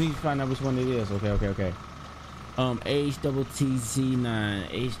 We need to find out which one it is. Okay. HTTC9,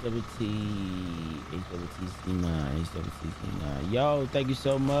 HTTC9. Yo, thank you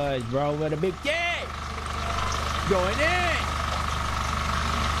so much, bro. What a big day! Going in!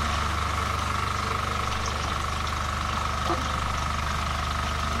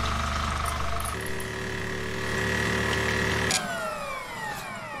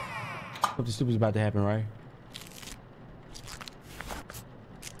 Something stupid's about to happen, right?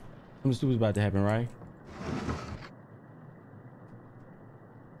 Something stupid's about to happen, right?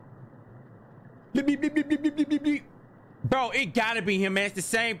 Beep, beep, beep, beep, beep, beep, beep, beep. Bro, it gotta be him, man. It's the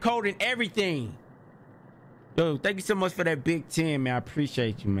same code and everything. Yo, thank you so much for that big 10, man. I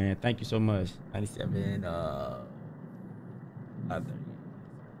appreciate you, man. Thank you so much. 97, I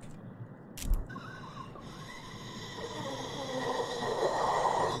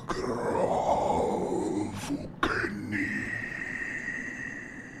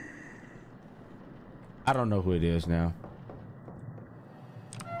don't know who it is now.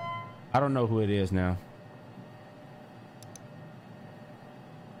 I don't know who it is now.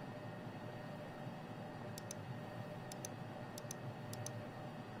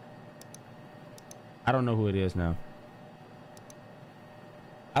 I don't know who it is now.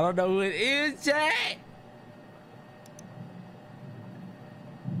 I don't know who it is, Jay.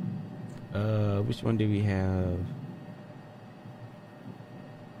 Which one do we have?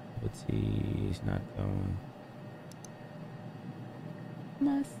 Let's see. It's not going.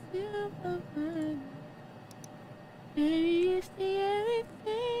 My silver lining. Maybe it's the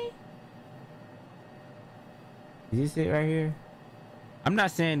everything. Is this it right here? I'm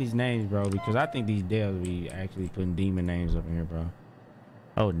not saying these names, bro, because I think these devs be actually putting demon names up in here, bro.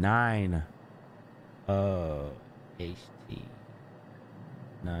 Oh, 9. HT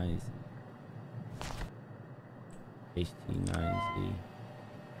 9Z. HT 9Z.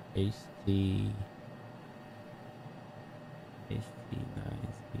 HT 9C.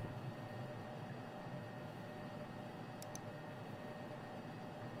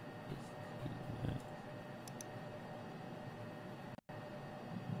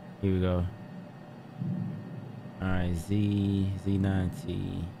 Here we go. All right,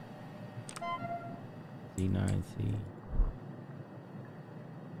 Z9T. Z9T.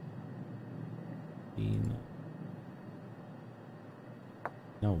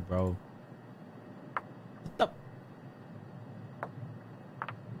 No, bro. Stop.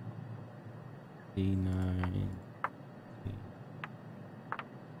 Z9. All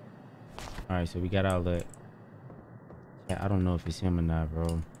right, so we got all that. Yeah, I don't know if it's him or not,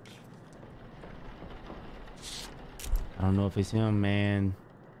 bro. I don't know if it's him, man.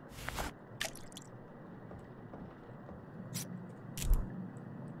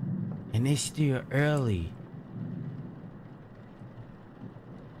 And it's still early.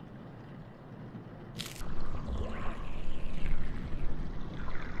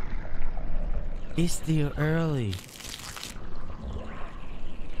 It's still early.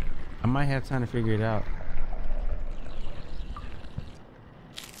 I might have time to figure it out.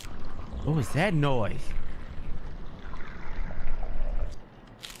 What was that noise?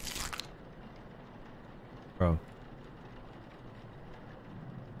 Bro.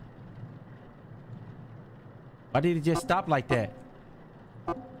 Why did it just stop like that?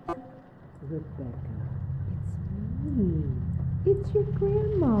 Rebecca, it's me. It's your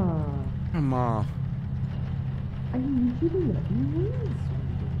grandma. Grandma. I need you to let me in,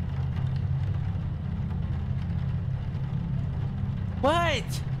 sweetie.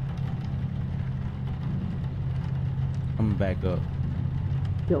 What? I'm gonna back up.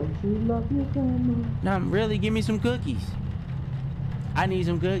 Don't you love your grandma? Nah, really, give me some cookies. I need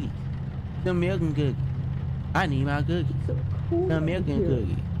some cookies. Some milk and cookies. I need my cookies. Some milk and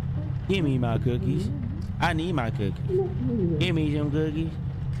cookies. Give me my cookies. I need my cookies. Give me some cookies.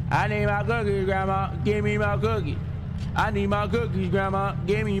 I need my cookies, Grandma. Give me my cookies. I need my cookies, Grandma.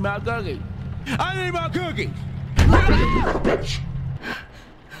 Give me my cookies. I need my cookies. Bitch.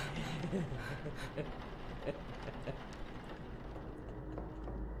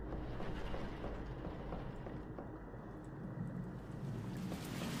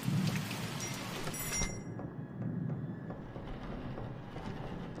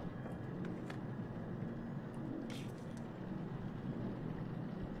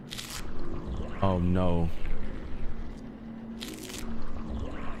 Oh no.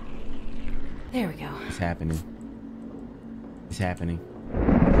 There we go. It's happening. It's happening.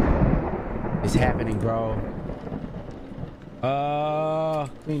 It's happening, bro.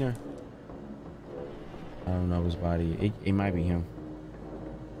 Cleaner. I don't know his body. It might be him.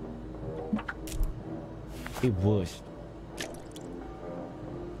 He bushed.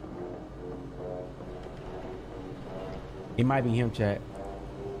 It might be him, chat.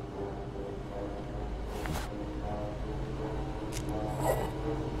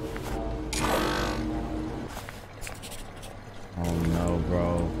 Oh no,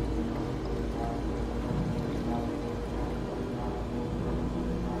 bro.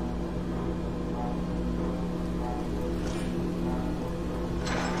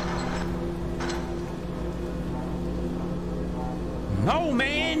 No,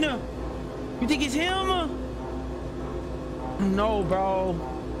 man. You think it's him? No, bro.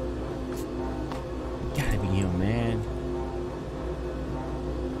 Gotta be him, man.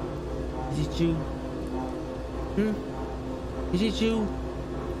 Is it you? Is it you?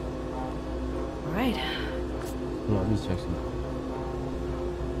 All right. Hold on, let me check some.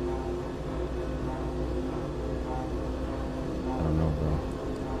 I don't know, bro.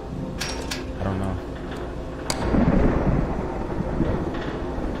 I don't know.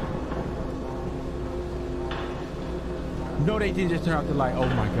 No, they didn't just turn out the light. Oh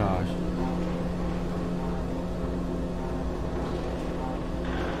my gosh.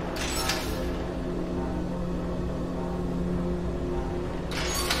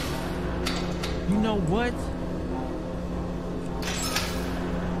 You know what?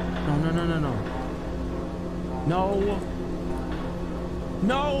 No, no, no, no, no. No.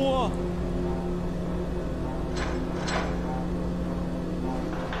 No.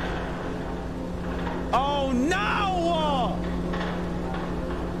 Oh no.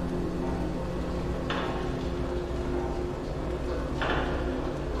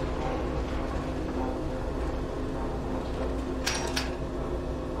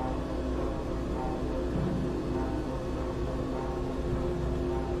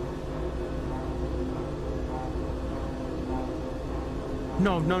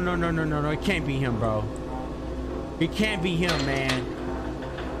 No, no, no, no, no, no, no. It can't be him, bro. It can't be him, man.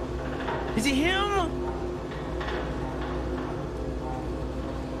 Is it him?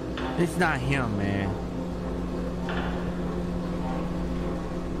 It's not him, man.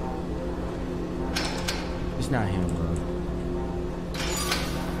 It's not him, bro.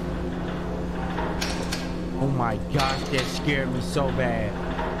 Oh my gosh, that scared me so bad.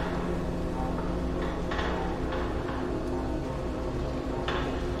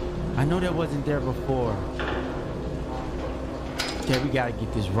 I know that wasn't there before. Okay, we gotta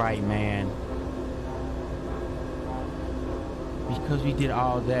get this right, man. Because we did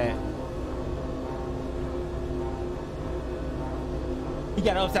all that. He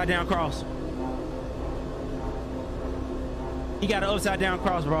got an upside down cross. He got an upside down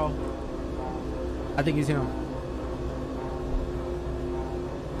cross, bro. I think it's him.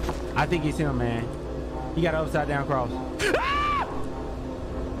 I think it's him, man. He got an upside down cross.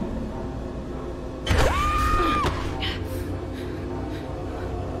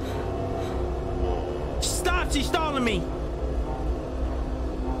 Stop! She's stalling me.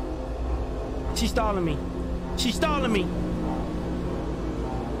 She's stalling me. She's stalling me.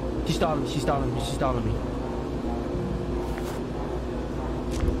 She's stalling me. She's stalling me. She's stalling me.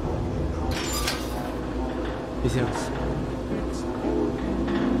 It's him.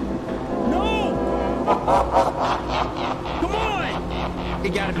 No! Come on! It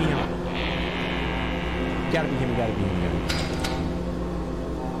gotta be him. It gotta be him. It gotta be him.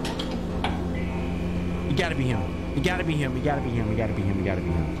 It gotta be him. It gotta be him. It gotta be him. It gotta be him. It gotta be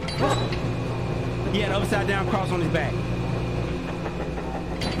him. He had an upside down cross on his back.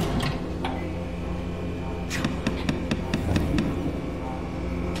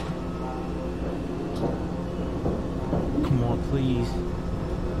 Come on, please.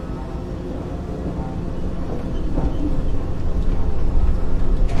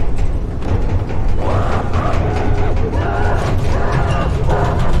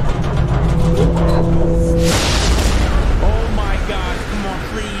 Oh my God, come on,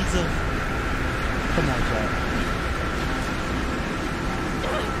 please. Come on, Jack.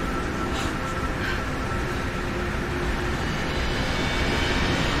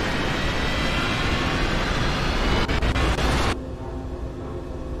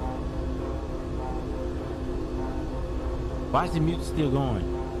 Why is the mute still going?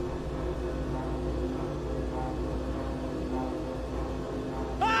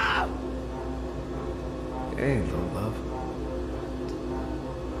 Ah! Hey, little love.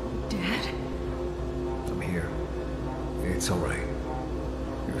 Dad? I'm here. It's all right.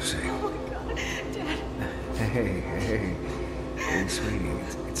 You're safe. Oh my God, Dad. Hey, sweetie.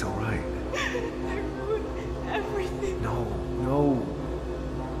 It's all right. I ruined everything. No.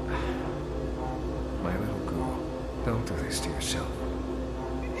 My little girl, don't do this to yourself.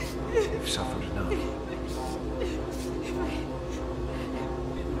 You've suffered enough. If I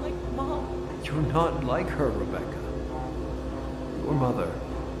had been like Mom. You're not like her, Rebecca. Your mother.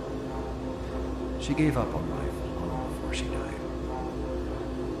 She gave up on life long before she died.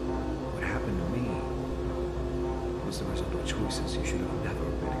 What happened to me was the result of choices you should have never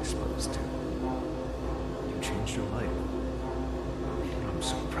been exposed to. You changed your life. And I'm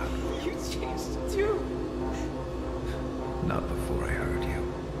so proud of you. You changed too. Not before I hurt you.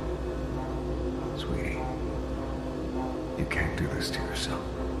 Sweetie, you can't do this to yourself.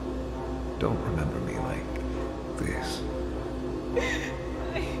 Don't remember me like this.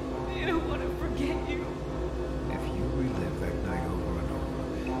 I don't want to forget you. If you relive that night over and over,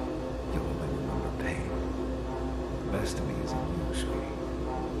 you'll only remember pain. The best of me is in you, sweetie.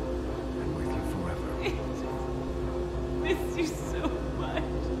 I'm with you forever. I just miss you so much.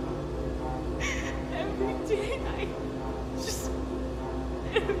 Every day I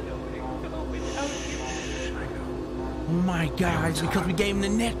don't know where to go without you. I know. Oh my God, it's because we gave him the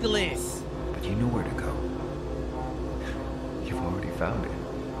necklace. But you know where to go. You've already found it.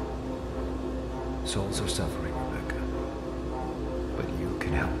 Souls are suffering, Rebecca. But you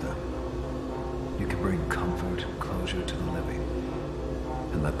can help them. You can bring comfort and closure to the living.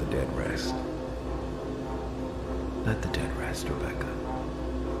 And let the dead rest. Let the dead rest, Rebecca.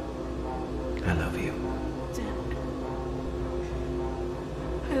 I love you. Dad,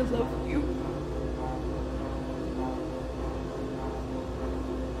 I love you.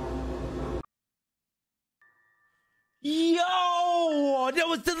 Yo, that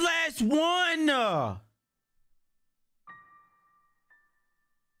was the last one.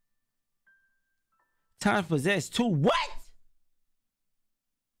 Time to possess two. What?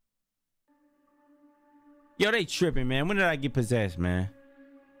 Yo, they tripping, man. When did I get possessed, man?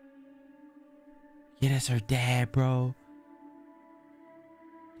 Yeah, that's her dad, bro.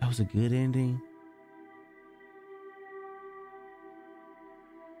 That was a good ending.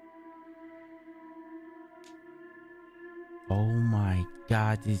 Oh my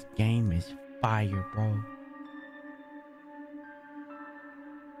God, this game is fire, bro.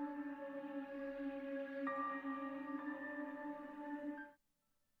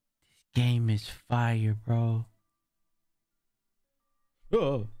 This game is fire, bro.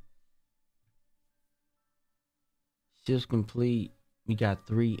 Oh. Just complete. We got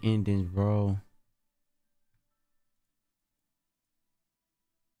 3 endings, bro.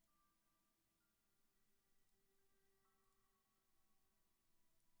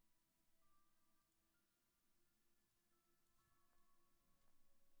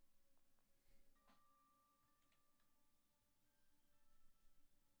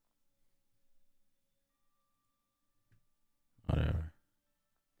 Whatever.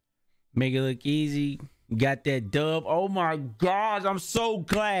 Make it look easy. Got that dub. Oh my gosh, I'm so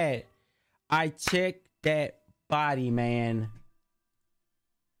glad I checked that body, man.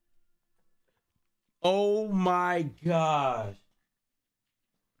 Oh my gosh.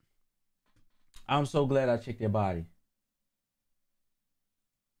 I'm so glad I checked that body.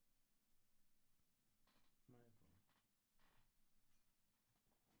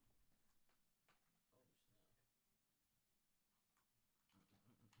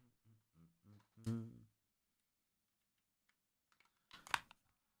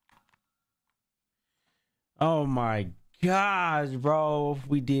 Oh my gosh, bro.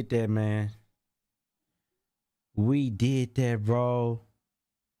 We did that, man. We did that, bro.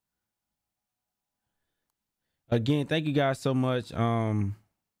 Again, thank you guys so much for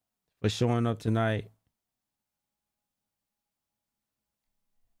showing up tonight.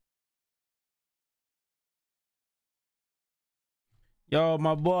 Yo,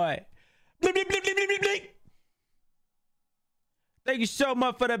 my boy. Bleep, bleep, bleep, bleep, bleep, bleep, bleep. Thank you so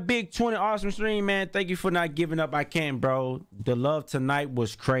much for the big 20 awesome stream, man. Thank you for not giving up. I can't, bro. The love tonight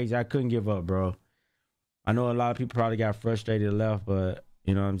was crazy. I couldn't give up, bro. I know a lot of people probably got frustrated and left, but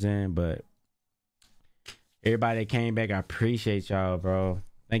you know what I'm saying? But everybody that came back, I appreciate y'all, bro.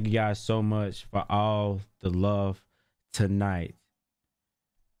 Thank you guys so much for all the love tonight.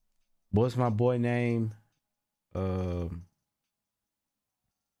 What's my boy name?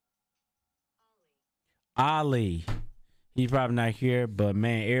 Ali. He's probably not here, but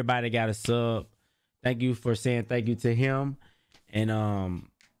man, everybody got a sub. Thank you for saying thank you to him and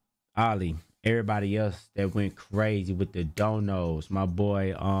Ali. Everybody else that went crazy with the donos. My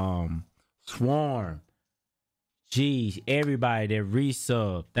boy Swarm. Jeez, everybody that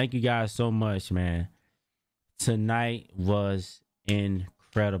resub. Thank you guys so much, man. Tonight was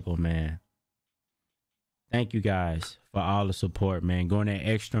incredible, man. Thank you guys for all the support, man. Going that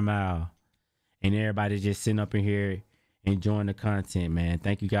extra mile. And everybody just sitting up in here enjoying the content, man.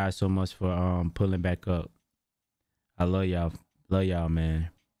 Thank you guys so much for pulling back up. I love y'all. Love y'all, man.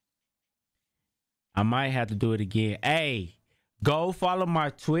 I might have to do it again. Hey, go follow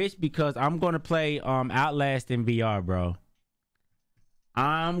my Twitch because I'm gonna play Outlast in VR, bro.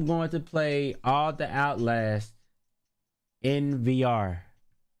 I'm going to play all the Outlast in VR.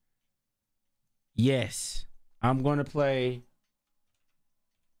 Yes, I'm gonna play,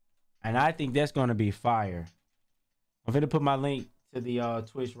 and I think that's gonna be fire. I'm gonna put my link to the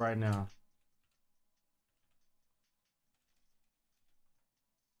Twitch right now.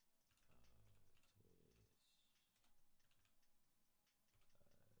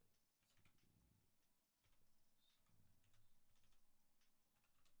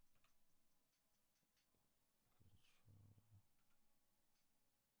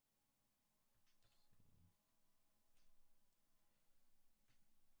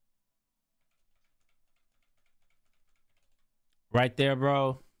 Right there,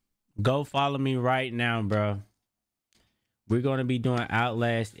 bro. Go follow me right now, bro. We're gonna be doing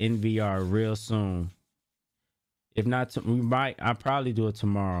Outlast in VR real soon. If not, I'll probably do it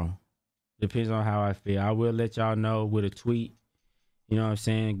tomorrow. Depends on how I feel. I will let y'all know with a tweet. You know what I'm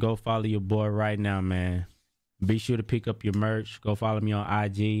saying? Go follow your boy right now, man. Be sure to pick up your merch. Go follow me on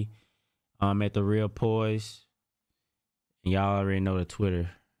IG. At the Real Poise. And y'all already know the Twitter.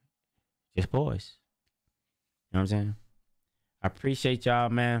 Just Poise. You know what I'm saying? I appreciate y'all,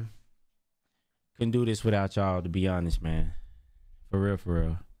 man. Couldn't do this without y'all, to be honest, man. For real, for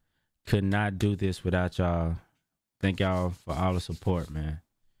real. Could not do this without y'all. Thank y'all for all the support, man.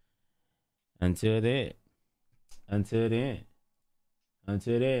 Until then,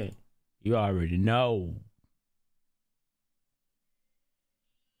 you already know.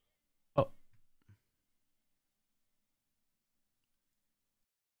 Oh.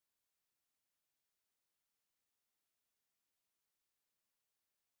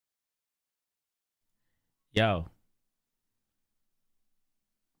 Yo.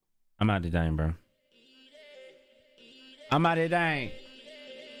 I'm out of time, bro. I'm out of dang.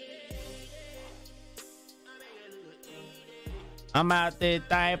 I'm out this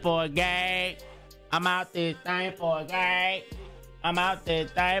thing for a gang. I'm out this thing for a gang. I'm out this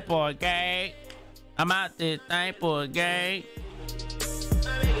thing for a gang. I'm out this thing for a gang.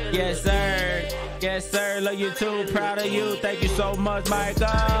 Yes, sir. Yes, sir. Love you too. Proud of you. Thank you so much, Michael.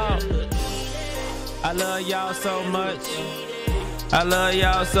 I love y'all so much. I love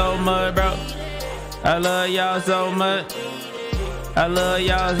y'all so much, bro. I love y'all so much. I love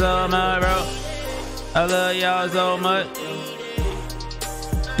y'all so much, bro. I love y'all so much.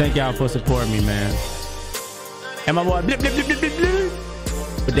 Thank y'all for supporting me, man. And my boy, blip, blip, blip, blip, blip, blip,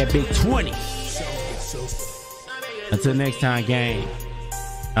 with that big 20. Until next time, gang.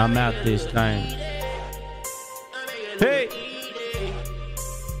 I'm out this thing.